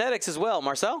cybernetics as well,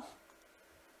 Marcel.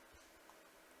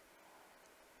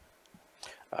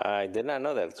 I did not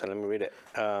know that, so let me read it.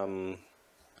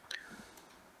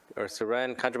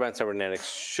 Seren contraband cybernetics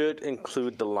should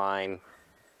include the line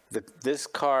that this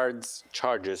card's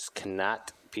charges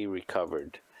cannot be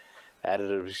recovered.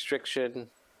 Added a restriction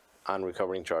on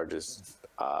recovering charges.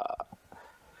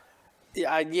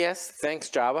 Yes, thanks,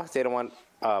 Java. They don't want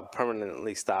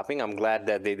permanently stopping. I'm glad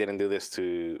that they didn't do this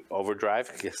to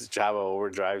Overdrive, because Java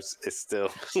Overdrive is still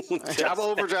Java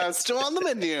Overdrive is still on the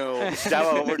menu.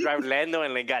 Java Overdrive Lando,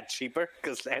 and they got cheaper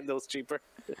because Lando's cheaper.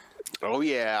 Oh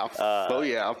yeah. Are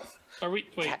we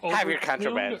Have your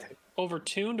contraband.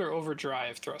 Overtuned or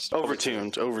overdrive thrust?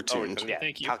 Overtuned. Yeah,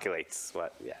 Thank you. calculates.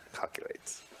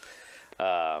 Calculates.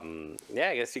 Yeah,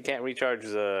 I guess you can't recharge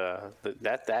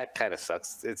that kind of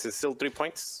sucks. It's still 3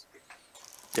 points.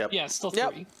 Yep. Yeah, it's still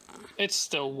Yep. 3. It's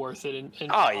still worth it.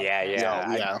 Oh yeah.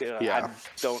 Yeah. I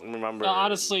don't remember.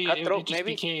 Honestly, it Cutthroat, just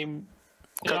maybe? became.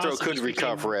 it Cutthroat honestly could just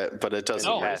recover it, but it doesn't.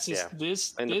 No, past, it's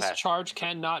just, In the this past. charge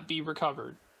cannot be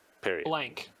recovered. Period.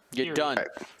 Blank. You're Period.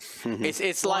 done.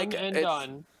 It's One like and it's,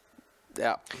 done.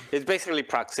 yeah, It's basically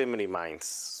proximity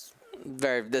mines.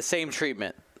 the same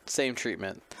treatment.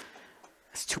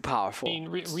 It's too powerful. I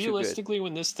mean, It's too good. realistically,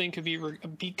 when this thing could be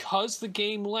because the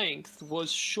game length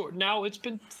was short. Now it's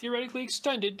been theoretically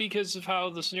extended because of how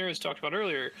the scenarios talked about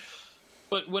earlier.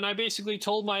 But when I basically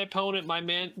told my opponent my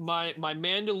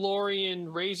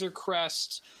Mandalorian Razor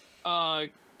Crest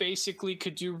basically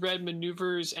could do red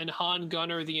maneuvers and Han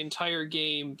Gunner the entire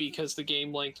game because the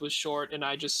game length was short, and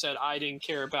I just said I didn't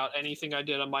care about anything I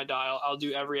did on my dial. I'll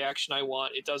do every action I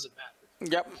want. It doesn't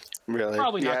matter. Yep. Really?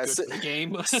 Probably not Yeah, good for the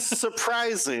game.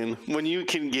 surprising when you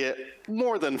can get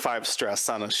more than 5 stress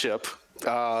on a ship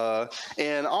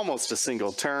in almost a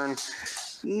single turn.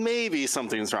 Maybe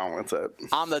something's wrong with it.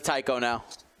 I'm the Tycho now.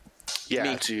 Yeah, Me.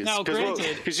 jeez. Now,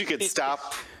 granted, Because you could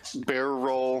stop, barrel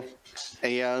roll,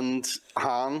 and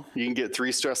Han. You can get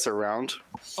 3 stress around.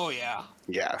 Oh yeah.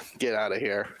 Yeah, get out of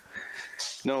here.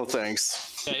 No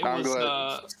thanks. Yeah, it I'm was.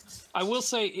 glad. I will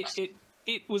say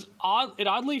it was odd. It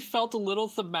oddly felt a little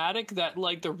thematic that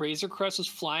like the Razor Crest was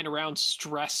flying around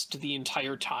stressed the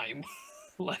entire time.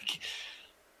 Like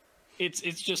it's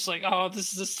just like, oh,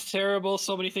 this is terrible.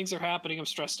 So many things are happening. I'm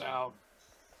stressed out.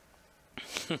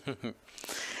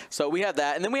 So we had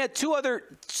that, and then we had 2 other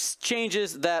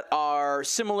changes that are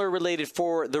similar related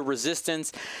for the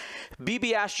Resistance.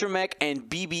 BB Astromech and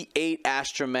BB-8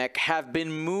 Astromech have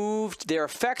been moved. Their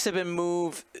effects have been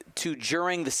moved to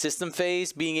during the system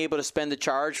phase, being able to spend the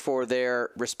charge for their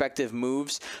respective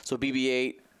moves. So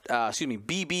BB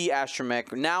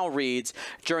Astromech now reads,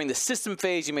 during the system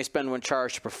phase, you may spend 1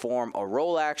 charge to perform a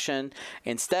roll action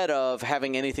instead of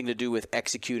having anything to do with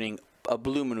executing a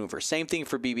blue maneuver. Same thing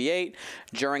for BB-8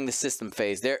 during the system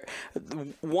phase.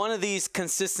 One of these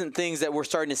consistent things that we're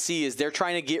starting to see is they're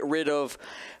trying to get rid of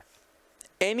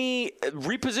any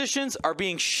repositions are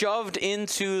being shoved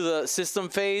into the system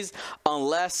phase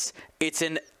unless it's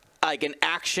an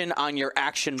action on your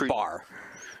action bar.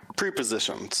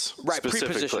 Prepositions. Right,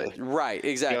 specifically. preposition. Right,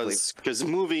 exactly. Because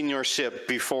moving your ship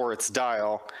before its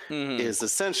dial is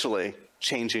essentially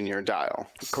changing your dial.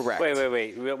 Wait. Correct.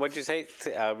 What'd you say?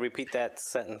 Repeat that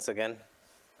sentence again.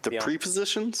 The Yeah.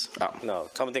 prepositions? Oh.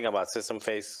 No, something about system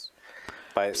phase.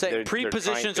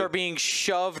 Prepositions are being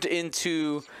shoved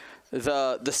into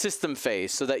the system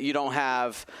phase so that you don't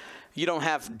have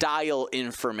dial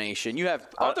information. You have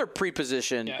other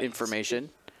preposition information.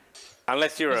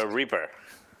 Unless you're a Reaper.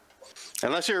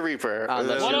 Unless you're a Reaper.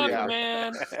 Whatever, Yeah.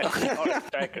 man. Or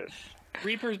Striker.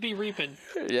 Reapers be reaping.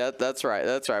 Yeah, that's right.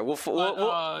 That's right. That's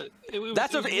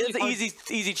an really hard-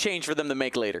 easy change for them to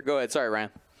make later. Go ahead. Sorry, Ryan.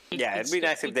 Yeah, it'd be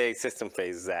nice if they system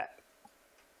phase that.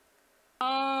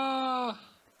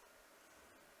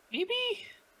 Maybe.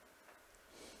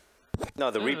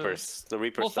 No, the Reapers. The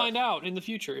Reapers. We'll find out in the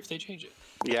future if they change it.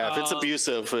 Yeah, if it's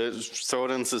abusive, throw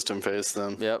it in system phase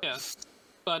then. Yep. Yeah,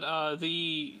 but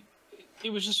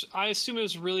it was just, I assume it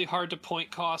was really hard to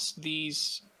point cost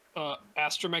these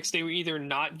astromechs. They were either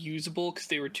not usable because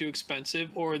they were too expensive,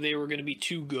 or they were going to be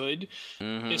too good.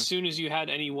 As soon as you had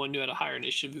anyone who had a higher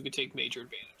initiative who could take major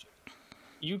advantage of it.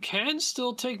 You can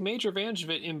still take major advantage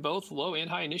of it in both low and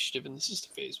high initiative in the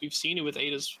system phase. We've seen it with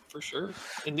Adas for sure.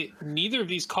 And neither of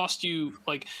these cost you,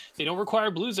 like, they don't require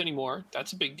blues anymore.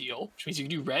 That's a big deal, which means you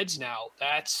can do reds now.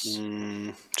 That's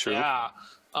true. Yeah.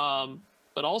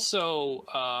 But also,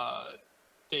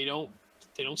 they don't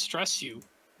stress you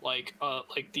like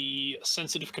the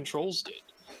sensitive controls did.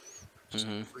 Just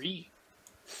free.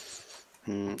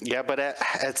 Yeah, but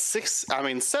at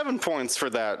 7 points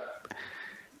for that,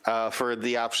 for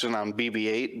the option on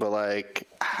BB-8, but like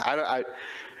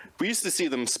we used to see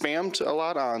them spammed a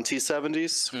lot on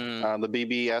T70s, the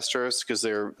BB Astros, because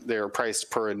they're priced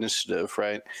per initiative,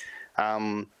 right?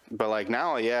 But like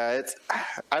now, yeah,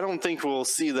 I don't think we'll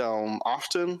see them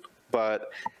often,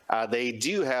 but they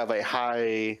do have a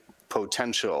high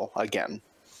potential again,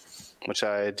 which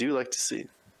I do like to see.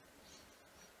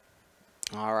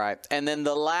 All right. And then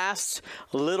the last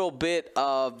little bit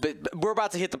we're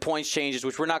about to hit the points changes,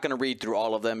 which we're not going to read through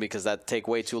all of them because that'd take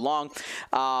way too long.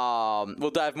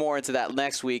 We'll dive more into that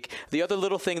next week. The other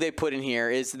little thing they put in here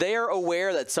is they are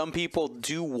aware that some people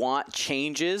do want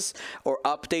changes or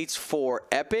updates for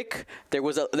Epic. There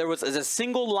was a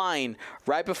single line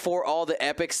right before all the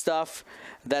Epic stuff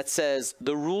that says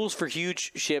the rules for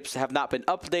huge ships have not been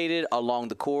updated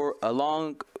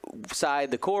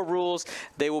alongside the core rules.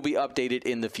 They will be updated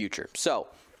in the future. So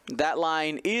that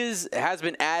line has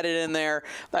been added in there.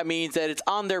 That means that it's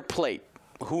on their plate.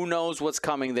 Who knows what's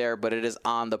coming there, but it is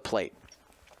on the plate.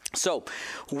 So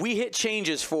we hit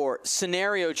changes for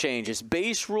scenario changes,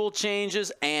 base rule changes,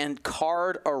 and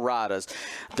card erratas.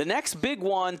 The next big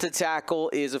one to tackle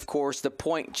is, of course, the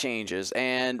point changes.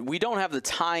 And we don't have the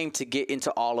time to get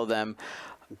into all of them.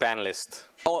 Ban list.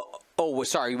 Oh,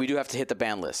 sorry. We do have to hit the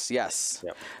ban list. Yes.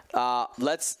 Yep.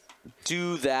 Let's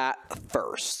do that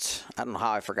first. I don't know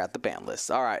how I forgot the ban list.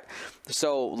 All right.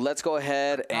 So let's go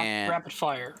ahead and... Rapid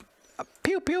fire.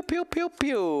 Pew, pew, pew, pew,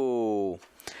 pew.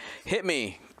 Hit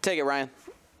me. Take it, Ryan.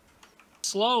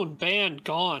 Sloan, banned,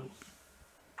 gone.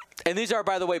 And these are,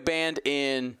 by the way, banned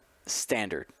in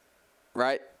standard,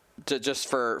 right? Just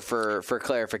for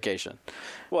clarification.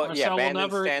 Well, yeah, Marcel banned will in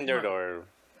never- standard or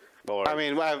I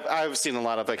mean, I've seen a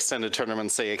lot of extended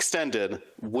tournaments say extended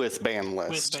with ban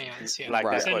list. With bans, yeah. Like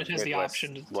that's Extended what has the Midwest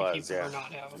option to was, keep yeah. or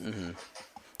not have them.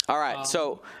 All right,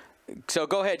 so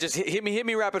go ahead, just hit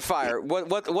me rapid fire.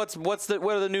 What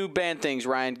are the new banned things,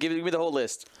 Ryan? Give me the whole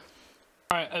list.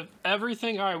 All right, of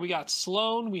everything. All right, we got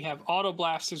Sloan, we have Auto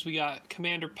Blasters, we got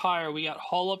Commander Pyre, we got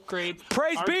Hull Upgrade.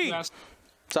 Praise R2 be!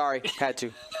 Sorry, had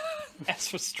to. That's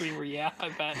for streamer, yeah, I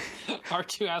bet.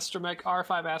 R2 Astromech,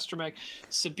 R5 Astromech,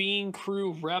 Sabine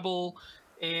Crew Rebel,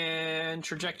 and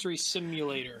Trajectory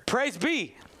Simulator. Praise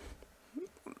be!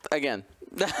 Again.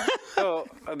 So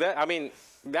that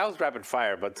was rapid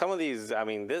fire, but some of these, I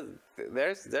mean,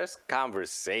 there's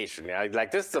conversation.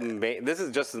 Like this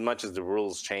is just as much as the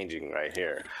rules changing right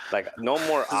here. Like no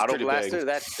more Auto Blaster,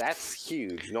 that's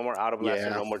huge. No more Auto Blaster,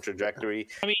 no more Trajectory.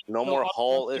 No more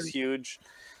Hull is huge.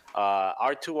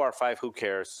 R2, R5, who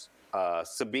cares?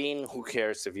 Sabine, who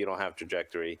cares if you don't have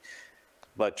Trajectory?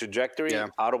 But Trajectory,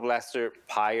 Auto Blaster,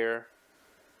 Pyre,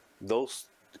 those,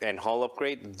 and Hull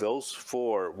Upgrade, those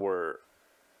four were.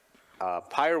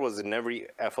 Pyre was in every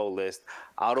FO list.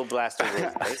 Auto Blaster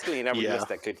was basically in every list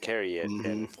that could carry it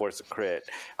and force a crit.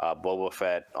 Boba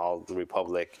Fett, all the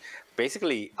Republic.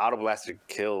 Basically, Auto Blaster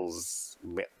kills.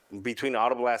 Between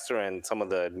Auto Blaster and some of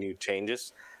the new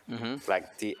changes,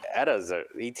 like the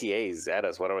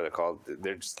ETAs, whatever they're called,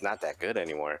 they're just not that good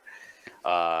anymore.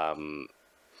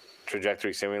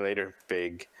 Trajectory Simulator,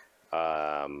 big.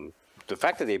 The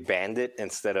fact that they banned it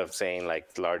instead of saying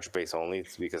like large base only,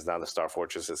 it's because now the Star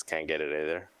Fortresses can't get it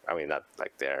either. I mean, not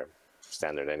like they're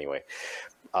standard anyway.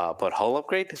 But Hull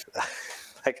Upgrade,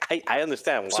 like I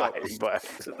understand why, but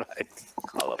like,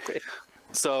 Hull Upgrade.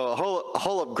 So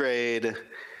Hull Upgrade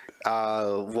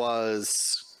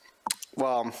was,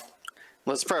 well,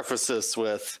 let's preface this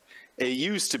with, it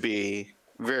used to be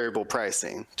variable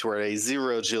pricing to where a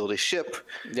 0 agility ship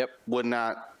would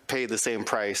not pay the same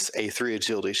price a 3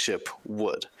 agility ship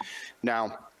would.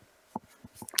 Now,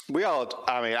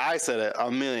 I said it a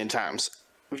million times.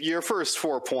 Your first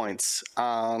 4 points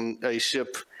on a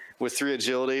ship with 3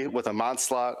 agility with a mod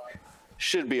slot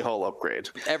should be Hull Upgrade.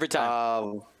 Every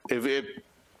time.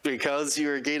 Because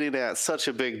you're getting at such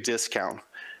a big discount.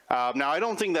 Now, I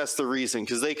don't think that's the reason,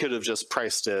 because they could have just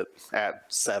priced it at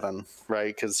 7,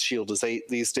 right? Because Shield is 8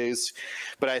 these days.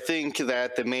 But I think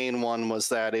that the main one was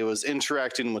that it was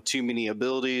interacting with too many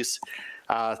abilities.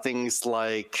 Things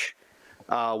like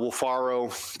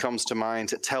Wolfaro comes to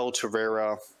mind, Tel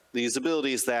Tavera. These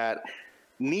abilities that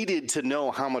needed to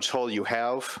know how much hull you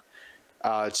have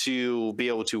to be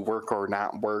able to work or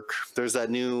not work. There's that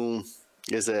new,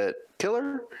 is it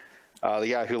Killer? The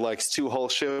guy who likes 2 hull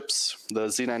ships, the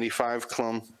Z95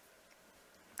 clone.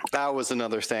 That was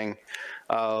another thing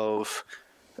of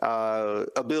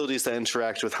abilities that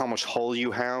interact with how much hull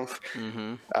you have.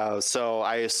 So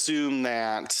I assume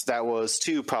that that was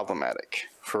too problematic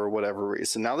for whatever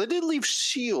reason. Now, they did leave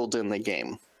shield in the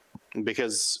game,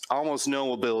 because almost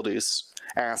no abilities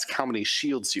ask how many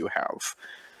shields you have.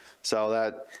 So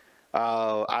that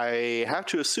I have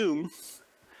to assume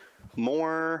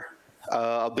more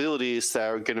abilities that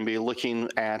are going to be looking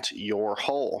at your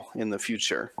hull in the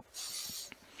future.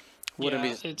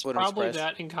 It's probably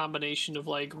that in combination of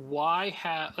like, why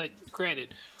have, like,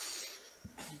 granted,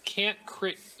 you can't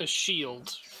crit a shield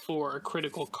for a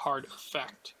critical card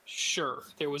effect. Sure,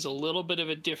 there was a little bit of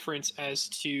a difference as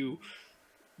to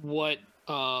what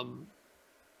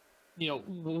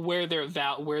where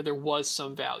there was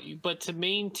some value, but to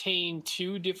maintain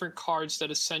 2 different cards that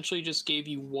essentially just gave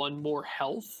you 1 more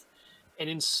health, and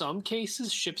in some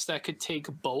cases ships that could take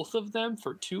both of them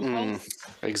for 2 health.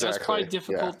 Exactly. That's quite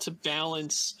difficult to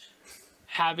balance,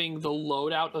 having the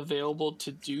loadout available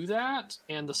to do that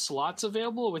and the slots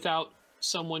available without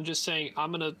someone just saying,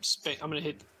 I'm gonna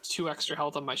hit 2 extra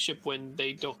health on my ship when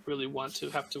they don't really want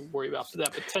to have to worry about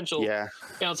that potential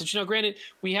balance. Granted,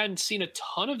 we hadn't seen a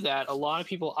ton of that. A lot of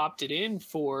people opted in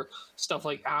for stuff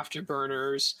like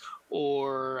afterburners,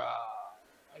 or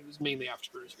it was mainly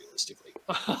afterburners realistically,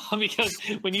 because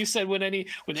when you said when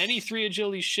any 3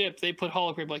 agility ship they put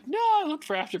hologram, like, no, I looked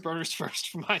for afterburners first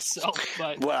for myself.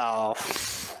 But well,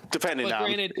 depending on,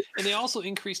 granted, and they also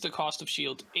increased the cost of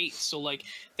shield 8, so like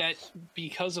that,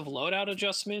 because of loadout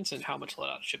adjustments and how much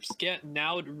loadout ships get,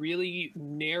 now it really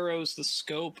narrows the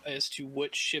scope as to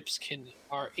what ships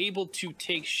are able to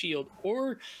take shield.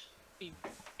 Or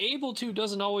able to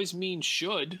doesn't always mean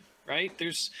should. Right?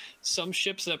 There's some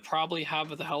ships that probably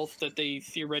have the health that they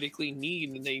theoretically need,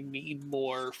 and they need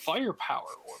more firepower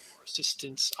or more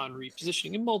assistance on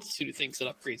repositioning, a multitude of things that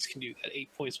upgrades can do that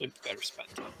 8 points would be better spent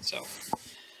on. So,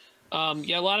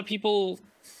 a lot of people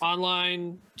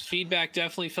online feedback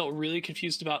definitely felt really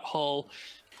confused about hull.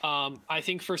 I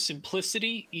think for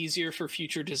simplicity, easier for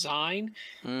future design.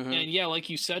 And like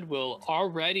you said, Will,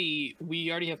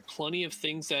 we already have plenty of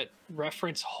things that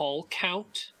reference hull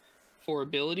count for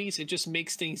abilities. It just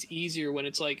makes things easier when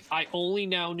it's like, I only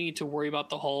now need to worry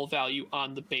about the hull value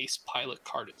on the base pilot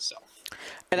card itself.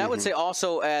 And I would say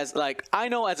also, as like, I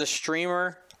know as a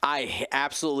streamer, I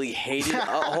absolutely hated a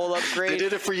hull upgrade. They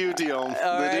did it for you, Dion.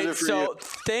 They did it for you.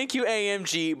 Thank you,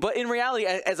 AMG. But in reality,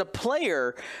 as a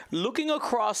player, looking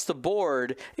across the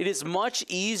board, it is much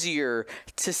easier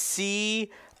to see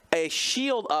a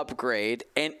shield upgrade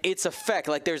and its effect.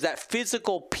 Like, there's that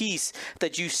physical piece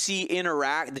that you see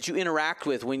interact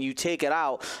with when you take it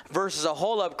out, versus a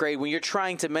hull upgrade when you're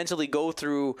trying to mentally go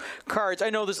through cards. I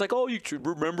know there's like, oh, you should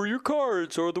remember your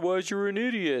cards, or otherwise you're an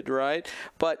idiot, right?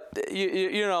 But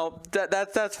you know,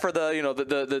 that's for the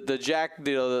the jack,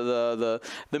 the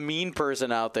mean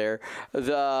person out there.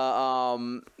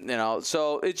 So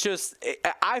it's just,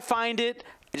 I find it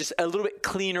just a little bit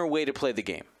cleaner way to play the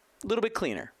game. A little bit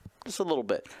cleaner. Just a little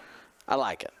bit. I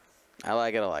like it.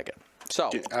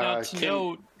 So, now to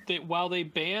note that while they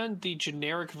banned the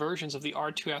generic versions of the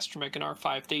R2 Astromech and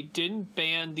R5, they didn't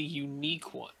ban the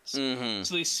unique ones.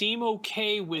 So they seem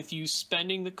okay with you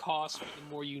spending the cost for the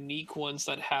more unique ones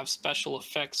that have special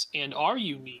effects and are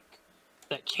unique,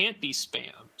 that can't be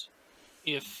spammed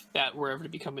if that were ever to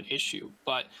become an issue.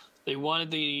 But they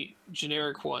wanted the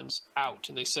generic ones out,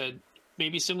 and they said,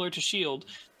 maybe similar to Shield,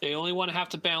 they only want to have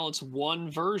to balance one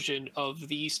version of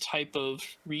these type of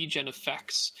regen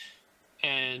effects,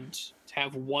 and to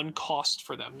have one cost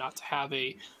for them, not to have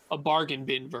a bargain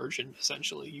bin version.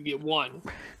 Essentially, you get one.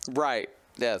 Right.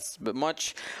 Yes, but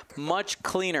much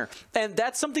cleaner, and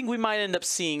that's something we might end up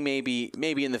seeing maybe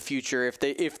in the future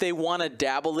if they want to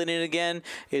dabble in it again.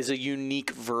 Is a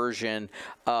unique version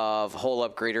of hull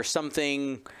upgrade or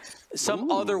something, some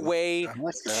other way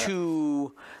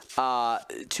to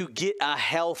get a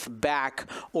health back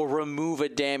or remove a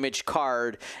damaged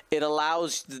card. It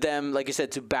allows them, like I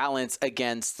said, to balance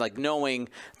against, like, knowing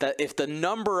that if the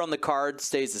number on the card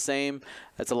stays the same,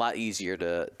 that's a lot easier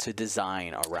to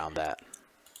design around that.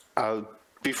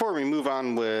 Before we move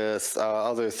on with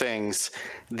other things,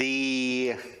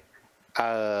 the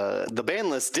the ban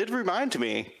list did remind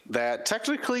me that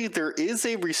technically there is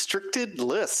a restricted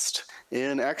list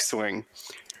in X-Wing.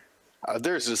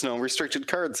 There's just no restricted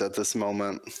cards at this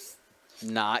moment.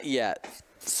 Not yet.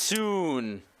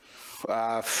 Soon.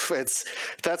 That's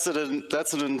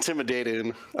an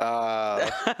intimidating thing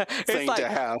It's to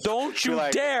have. Don't you You're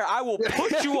like, dare! I will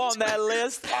put you on that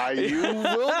list. You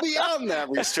will be on that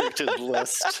restricted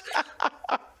list.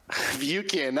 You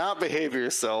cannot behave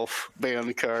yourself,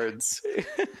 ban cards.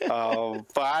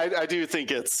 But I do think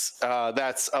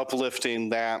that's uplifting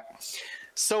that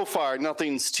so far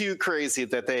nothing's too crazy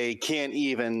that they can't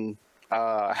even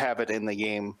have it in the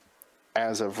game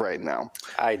as of right now.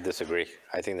 I disagree.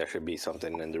 I think there should be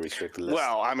something in the restricted list.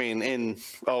 Well, I mean,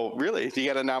 really? You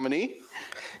got a nominee?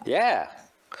 Yeah.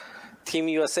 Team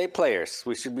USA players.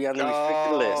 We should be on the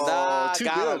restricted list. Too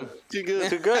got good. him. Too good.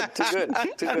 Too good. Too good.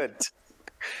 Too good.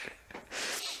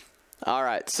 All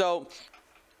right, so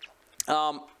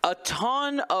a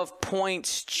ton of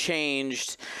points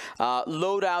changed,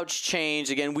 loadouts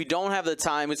changed. Again, we don't have the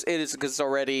time. It is because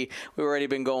we've already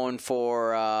been going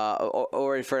for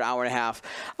already for an hour and a half.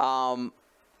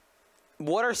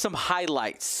 What are some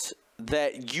highlights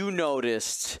that you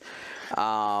noticed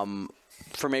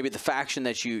for maybe the faction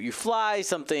that you fly,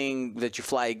 something that you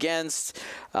fly against?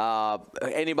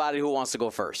 Anybody who wants to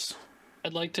go first?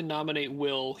 I'd like to nominate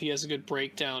Will. He has a good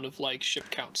breakdown of like ship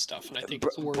count stuff, and I think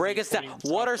it's worth Break us down.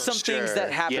 What are some things Sure.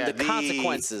 that happen? Yeah, the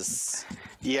consequences.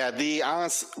 Yeah,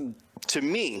 to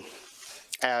me,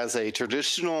 as a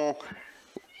traditional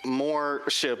more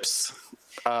ships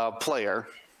player,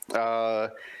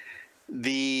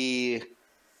 the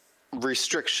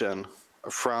restriction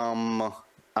from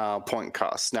point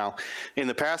cost. Now, in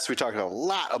the past, we talked a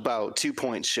lot about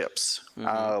 2-point ships.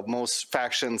 Most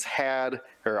factions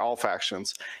all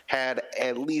factions had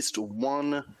at least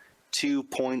one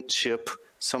 2-point ship,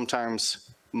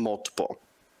 sometimes multiple.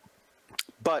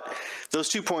 But those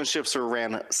 2-point ships were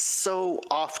ran so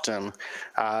often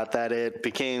that it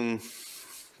became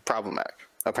problematic,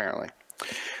 apparently.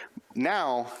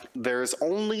 Now, there's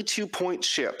only 2-point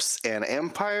ships in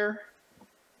Empire,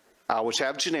 which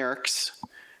have generics,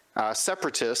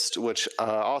 Separatist, which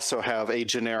also have a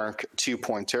generic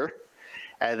 2-pointer,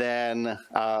 and then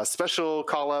special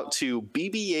call out to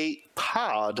BB-8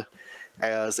 Pod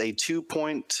as a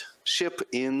 2-point ship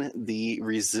in the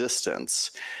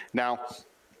Resistance. Now,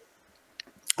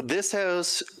 this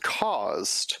has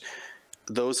caused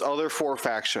those other 4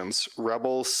 factions,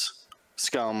 Rebels,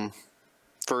 Scum,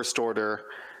 First Order,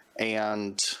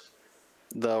 and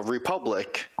the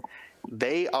Republic,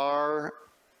 they are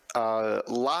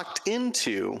locked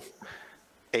into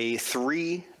a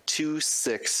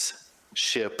 3-6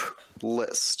 ship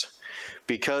list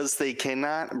because they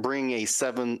cannot bring a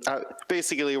 7.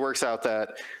 Basically, it works out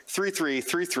that 3-3,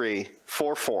 3-3,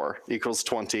 4-4 equals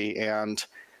 20, and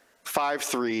 5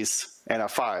 3s and a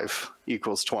 5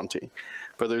 equals 20.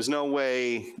 But there's no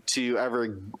way to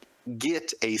ever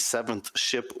get a 7th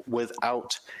ship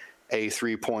without a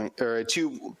 3-point or a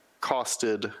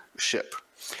 2-costed ship.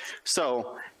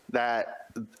 So that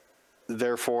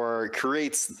therefore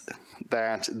creates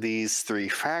that these 4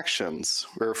 factions,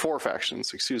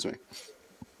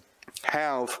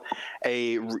 have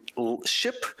a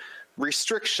ship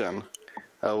restriction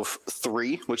of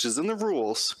 3, which is in the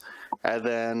rules, and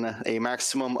then a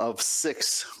maximum of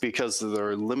 6 because of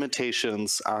their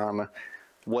limitations on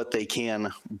what they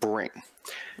can bring.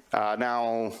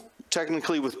 Now,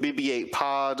 technically with BB-8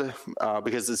 Pod,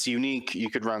 because it's unique, you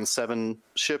could run 7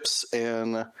 ships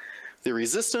in the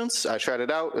Resistance. I tried it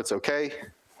out. It's okay.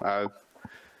 I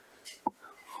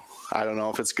don't know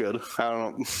if it's good. I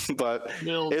don't know, but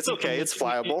it's okay. It's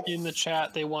flyable. In the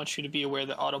chat, they want you to be aware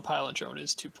that autopilot drone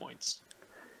is 2 points.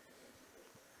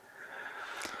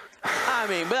 I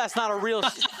mean, but that's not a real.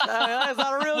 That's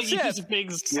not a real ship.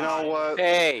 You know what?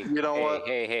 Hey. You know what?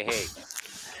 Hey.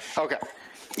 Okay.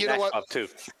 You know what? Up too.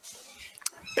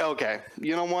 Okay.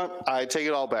 You know what? I take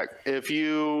it all back. If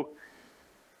you,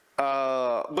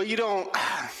 but you don't.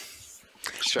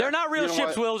 Sure. They're not real You know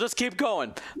ships, what? Will. Just keep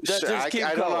going. Just Sure. keep I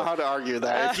going. don't know how to argue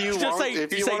that. If you Just want, say-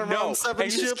 if you you say want to no, run 7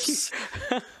 and you just ships,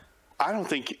 I don't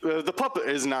think the puppet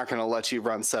is not going to let you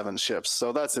run 7 ships.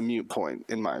 So that's a moot point,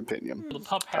 in my opinion. The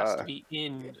pup has to be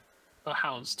in a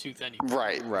houndstooth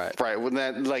anyway. Right. When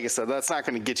that, like I said, that's not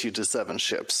going to get you to 7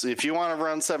 ships. If you want to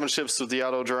run 7 ships with the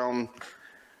auto drone,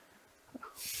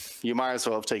 you might as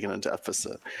well have taken a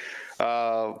deficit.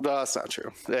 No, that's not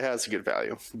true. It has a good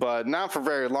value, but not for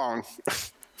very long.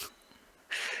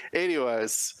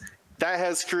 Anyways, that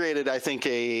has created, I think,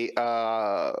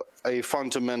 a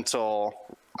fundamental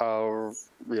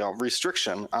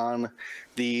restriction on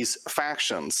these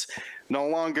factions. No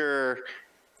longer,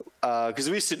 because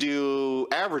we used to do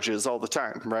averages all the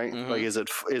time, right? Like, is it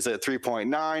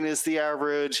 3.9 is the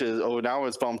average? Now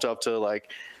it's bumped up to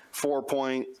like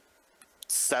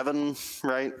 4.7,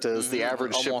 right? Does the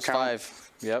average Almost ship count?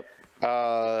 5. Yep.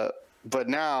 But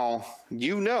now,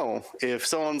 if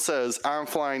someone says, I'm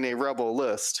flying a rebel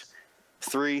list,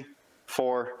 3,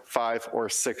 4, 5, or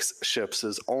 6 ships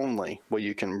is only what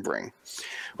you can bring,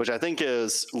 which I think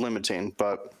is limiting,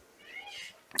 but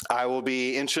I will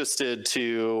be interested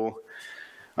to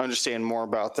understand more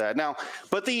about that. Now,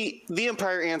 but the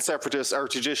Empire and Separatists are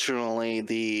traditionally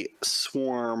the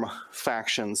swarm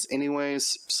factions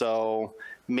anyways, so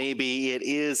maybe it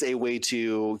is a way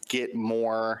to get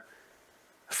more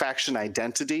faction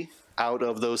identity out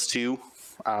of those two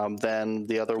than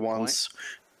the other ones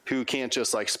who can't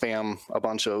just like spam a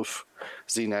bunch of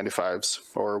Z95s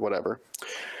or whatever,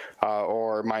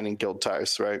 or mining guild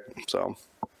ties, right? So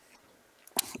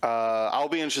I'll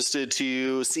be interested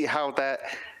to see how that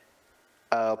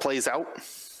plays out.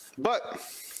 But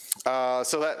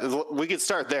so that we could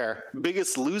start there.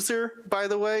 Biggest loser, by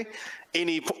the way,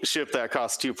 any ship that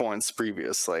cost 2 points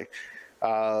previously.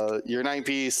 Your Night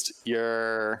Beast,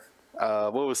 your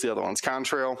what was the other ones?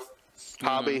 Contrail,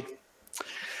 Hobby.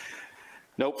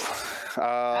 Nope. They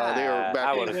were back.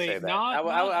 I wouldn't say that. Not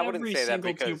I wouldn't every say that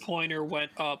single because 2-pointer went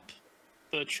up.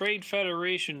 The Trade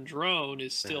Federation drone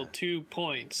is still 2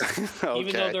 points,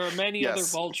 even though there are many other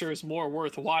vultures more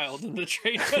worthwhile than the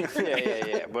Trade Federation.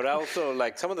 yeah. But also,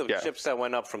 like, some of the ships that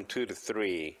went up from 2 to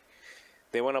 3,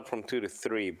 they went up from 2 to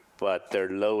 3, but their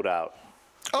loadout.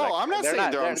 Oh, I'm not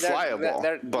saying they're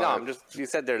unflyable. You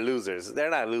said they're losers.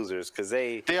 They're not losers because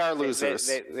they are losers.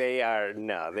 They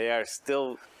are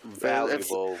still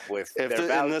valuable they're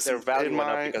valuable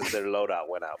enough because their loadout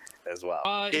went up as well.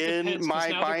 In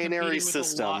my binary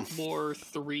system, a lot more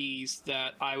 3s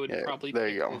that I would probably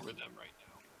pick over them right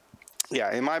now.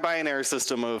 Yeah, in my binary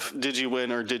system of did you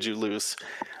win or did you lose,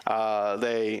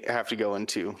 they have to go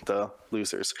into the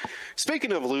losers.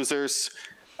 Speaking of losers.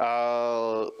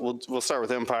 We'll start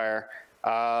with Empire.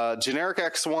 Generic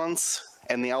X1s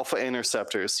and the Alpha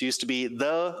Interceptors used to be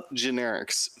the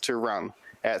generics to run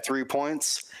at 3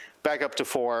 points, back up to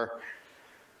 4.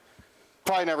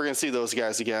 Probably never going to see those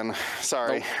guys again.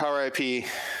 Sorry. Nope. RIP,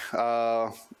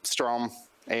 Strom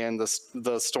and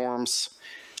the Storms.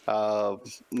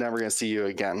 Never going to see you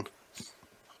again.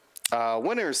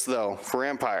 Winners, though, for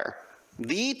Empire.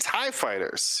 The TIE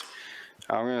Fighters.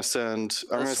 I'm going to send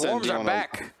Dion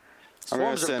back. I'm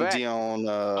going to send Dion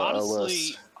a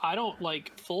list. I don't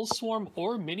like full swarm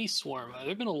or mini swarm. There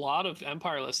have been a lot of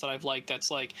Empire lists that I've liked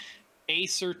that's like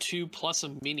Acer 2 plus a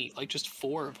mini, like just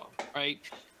 4 of them, right?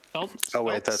 Felt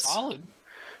that's solid.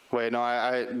 Wait, no,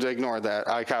 I ignored that.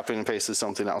 I copied and pasted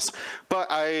something else. But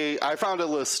I found a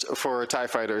list for TIE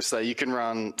Fighters that you can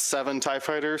run 7 TIE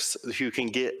Fighters who can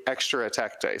get extra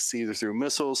attack dice, either through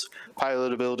missiles,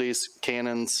 pilot abilities,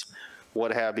 cannons,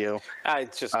 what have you.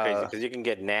 It's just crazy because you can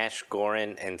get Nash,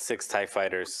 Gorin, and 6 TIE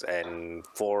Fighters, and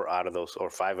 4 out of those, or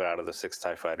 5 out of the 6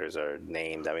 TIE Fighters are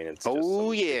named. I mean, it's just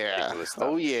ridiculous stuff.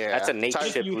 Oh, yeah. That's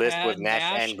a ship list with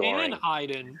Nash and Gorin. And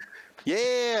Iden.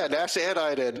 Yeah, Nash and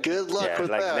Iden. Good luck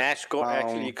with that. Nash, Gorin.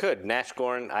 Actually, you could. Nash,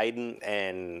 Gorin, Iden,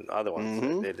 and other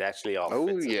ones. It actually all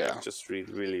fits. It's just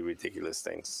really ridiculous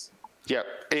things. Yep.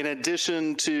 In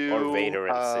addition to or Vader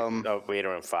and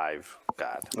Vader and 5.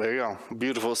 God. There you go.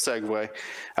 Beautiful segue.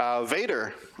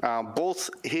 Vader. Both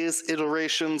his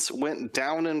iterations went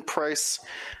down in price.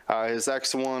 His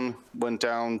X1 went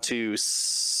down to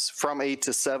from 8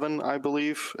 to 7, I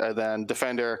believe, and then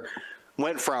Defender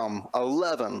went from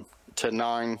 11 to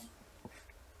 9.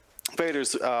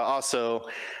 Vader's also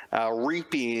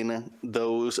reaping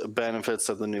those benefits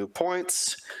of the new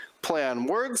points. Play on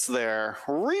words there.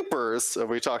 Reapers,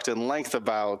 we talked in length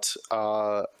about,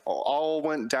 all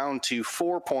went down to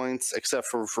 4 points, except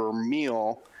for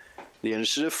Vermeil, the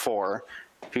Initiative 4,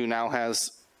 who now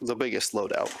has the biggest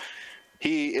loadout.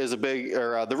 He is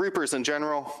the Reapers in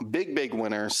general, big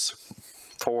winners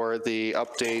for the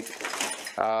update.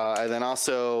 And then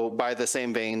also, by the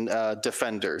same vein,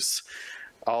 Defenders.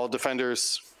 All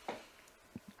Defenders,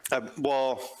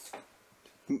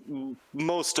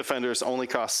 most Defenders only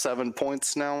cost 7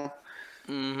 points now,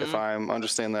 if I'm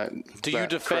understanding that. Do you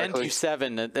defend? Correctly. You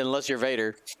 7, unless you're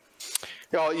Vader.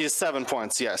 Oh, you 7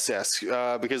 points, yes.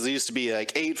 Because it used to be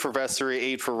like 8 for Vessery,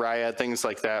 8 for Ryad, things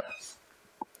like that.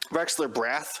 Vexler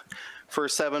Brath for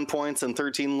 7 points and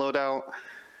 13 loadout.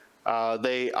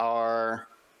 They are,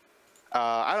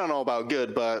 I don't know about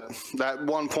good, but that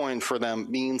 1 point for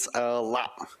them means a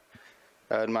lot,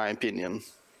 in my opinion.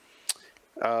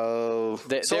 So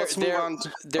let's move on.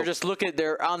 They're just looking.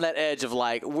 They're on that edge of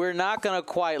like, we're not gonna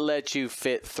quite let you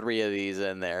fit 3 of these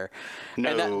in there,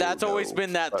 and that's always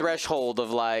been that threshold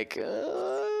of like,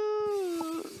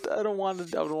 I don't want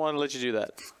to let you do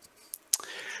that.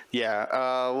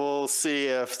 Yeah, we'll see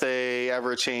if they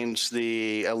ever change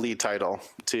the elite title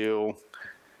to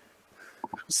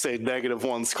say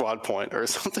 -1 squad point or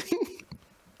something.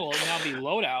 Well, it'll now be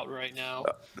loadout right now.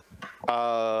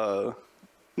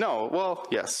 No, well,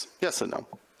 yes and no.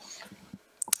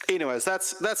 Anyways,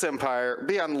 that's Empire.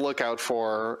 Be on the lookout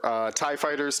for TIE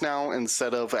fighters now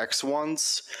instead of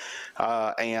X1s,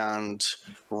 and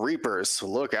Reapers.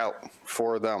 Look out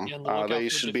for them. Yeah, and look out they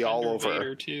for should be all Defender over.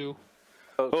 Vader, too.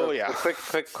 Oh, yeah. Quick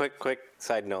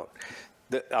side note.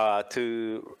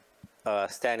 To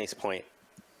Stanny's point,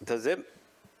 does it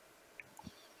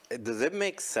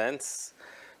make sense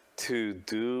to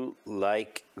do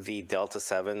like the Delta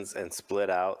 7s and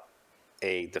split out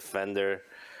a defender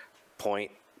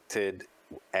pointed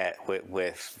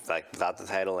with like without the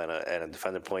title and a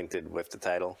defender pointed with the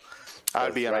title?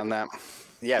 I'd be in on that.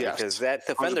 Yeah, Yes, because that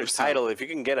defender 100%. title, if you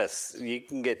can get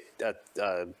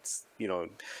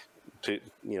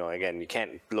again, you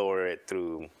can't lower it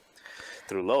through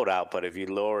loadout, but if you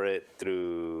lower it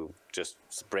through just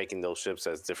breaking those ships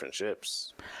as different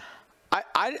ships,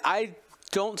 I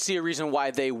don't see a reason why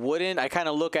they wouldn't. I kind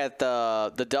of look at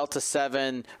the Delta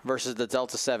 7 versus the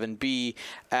Delta 7B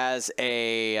as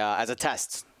a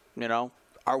test. You know,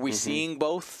 are we seeing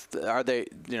both? Are they?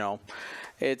 You know,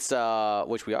 it's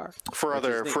which we are For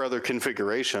other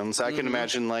configurations, I can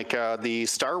imagine like the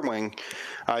Starwing,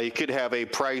 you could have a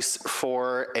price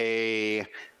for a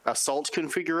assault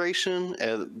configuration,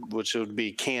 which would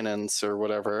be cannons or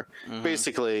whatever.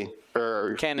 Basically,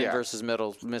 or cannon versus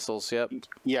missiles. Yep.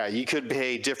 Yeah, you could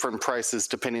pay different prices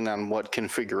depending on what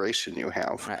configuration you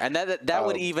have. Right. And that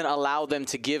would even allow them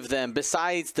to give them,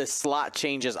 besides the slot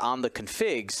changes on the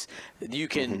configs, you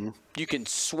can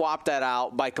swap that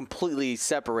out by completely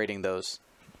separating those.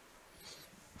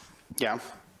 Yeah.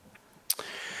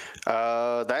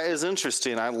 That is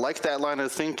interesting. I like that line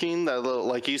of thinking. That little,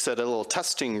 like you said, a little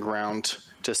testing ground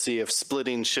to see if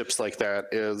splitting ships like that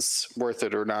is worth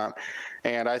it or not.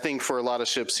 And I think for a lot of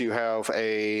ships who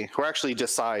actually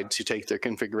decide to take their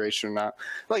configuration or not,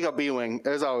 like a B-wing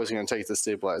is always going to take the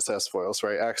stabilized S-foils,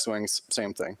 right? X-wings,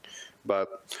 same thing.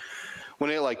 But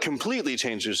when it like completely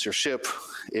changes your ship,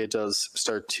 it does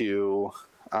start to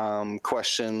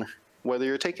question whether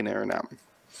you're taking it or not.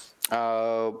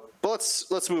 But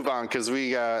let's move on because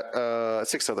we got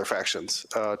 6 other factions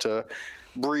to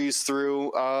breeze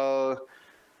through.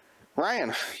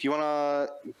 Ryan, you want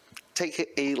to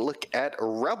take a look at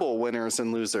Rebel winners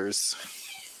and losers?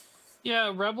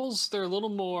 Yeah, Rebels, they're a little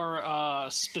more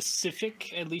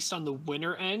specific, at least on the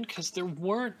winner end, because there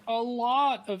weren't a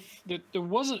lot of... There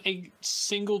wasn't a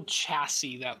single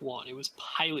chassis that won. It was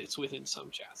pilots within some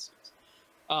chassis.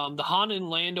 The Han and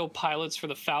Lando pilots for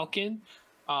the Falcon,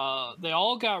 they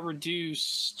all got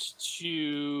reduced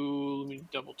to... Let me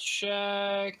double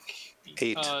check.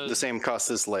 8, the same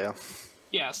cost as Leia.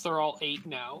 Yes, they're all 8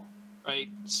 now, right?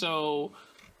 So...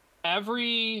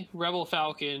 every Rebel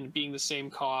Falcon being the same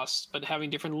cost, but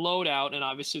having different loadout and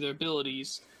obviously their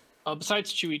abilities.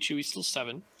 Besides Chewie's still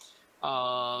 7,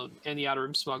 and the Outer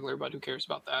Rim Smuggler, but who cares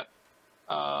about that?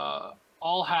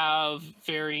 All have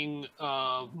varying,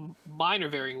 minor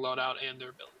varying loadout and their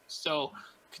abilities. So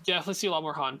could definitely see a lot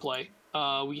more Han play.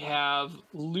 We have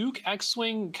Luke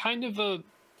X-Wing, kind of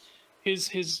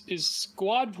his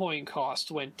squad point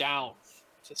cost went down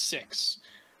to 6.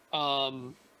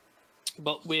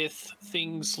 But with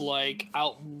things like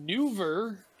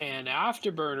outmaneuver and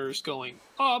afterburners going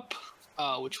up,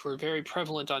 which were very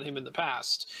prevalent on him in the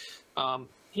past,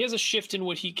 he has a shift in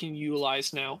what he can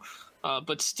utilize now.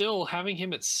 But still, having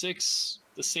him at 6,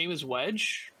 the same as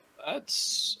Wedge,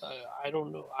 that's, I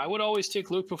don't know. I would always take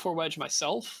Luke before Wedge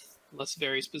myself, unless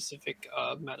very specific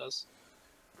metas.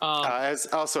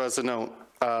 As a note,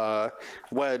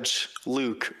 Wedge,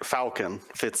 Luke, Falcon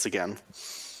fits again.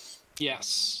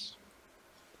 Yes.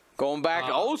 Going back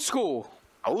old school.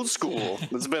 Old school.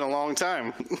 It's been a long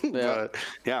time. But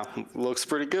yeah, looks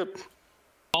pretty good.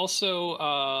 Also,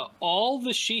 all the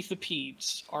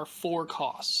Sheathapeds are 4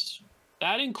 costs.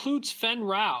 That includes Fen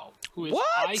Rao, who is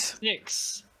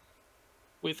I6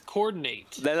 with Coordinate.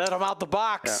 They let him out the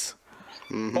box.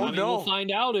 Yeah. Mm-hmm. Oh, I mean, no. we'll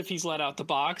find out if he's let out the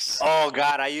box. Oh,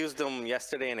 God, I used him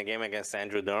yesterday in a game against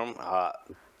Andrew Durham.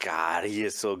 God, he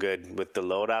is so good with the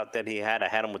loadout that he had. I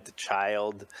had him with the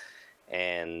child.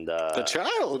 And the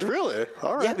child, really?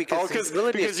 All right. Yeah, because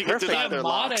you can deny their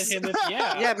mod locks. at him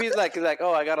yeah, he's like,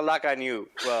 oh, I got a lock on you.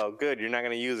 Well, good. You're not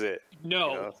gonna use it. No.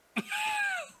 You know?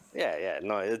 Yeah.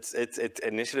 No, it's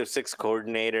Initiative 6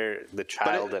 coordinator, the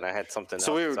child, and I had something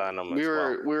So else on them we as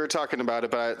well. were talking about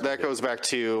it, but that goes back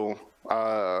to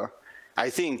I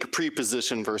think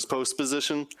pre-position versus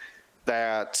post-position.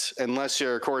 That unless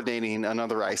you're coordinating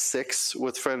another I6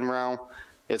 with Fenn Rau,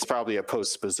 it's probably a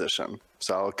post-position.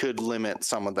 So it could limit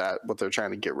some of that what they're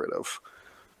trying to get rid of.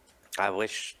 I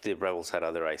wish the Rebels had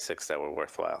other I6 that were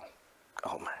worthwhile.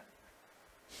 Oh man.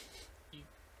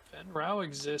 Fenn Rau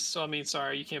exists, so I mean,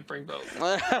 sorry, you can't bring both.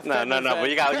 No. But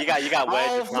you got All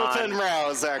Wedge, of the Fenn Han.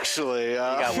 Raus, actually. You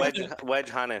got Wedge,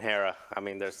 Han, and Hera. I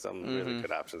mean, there's some really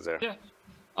good options there.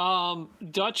 Yeah.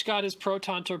 Dutch got his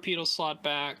proton torpedo slot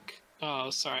back.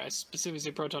 Sorry, I specifically say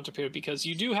proton torpedo because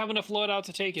you do have enough loadout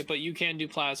to take it, but you can do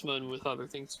plasma and with other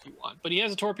things if you want. But he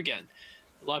has a torp again.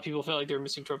 A lot of people felt like they were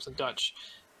missing torps in Dutch.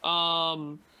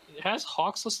 It has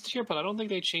Hawks listed here, but I don't think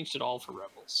they changed it all for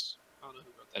Rebels. I don't know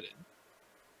who wrote that in.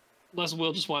 Unless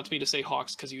Will just wants me to say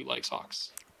Hawks because you likes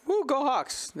Hawks. Woo, go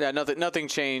Hawks. Yeah, nothing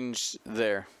changed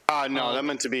there. No, that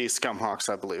meant to be Scum Hawks,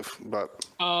 I believe, but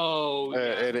Oh, yeah.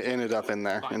 it ended up in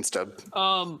there instead.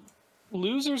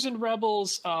 Losers and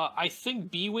Rebels, I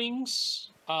think B-Wings,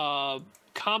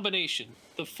 combination.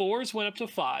 The 4s went up to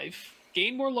 5,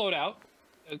 gained more loadout,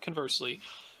 conversely.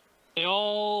 They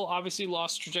all obviously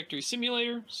lost Trajectory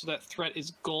Simulator, so that threat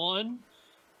is gone.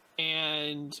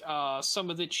 And some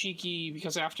of the cheeky,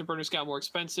 because Afterburners got more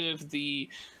expensive, the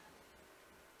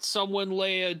someone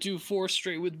Leia do 4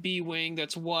 straight with B-Wing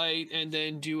that's white, and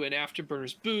then do an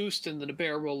Afterburners boost, and then a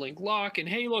barrel link lock, and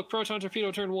hey, look, Proton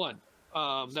Torpedo turn 1.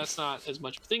 That's not as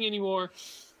much of a thing anymore.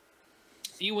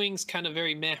 B-Wing's kind of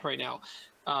very meh right now.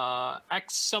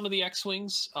 Some of the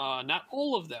X-Wings, not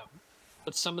all of them,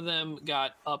 but some of them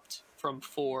got upped from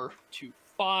 4 to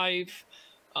 5.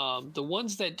 The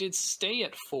ones that did stay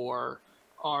at 4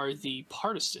 are the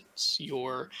Partisans,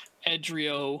 your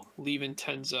Edrio,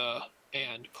 Leventenza,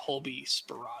 and Colby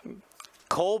Sperado.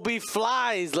 Colby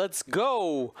flies. Let's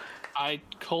go.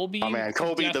 Colby, Oh, man,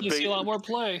 Colby, definitely the see a lot more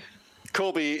play.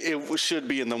 Colby, it should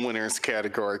be in the winners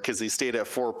category because he stayed at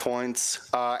 4 points.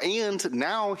 And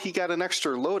now he got an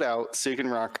extra loadout, so you can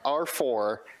rock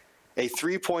R4, a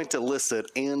 3-point illicit,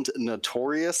 and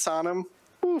Notorious on him.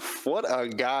 Oof, what a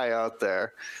guy out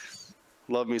there.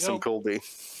 Love me some Colby.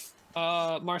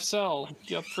 Marcel,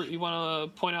 you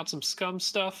want to point out some scum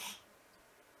stuff?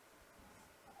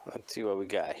 Let's see what we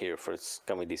got here for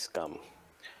Scummy D Scum.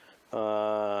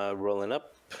 Rolling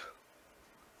up.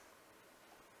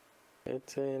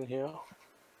 It's in here.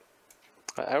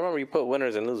 I remember you put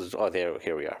winners and losers. Oh,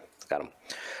 here we are. Got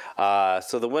them.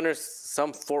 So the winners,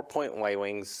 some 4-point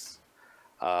Y-Wings.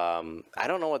 I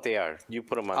don't know what they are. You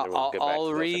put them on there. We'll get back to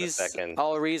those in a second.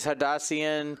 Alriz,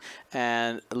 Hadassian,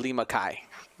 and Lima Kai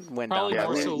went Probably down.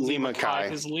 more Yeah, so Lima Kai.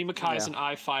 because Lima Kai is an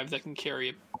I-5 that can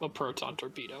carry a proton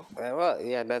torpedo. Well,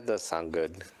 yeah, that does sound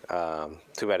good.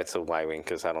 Too bad it's a Y-Wing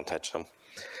because I don't touch them.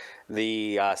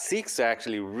 The Sikhs are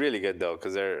actually really good though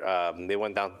because they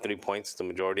went down 3 points, the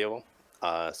majority of them.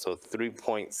 So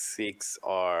 3.6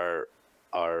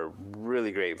 are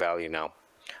really great value now.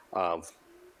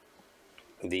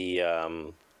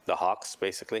 The Hawks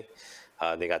basically,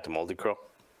 they got the Moldy Crow.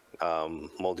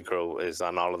 Moldy Crow is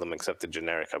on all of them except the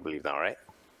generic, I believe now, right?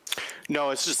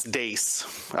 No, it's just Dace,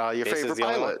 your Dace is favorite the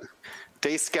only pilot. one?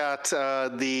 Dace got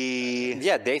the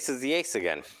Yeah, Dace is the ace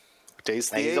again. Dace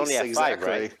the And he's ace, only at exactly.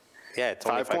 5, right? Yeah, it's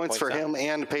only 5 points for out. him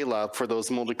and Paylob for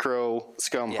those Moldy Crow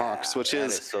Scum Hawks, which that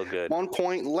is so good. 1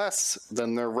 point less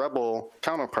than their Rebel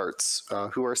counterparts,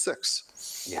 who are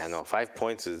 6. Yeah, no, 5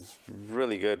 points is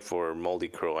really good for Moldy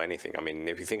Crow. Anything. I mean,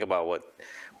 if you think about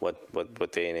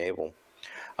what they enable.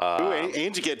 Ooh,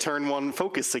 and you get turn 1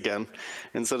 focus again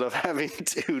instead of having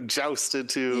to joust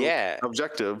into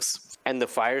objectives. And the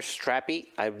Fire Strappy,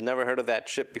 I've never heard of that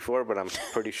ship before, but I'm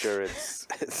pretty sure it's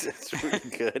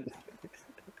really good.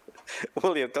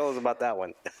 William, tell us about that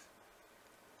one.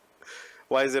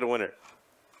 Why is it a winner?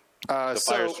 The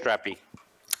Fire Strappy.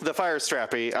 The Fire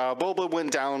Strappy. Boba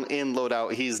went down in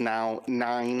loadout. He's now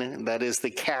 9. That is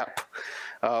the cap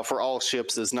for all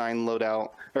ships is 9 loadout,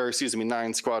 or excuse me,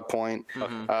 9 squad point.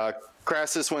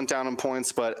 Crassus went down in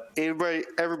points, but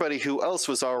everybody who else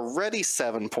was already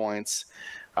 7 points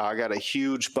got a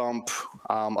huge bump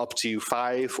up to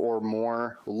 5 or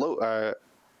more.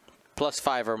 Plus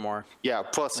 5 or more. Yeah,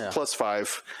 plus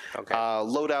 5. Okay.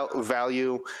 Loadout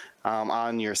value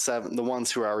on your 7, the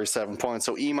ones who are already 7 points.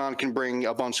 So Iman can bring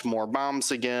a bunch more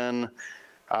bombs again.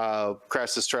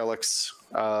 Crassus Trellix,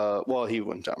 well, he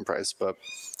went down in price, but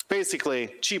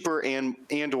basically cheaper and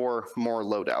or more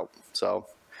loadout. So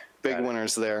big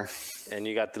winners there. And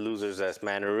you got the losers as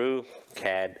Manaroo,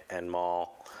 Cad, and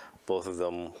Maul. Both of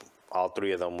them all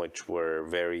 3 of them, which were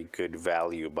very good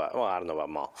value buy. Well, I don't know about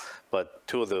Maul, but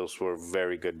 2 of those were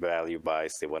very good value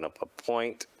buys. They went up a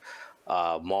point.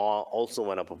 Maul also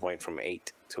went up a point from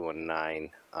 8 to a 9.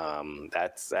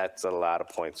 That's a lot of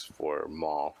points for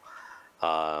Maul.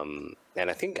 And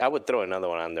I think I would throw another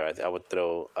one on there. I would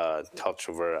throw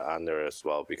Teltrover on there as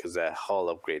well, because that hull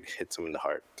upgrade hits him in the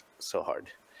heart so hard.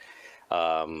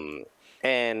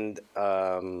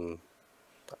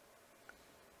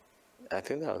 I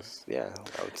think that was, I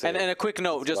would say. And a quick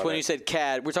note, just when you said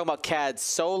CAD, we're talking about CAD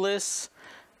Solus,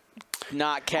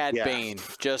 not CAD Bane.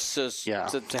 Just to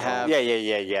have. Yeah.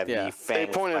 Yeah. They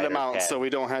pointed them out CAD. so we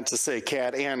don't have to say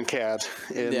CAD and CAD.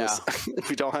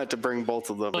 We don't have to bring both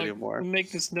of them Like, anymore.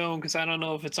 make this known because I don't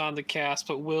know if it's on the cast,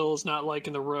 but Will is not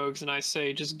liking the rogues, and I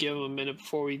say just give him a minute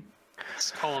before we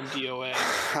call him DOA.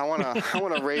 I want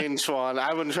to range one.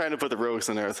 I've been trying to put the rogues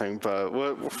and everything, but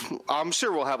I'm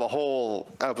sure we'll have a whole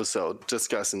episode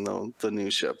discussing the new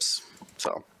ships.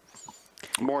 So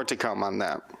more to come on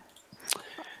that.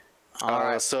 All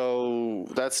right. So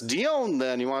that's Dion.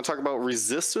 Then you want to talk about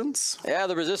Resistance? Yeah,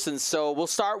 the Resistance. So we'll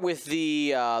start with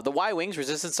the Y-Wings,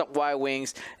 Resistance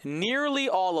Y-Wings. Nearly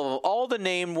all of them, all the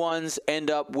named ones end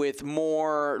up with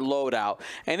more loadout.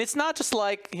 And it's not just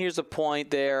like, here's a point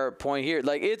there, point here.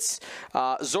 Like, it's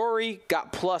Zori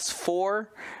got +4.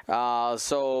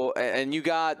 And you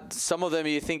got some of them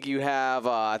you think you have,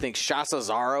 I think Shasa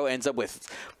Zaro ends up with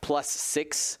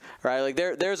 +6, right? Like,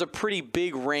 there's a pretty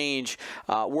big range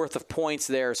worth of points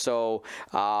there. So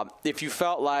if you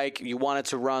felt like you wanted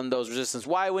to run those Resistance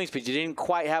Y-Wings, but you didn't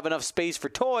quite have enough space for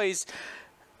toys,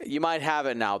 you might have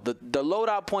it now. The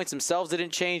loadout points themselves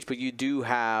didn't change, but you do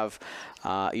have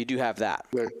that.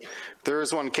 There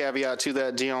is one caveat to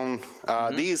that, Dion.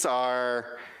 These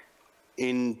are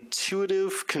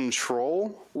intuitive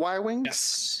control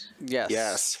Y-Wings.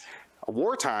 Yes.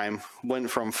 Wartime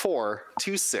went from 4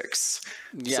 to 6.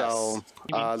 Yes. So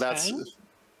that's 10?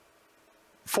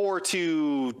 4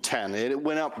 to 10. It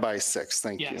went up by 6.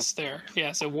 Thank you. Yes, there.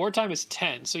 Yeah, so wartime is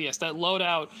 10. So yes, that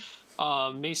loadout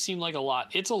may seem like a lot.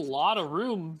 It's a lot of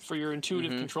room for your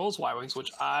intuitive controls Y-Wings,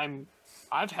 which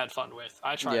I've had fun with.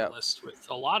 I tried a list with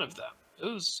a lot of them.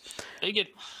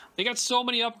 They got so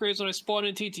many upgrades when I spawned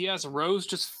in TTS. Rose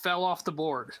just fell off the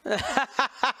board.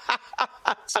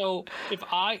 So if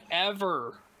I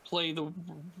ever play the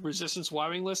Resistance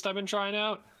Y-Wing list I've been trying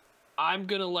out, I'm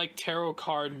gonna tarot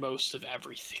card most of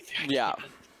everything.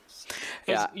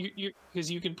 Because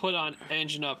you can put on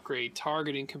engine upgrade,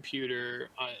 targeting computer,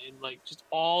 and just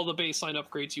all the baseline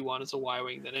upgrades you want as a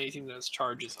Y-Wing. Then anything that has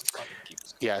charges, I'm probably gonna keep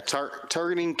this. Yeah,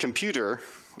 targeting computer,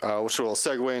 which will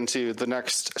segue into the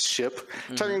next ship.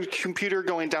 Targeting computer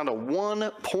going down to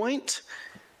 1 point.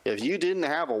 If you didn't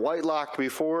have a white lock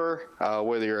before,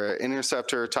 whether you're an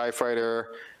interceptor, TIE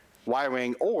fighter,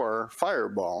 Y-Wing, or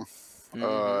fireball,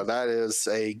 that is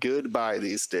a good buy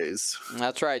these days.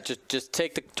 That's right. Just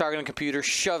take the targeting computer,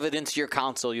 shove it into your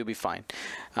console, you'll be fine.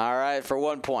 All right, for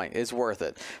 1 point, it's worth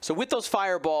it. So with those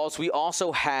fireballs, we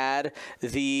also had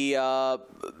the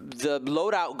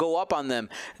loadout go up on them.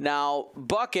 Now,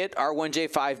 Bucket,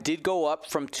 R1J5, did go up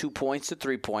from 2 points to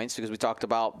 3 points because we talked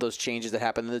about those changes that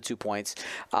happened in the 2 points.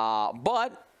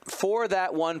 But for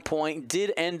that 1 point,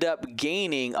 did end up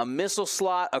gaining a missile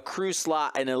slot, a crew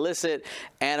slot, an illicit,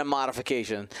 and a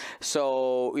modification.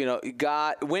 So,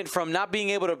 went from not being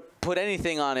able to put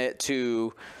anything on it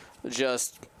to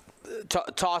just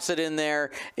toss it in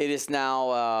there. It is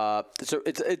now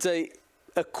it's a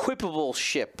equipable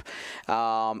ship,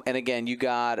 and again, you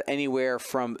got anywhere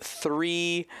from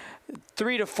 3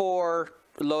 to 4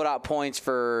 loadout points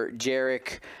for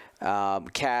Jarek,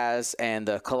 Kaz, and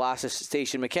the Colossus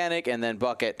Station Mechanic, and then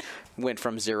Bucket went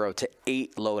from 0 to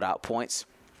 8 loadout points.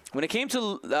 When it came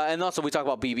to, and also we talk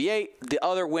about BB-8, the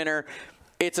other winner,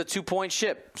 it's a 2-point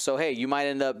ship. So, hey, you might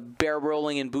end up barrel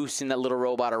rolling and boosting that little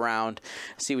robot around,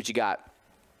 see what you got.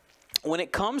 When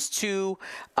it comes to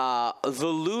the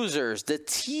losers, the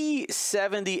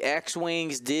T-70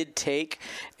 X-Wings did take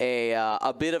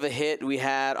a bit of a hit. We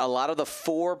had a lot of the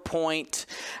 4-point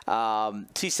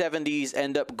T-70s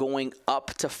end up going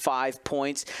up to 5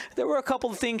 points. There were a couple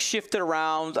of things shifted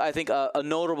around. I think a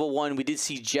notable one, we did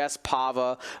see Jess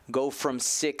Pava go from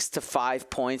 6 to 5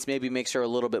 points. Maybe makes her a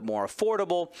little bit more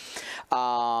affordable.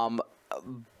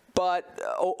 But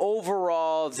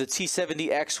overall, the T-70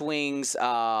 X-Wings,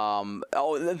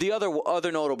 the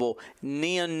other notable,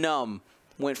 Neon Num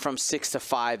went from 6 to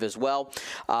 5 as well.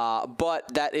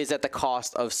 But that is at the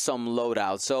cost of some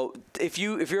loadout. So if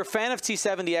you're a fan of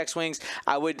T-70 X-Wings,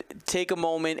 I would take a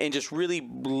moment and just really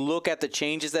look at the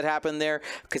changes that happen there,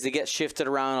 because they get shifted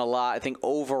around a lot. I think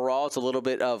overall it's a little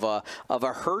bit of a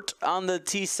hurt on the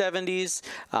T-70s.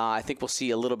 I think we'll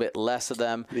see a little bit less of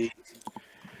them.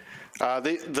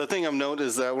 The thing I've noted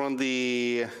is that one of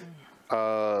the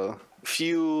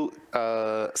few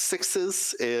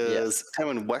sixes is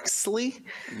Timon Wexley,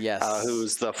 Yes.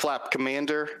 who's the flap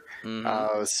commander.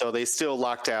 So they still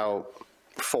locked out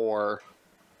 4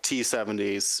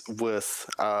 T-70s with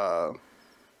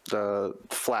the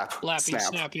Flappy, snap.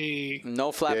 snappy.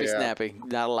 No flappy Yeah. snappy.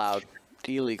 Not allowed.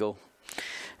 Illegal.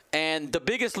 And the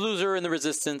biggest loser in the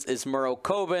Resistance is Muro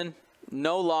Kobin.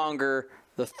 No longer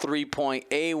the 3-point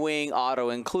A-Wing auto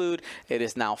include. It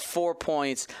is now 4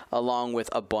 points along with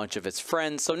a bunch of its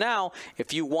friends. So now,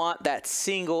 if you want that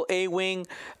single A-Wing,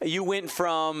 you went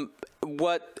from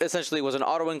what essentially was an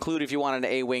auto include if you wanted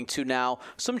an A-Wing to now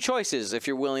some choices if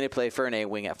you're willing to play for an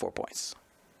A-Wing at 4 points.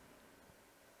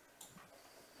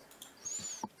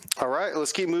 All right,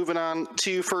 let's keep moving on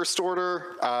to First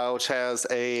Order, which has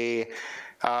a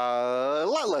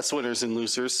lot less winners and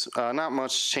losers. Not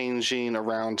much changing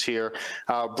around here.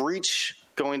 Breach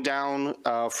going down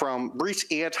from Breach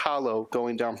and Hollow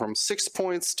going down from 6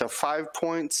 points to 5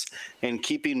 points and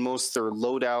keeping most of their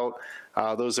loadout.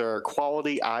 Those are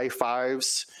quality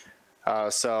I5s.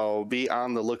 So be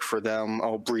on the look for them.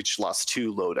 Oh, Breach lost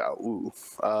 2 loadout. Ooh.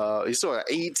 He's still at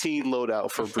 18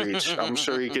 loadout for Breach. I'm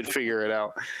sure he could figure it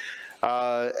out.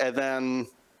 And then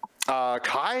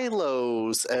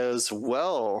Kylo's as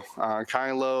well.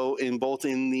 Kylo in both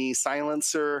in the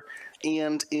Silencer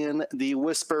and in the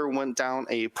Whisper went down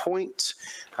a point.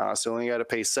 So only got to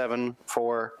pay 7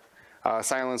 for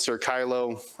Silencer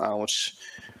Kylo, which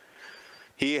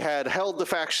he had held the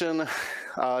faction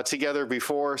together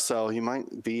before, so he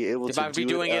might be able to do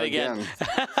doing it again.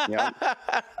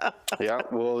 Yeah,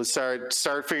 we'll start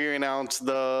figuring out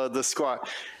the squad,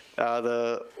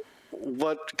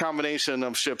 what combination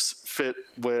of ships fit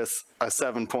with a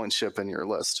 7-point ship in your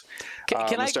list.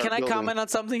 Can I comment on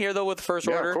something here though with First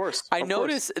Order? Of course. I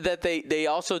noticed that they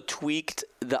also tweaked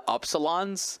the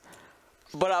Upsilons,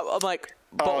 but I'm like.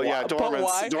 Oh yeah,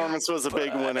 why? Dormance was a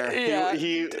big winner. Yeah.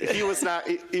 He was not.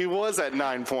 He was at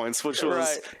 9 points, which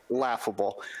was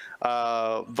laughable.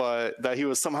 But that he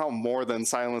was somehow more than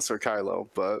Silencer Kylo.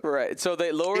 But right, so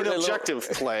they lowered in objective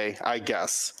play, I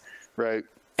guess. Right.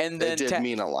 And then it did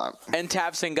mean a lot. And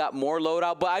Tabson got more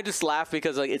loadout, but I just laughed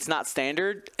because like it's not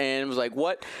standard, and it was like,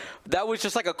 what? That was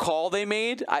just like a call they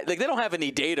made. Like they don't have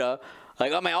any data.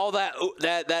 Like I mean, all that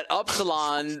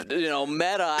Upsilon,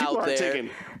 meta out there.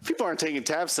 People aren't taking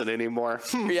Tabson anymore.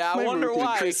 Yeah, I Maybe wonder we can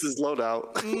why. Increase his loadout.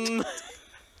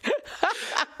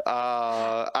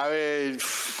 I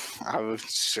mean,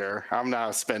 sure. I'm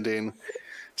not spending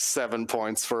 7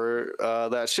 points for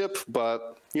that ship,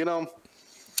 but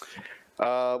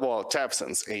well,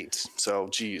 Tabson's 8, so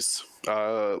geez.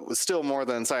 Still more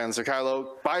than Silencer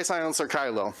Kylo. Buy Silencer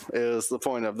Kylo is the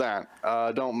point of that.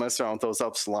 Don't mess around with those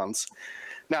Upsilons.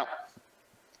 Now,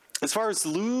 as far as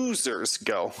losers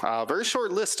go, very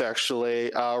short list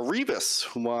actually. Rebus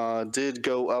did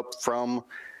go up from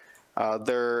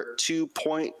their 2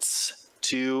 points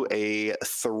to a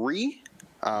 3,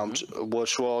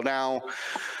 which will now,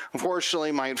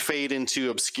 unfortunately, might fade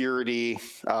into obscurity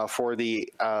for the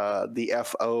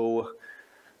FO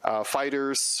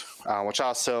fighters, which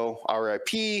also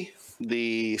RIP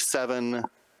the 7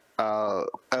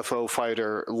 FO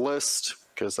fighter list,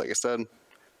 because like I said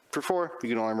before, you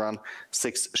can only run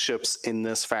 6 ships in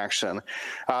this faction.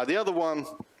 The other one,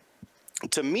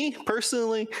 to me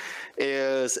personally,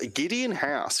 is Gideon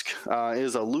Hask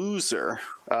is a loser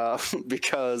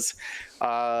because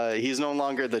he's no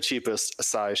longer the cheapest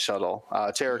size shuttle.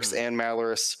 Terex and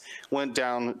Malorus went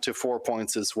down to 4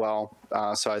 points as well.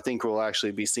 So I think we'll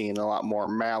actually be seeing a lot more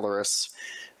Malorus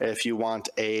if you want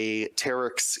a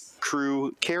Terex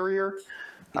crew carrier.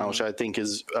 Which I think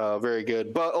is very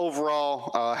good. But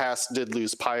overall, Haas did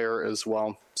lose Pyre as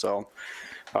well. So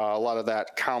a lot of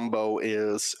that combo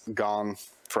is gone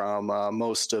from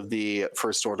most of the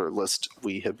First Order list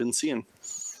we have been seeing.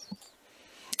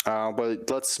 But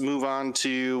let's move on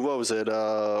to, what was it?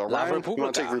 Ryan, you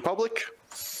want to take Republic?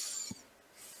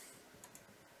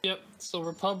 Yep, so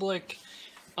Republic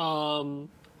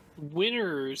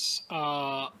winners,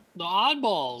 the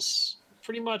oddballs.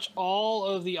 Pretty much all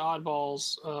of the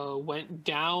oddballs went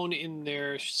down in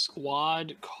their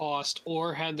squad cost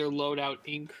or had their loadout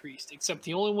increased, except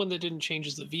the only one that didn't change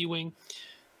is the V-Wing.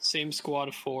 Same squad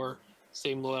of 4,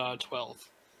 same loadout of 12.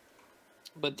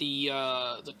 But the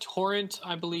Torrent,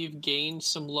 I believe, gained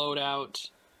some loadout,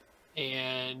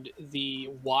 and the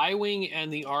Y-Wing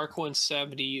and the ARC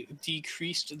 170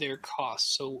 decreased their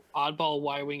costs. So Oddball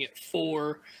Y-Wing at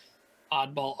 4,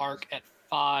 Oddball ARC at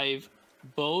 5,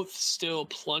 both still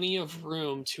plenty of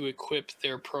room to equip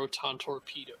their proton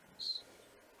torpedoes.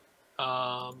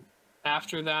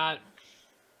 After that,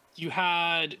 you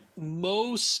had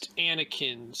most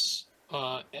Anakins,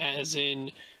 as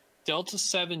in Delta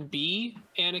 7B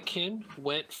Anakin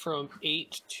went from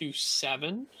 8 to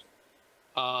 7,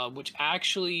 which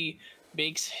actually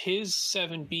makes his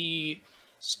 7B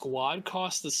squad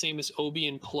cost the same as Obi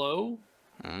and Plo.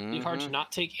 It'd be hard to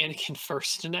not take Anakin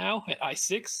first now at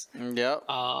I6. Yep.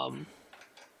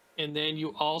 And then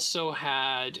you also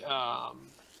had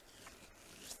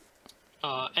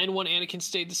N1 Anakin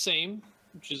stayed the same,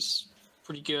 which is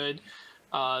pretty good.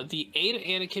 The Ada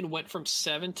Anakin went from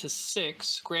 7 to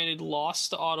 6. Granted,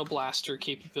 lost the auto blaster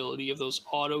capability of those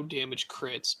auto damage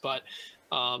crits, but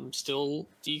still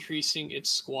decreasing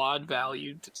its squad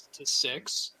value to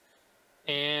 6.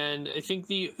 And I think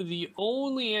the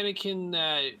only Anakin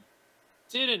that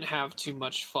didn't have too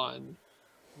much fun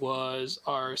was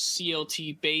our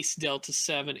CLT base Delta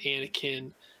 7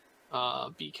 Anakin,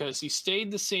 because he stayed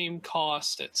the same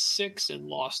cost at 6 and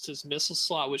lost his missile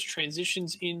slot, which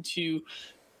transitions into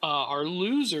our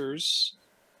losers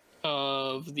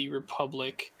of the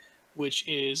Republic, which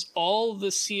is all the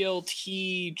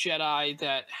CLT Jedi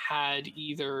that had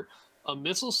either a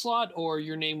missile slot or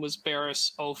your name was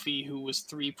Barriss Offee, who was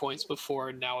 3 points before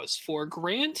and now is 4.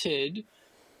 Granted,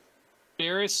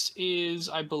 Barriss is,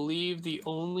 I believe, the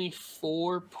only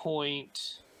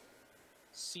 4-point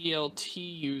CLT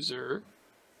user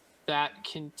that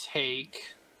can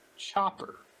take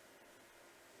Chopper.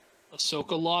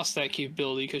 Ahsoka lost that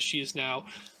capability because she is now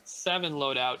 7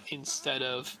 loadout instead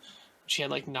of, she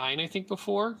had like 9, I think,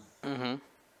 before. Mm-hmm.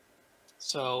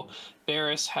 So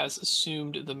Barriss has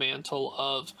assumed the mantle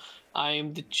of, I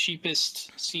am the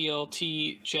cheapest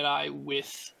CLT Jedi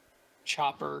with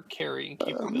Chopper carrying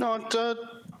capability. No,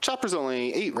 Chopper's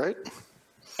only 8, right?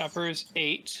 Chopper is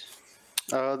 8.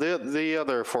 The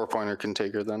other 4-pointer can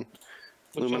take her then.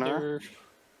 Which Luminar? other?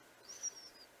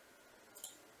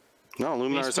 No,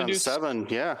 Luminar's on Windu? 7.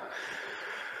 Yeah.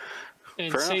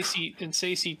 And Fair enough.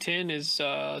 Sacy 10 is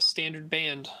standard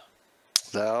band.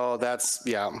 Oh, that's,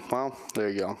 yeah. Well, there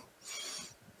you go.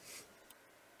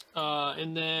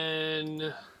 And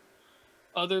then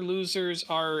other losers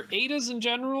are Adas in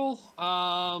general.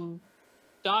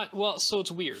 Not well, so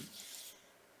it's weird.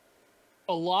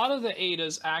 A lot of the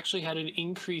Adas actually had an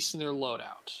increase in their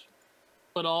loadout,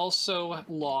 but also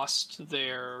lost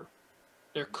their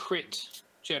crit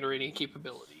generating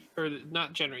capability, or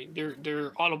not generating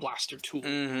their auto blaster tool.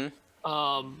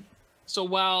 Mm-hmm. So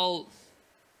while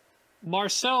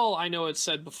Marcel, I know it's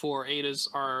said before, Adas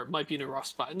might be in a rough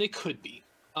spot, and they could be.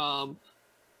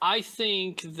 I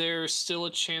think there's still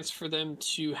a chance for them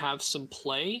to have some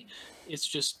play. It's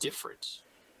just different.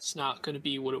 It's not going to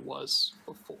be what it was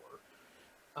before.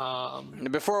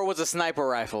 Before it was a sniper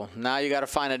rifle. Now you got to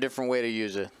find a different way to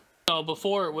use it. No,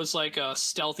 before it was like a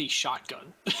stealthy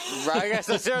shotgun. Right, I guess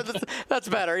that's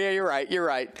better. Yeah, you're right. You're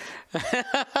right.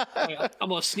 I'm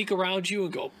going to sneak around you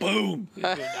and go boom.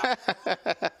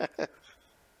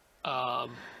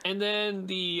 And then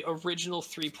the original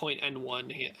 3-point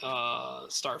N1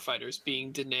 starfighters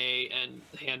being Danae and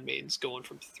Handmaidens going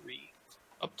from 3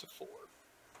 up to 4,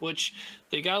 which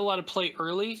they got a lot of play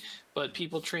early, but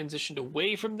people transitioned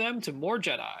away from them to more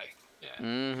Jedi. Yeah.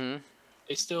 Mm-hmm.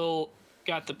 They still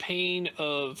got the pain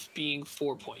of being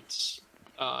 4 points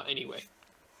anyway.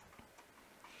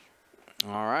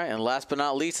 All right, and last but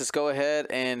not least, let's go ahead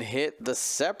and hit the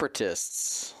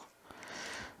Separatists.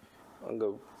 I'll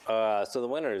go. So the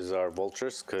winners are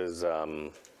Vultures because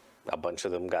a bunch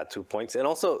of them got 2 points. And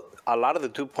also, a lot of the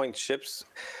 2-point ships,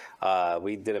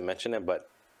 we didn't mention it, but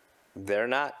they're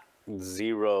not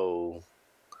 0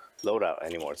 loadout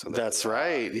anymore. So That's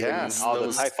right. Yes. all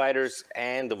the TIE Fighters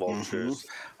and the Vultures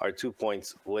are 2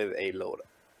 points with a loadout.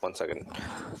 1 second.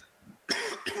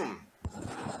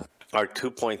 Are 2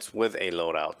 points with a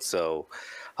loadout. So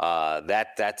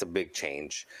that's a big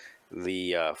change.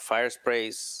 The fire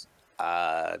sprays,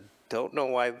 don't know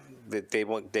why they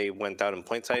went down in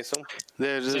points, I assume.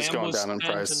 They're just Sam going was down in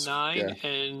 10 price. to 9, Yeah.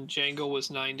 and Django was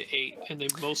 9 to 8, and they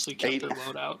mostly kept 8. their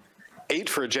loadout. 8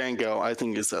 for Django, I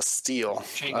think, is a steal.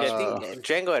 Django. Yeah, I think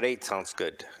Django at 8 sounds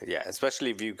good. Yeah, especially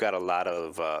if you've got a lot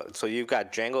of. So you've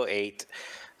got Django 8,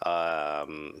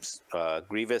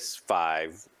 Grievous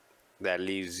 5. That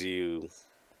leaves you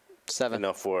 7.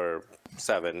 enough for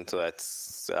 7. So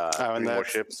that's 3 and more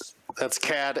that's- ships. That's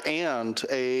CAD and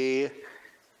a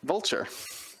Vulture.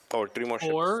 Or 3 more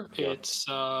ships. Or Yeah. it's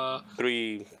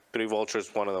three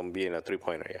vultures, one of them being a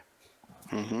 3-pointer, yeah.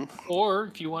 or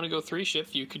if you want to go 3 ship,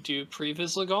 you could do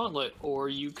Pre-Vizsla Gauntlet, or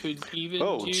you could even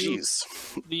Oh, do jeez.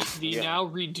 the now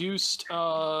reduced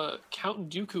Count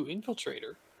Dooku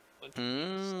Infiltrator.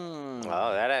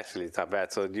 Oh, that actually is not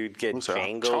bad. So you'd get Those are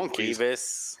Django, chunky.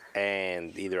 Grievous,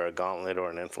 and either a Gauntlet or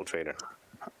an Infiltrator.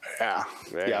 Yeah.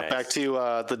 Very yeah, nice. back to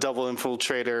the double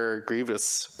infiltrator Grievous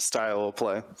style of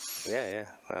play. Yeah.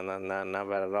 Not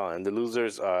bad at all. And the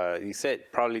losers, you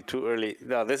said probably too early.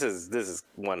 No, this is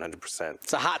 100%.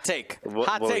 It's a hot take. Wi-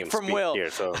 Hot William take from speak Will.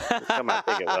 Here, so come on,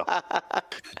 take it, Will.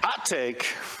 Hot take.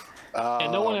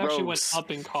 And no one actually rogues. went up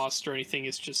in cost or anything.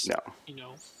 It's just,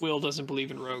 No. Will doesn't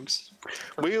believe in rogues.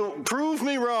 Prove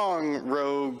me wrong,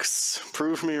 rogues.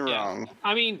 Prove me wrong.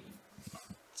 I mean,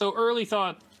 so early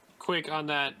thought, quick on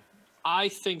that. I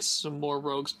think some more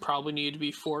rogues probably need to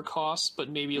be 4 costs, but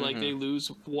maybe like they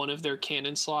lose one of their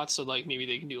cannon slots, so like maybe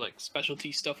they can do like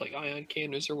specialty stuff like ion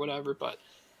cannons or whatever. But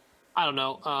I don't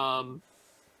know.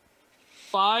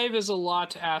 5 is a lot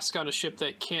to ask on a ship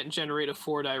that can't generate a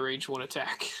 4-die range 1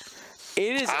 attack.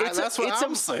 It is. That's what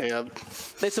I'm saying.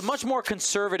 It's a much more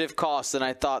conservative cost than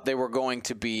I thought they were going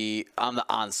to be on the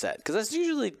onset, because that's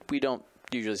usually, we don't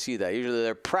usually see that. Usually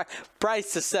they're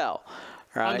priced to sell.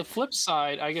 Right? On the flip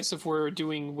side, I guess if we're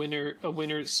doing winner/loser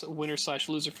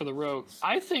for the rogue,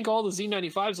 I think all the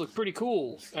Z95s look pretty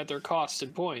cool at their cost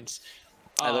and points.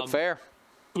 I look fair.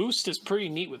 Boost is pretty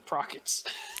neat with prockets.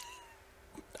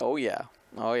 Oh yeah.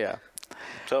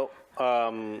 So,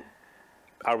 are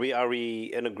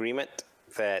we in agreement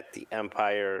that the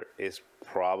Empire is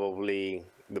probably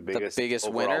the biggest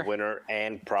overall winner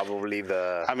and probably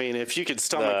I mean, if you could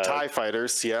stomach TIE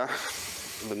fighters, yeah.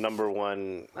 the number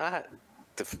one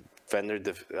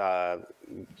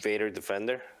Vader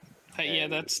defender? Yeah,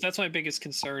 that's my biggest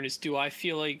concern. Is do I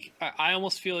feel like I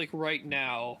almost feel like right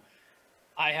now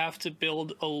I have to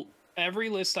build every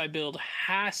list I build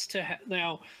has to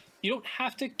now. You don't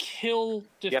have to kill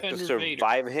Defender You have to Vader.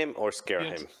 survive him or scare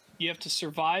him. You have to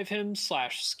survive him /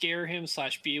 scare him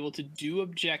 / be able to do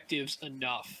objectives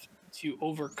enough to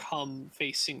overcome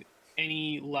facing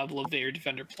any level of Vader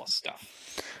Defender plus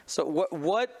stuff. So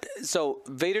what? So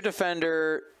Vader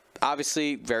Defender,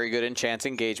 obviously very good in chance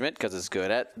engagement because it's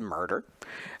good at murder.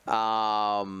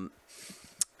 But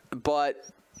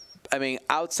I mean,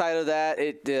 outside of that,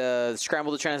 it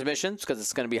scramble the transmissions because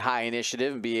it's going to be high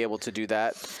initiative and be able to do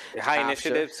that. High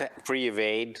initiatives, free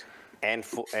evade, and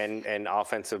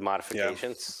offensive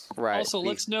modifications. Right. Also,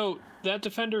 let's note that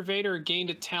Defender Vader gained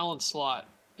a talent slot,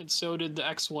 and so did the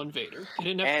X1 Vader. They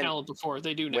didn't have talent before;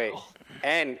 they do now. Wait,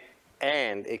 and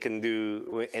it can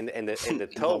do in the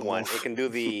toe one. It can do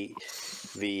the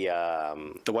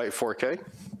white 4K.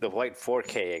 The white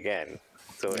 4K again.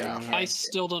 So I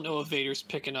still don't know if Vader's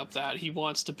picking up that. He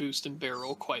wants to boost and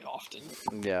barrel quite often.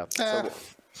 Yeah. So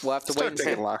we'll have to wait and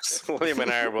see. Locks. William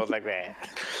and I are both like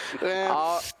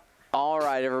that. All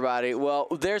right, everybody. Well,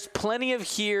 there's plenty of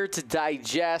here to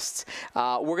digest.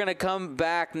 We're going to come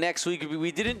back next week.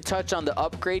 We didn't touch on the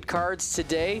upgrade cards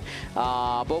today,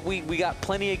 but we got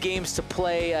plenty of games to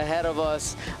play ahead of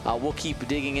us. We'll keep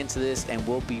digging into this, and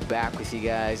we'll be back with you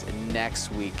guys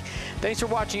next week. Thanks for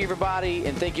watching, everybody,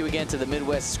 and thank you again to the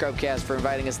Midwest Scrubcast for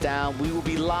inviting us down. We will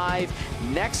be live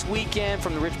next weekend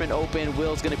from the Richmond Open.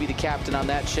 Will's going to be the captain on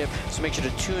that ship, so make sure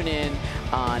to tune in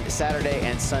on Saturday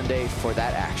and Sunday for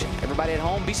that action. Everybody at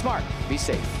home, be smart, be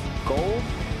safe. Gold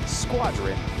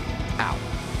Squadron out.